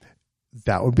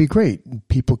 that would be great.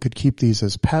 People could keep these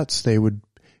as pets. They would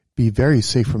be very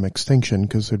safe from extinction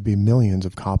because there'd be millions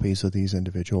of copies of these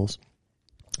individuals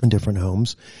in different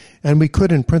homes. And we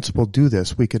could, in principle, do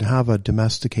this. We could have a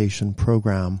domestication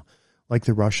program like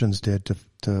the Russians did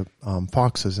to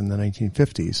foxes in the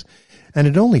 1950s. And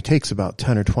it only takes about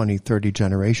 10 or 20, 30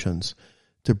 generations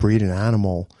to breed an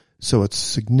animal, so it's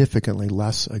significantly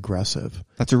less aggressive.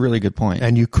 That's a really good point.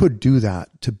 And you could do that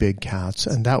to big cats,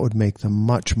 and that would make them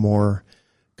much more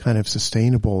kind of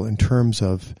sustainable in terms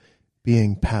of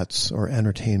being pets or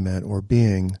entertainment or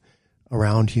being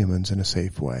around humans in a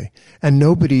safe way. And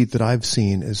nobody that I've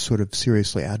seen is sort of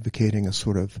seriously advocating a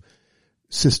sort of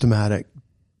systematic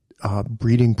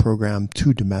breeding program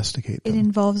to domesticate them. It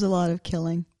involves a lot of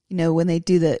killing. When they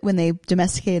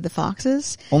domesticated the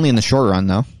foxes. Only in the short run,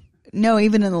 though. No,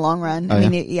 even in the long run.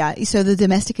 So the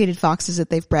domesticated foxes that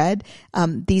they've bred,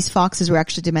 these foxes were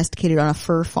actually domesticated on a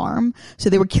fur farm. So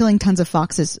they were killing tons of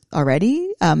foxes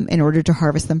already, in order to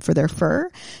harvest them for their fur.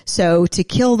 So to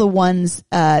kill the ones,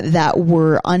 that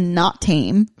were not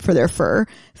tame for their fur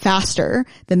faster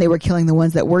than they were killing the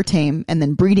ones that were tame and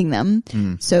then breeding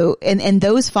them. So, and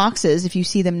those foxes, if you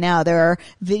see them now, there are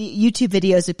YouTube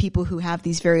videos of people who have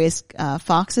these various,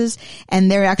 foxes, and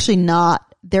they're actually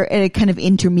they're at a kind of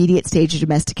intermediate stage of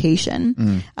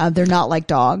domestication. They're not like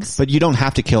dogs. But you don't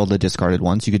have to kill the discarded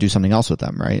ones. You could do something else with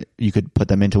them, right? You could put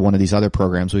them into one of these other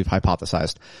programs we've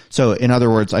hypothesized. So in other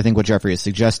words, I think what Jeffrey is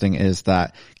suggesting is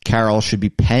that Carol should be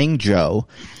paying Joe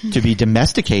to be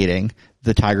domesticating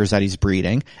the tigers that he's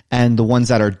breeding, and the ones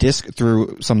that are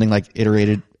through something like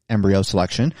iterated embryo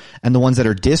selection, and the ones that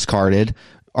are discarded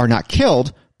are not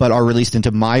killed, but are released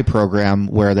into my program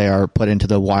where they are put into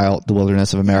the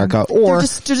wilderness of America, or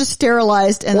they're just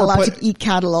sterilized and allowed to eat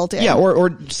cattle all day. Yeah,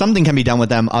 or something can be done with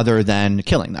them other than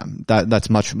killing them.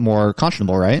 That's much more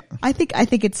conscionable, right? I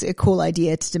think it's a cool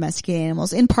idea to domesticate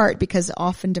animals, in part because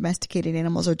often domesticated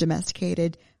animals are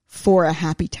domesticated for a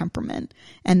happy temperament,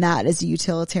 and that is a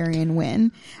utilitarian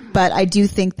win. But I do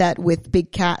think that with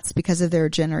big cats, because of their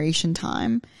generation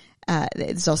time,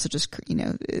 it's also just,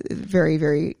 very,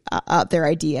 very out there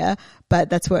idea, but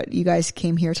that's what you guys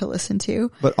came here to listen to.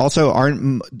 But also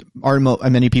aren't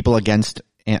many people against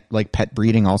like pet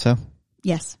breeding also?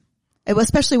 Yes.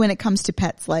 Especially when it comes to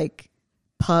pets like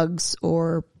pugs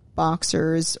or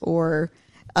boxers or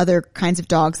other kinds of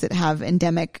dogs that have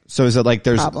endemic So is it like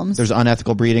problems. There's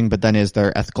unethical breeding, but then is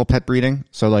there ethical pet breeding?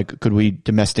 So like, could we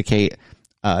domesticate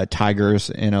tigers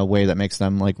in a way that makes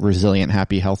them like resilient,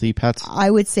 happy, healthy pets? I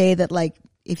would say that, like,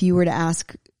 if you were to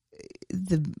ask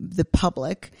the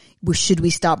public, should we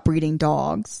stop breeding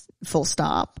dogs, full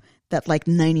stop, that like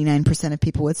 99% of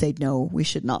people would say no, we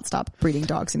should not stop breeding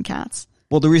dogs and cats.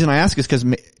 Well, the reason I ask is because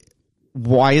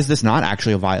why is this not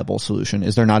actually a viable solution?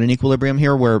 Is there not an equilibrium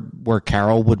here where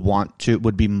Carol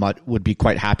would be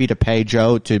quite happy to pay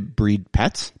Joe to breed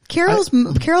pets?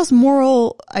 Carol's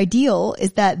moral ideal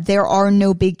is that there are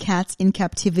no big cats in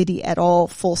captivity at all,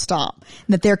 full stop,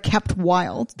 and that they're kept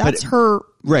wild. That's her.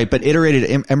 Right, but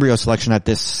iterated embryo selection at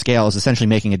this scale is essentially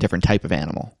making a different type of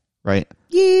animal, right?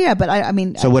 Yeah, but I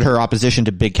mean. So would her opposition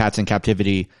to big cats in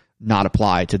captivity not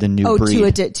apply to the new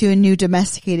breed? To a new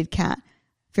domesticated cat?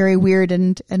 Very weird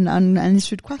and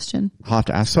unanswered question. I'll have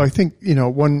to ask. So I think,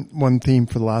 one theme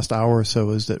for the last hour or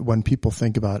so is that when people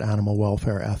think about animal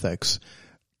welfare ethics,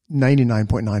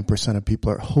 99.9% of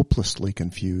people are hopelessly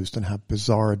confused and have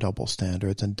bizarre double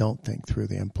standards and don't think through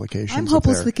the implications. I'm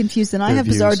hopelessly confused, and I have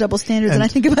bizarre double standards, and I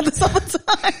think about this all the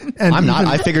time. I'm not.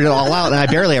 I figured it all out, and I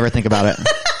barely ever think about it.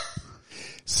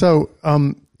 So,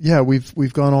 Yeah,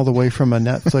 we've gone all the way from a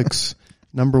Netflix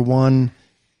 #1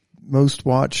 most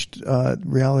watched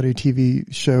reality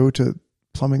TV show to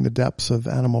plumbing the depths of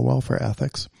animal welfare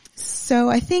ethics. So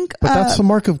I think, But that's the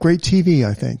mark of great TV,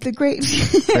 I think. the great,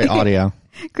 Great audio.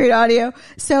 great audio.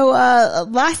 So,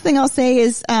 last thing I'll say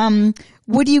is,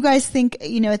 what do you guys think,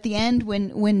 at the end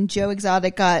when Joe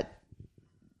Exotic got,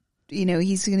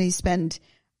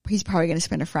 he's probably going to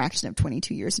spend a fraction of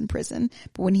 22 years in prison.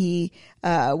 But when he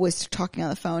was talking on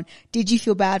the phone, did you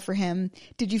feel bad for him?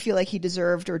 Did you feel like he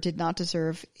deserved or did not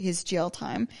deserve his jail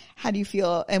time? How do you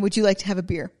feel? And would you like to have a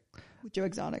beer with Joe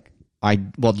Exotic?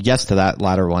 Yes to that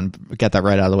latter one. Get that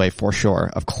right out of the way for sure.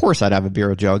 Of course I'd have a beer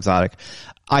with Joe Exotic.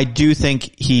 I do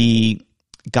think he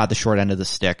got the short end of the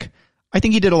stick. I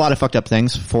think he did a lot of fucked up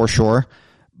things for sure.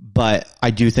 But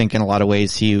I do think in a lot of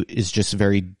ways he is just a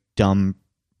very dumb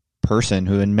person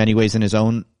who in many ways in his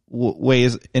own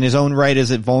right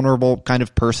is a vulnerable kind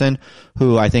of person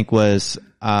who I think was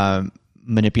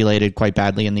manipulated quite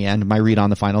badly in the end. My read on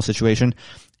the final situation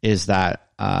is that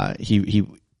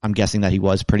I'm guessing that he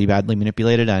was pretty badly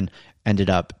manipulated and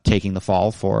ended up taking the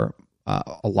fall for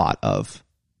a lot of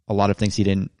things he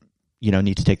didn't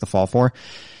need to take the fall for.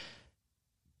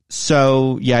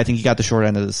 So yeah, I think he got the short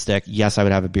end of the stick. Yes, I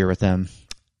would have a beer with him.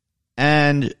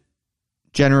 And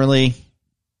generally,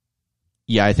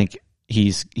 yeah, I think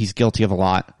he's guilty of a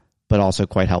lot, but also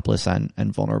quite helpless and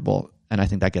vulnerable. And I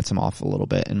think that gets him off a little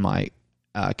bit in my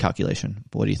calculation.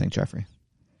 But what do you think, Jeffrey?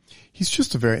 He's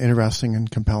just a very interesting and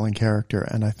compelling character.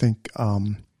 And I think,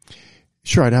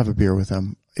 sure, I'd have a beer with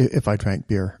him if I drank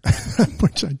beer,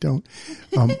 which I don't.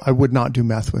 I would not do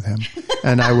meth with him,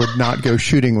 and I would not go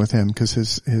shooting with him because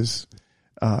his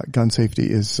gun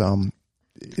safety is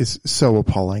so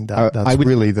appalling. That's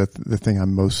really the thing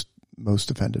I'm most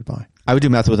offended by. I would do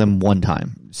meth with him one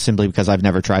time simply because I've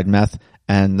never tried meth,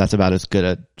 and that's about as good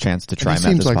a chance to try meth as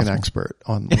possible. He seems like an expert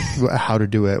on how to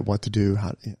do it, what to do,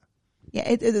 how. Yeah. Yeah,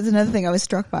 it's another thing I was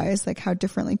struck by is like how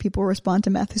differently people respond to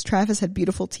meth. Because Travis had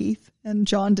beautiful teeth and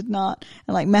John did not,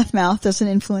 and like meth mouth doesn't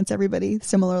influence everybody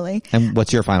similarly. And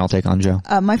what's your final take on Joe?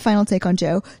 My final take on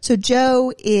Joe. So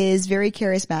Joe is very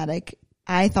charismatic.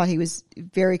 I thought he was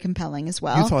very compelling as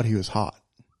well. You thought he was hot.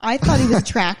 I thought he was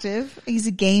attractive. He's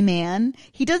a gay man.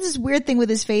 He does this weird thing with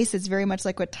his face that's very much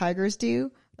like what tigers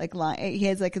do. Like he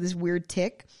has like this weird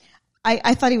tick.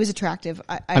 I thought he was attractive.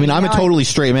 I mean, I'm a totally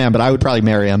straight man, but I would probably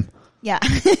marry him. Yeah.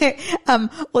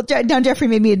 Well, now Jeffrey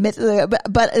made me admit,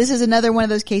 but this is another one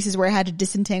of those cases where I had to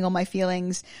disentangle my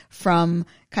feelings from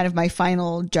kind of my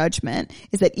final judgment,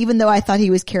 is that even though I thought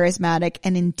he was charismatic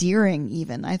and endearing,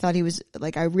 even I thought he was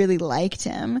like, I really liked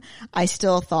him, I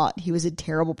still thought he was a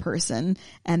terrible person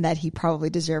and that he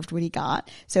probably deserved what he got.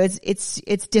 So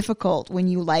it's difficult when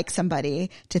you like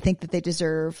somebody to think that they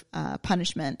deserve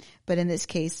punishment. But in this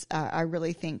case, I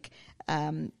really think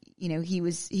he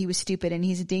was stupid and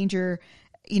he's a danger.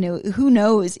 Who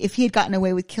knows if he had gotten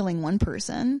away with killing one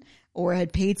person or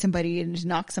had paid somebody to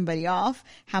knock somebody off,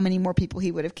 how many more people he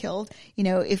would have killed.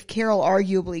 If Carol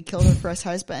arguably killed her first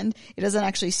husband, it doesn't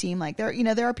actually seem like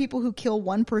there are people who kill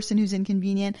one person who's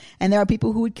inconvenient and there are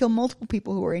people who would kill multiple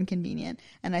people who are inconvenient.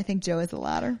 And I think Joe is the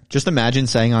latter. Just imagine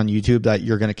saying on YouTube that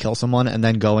you're going to kill someone and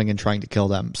then going and trying to kill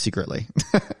them secretly.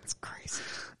 It's crazy.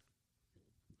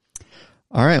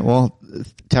 All right. Well,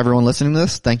 to everyone listening to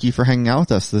this, thank you for hanging out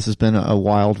with us. This has been a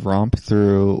wild romp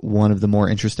through one of the more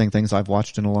interesting things I've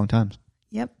watched in a long time.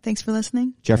 Yep. Thanks for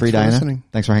listening. Jeffrey, Diana,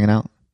 thanks for hanging out.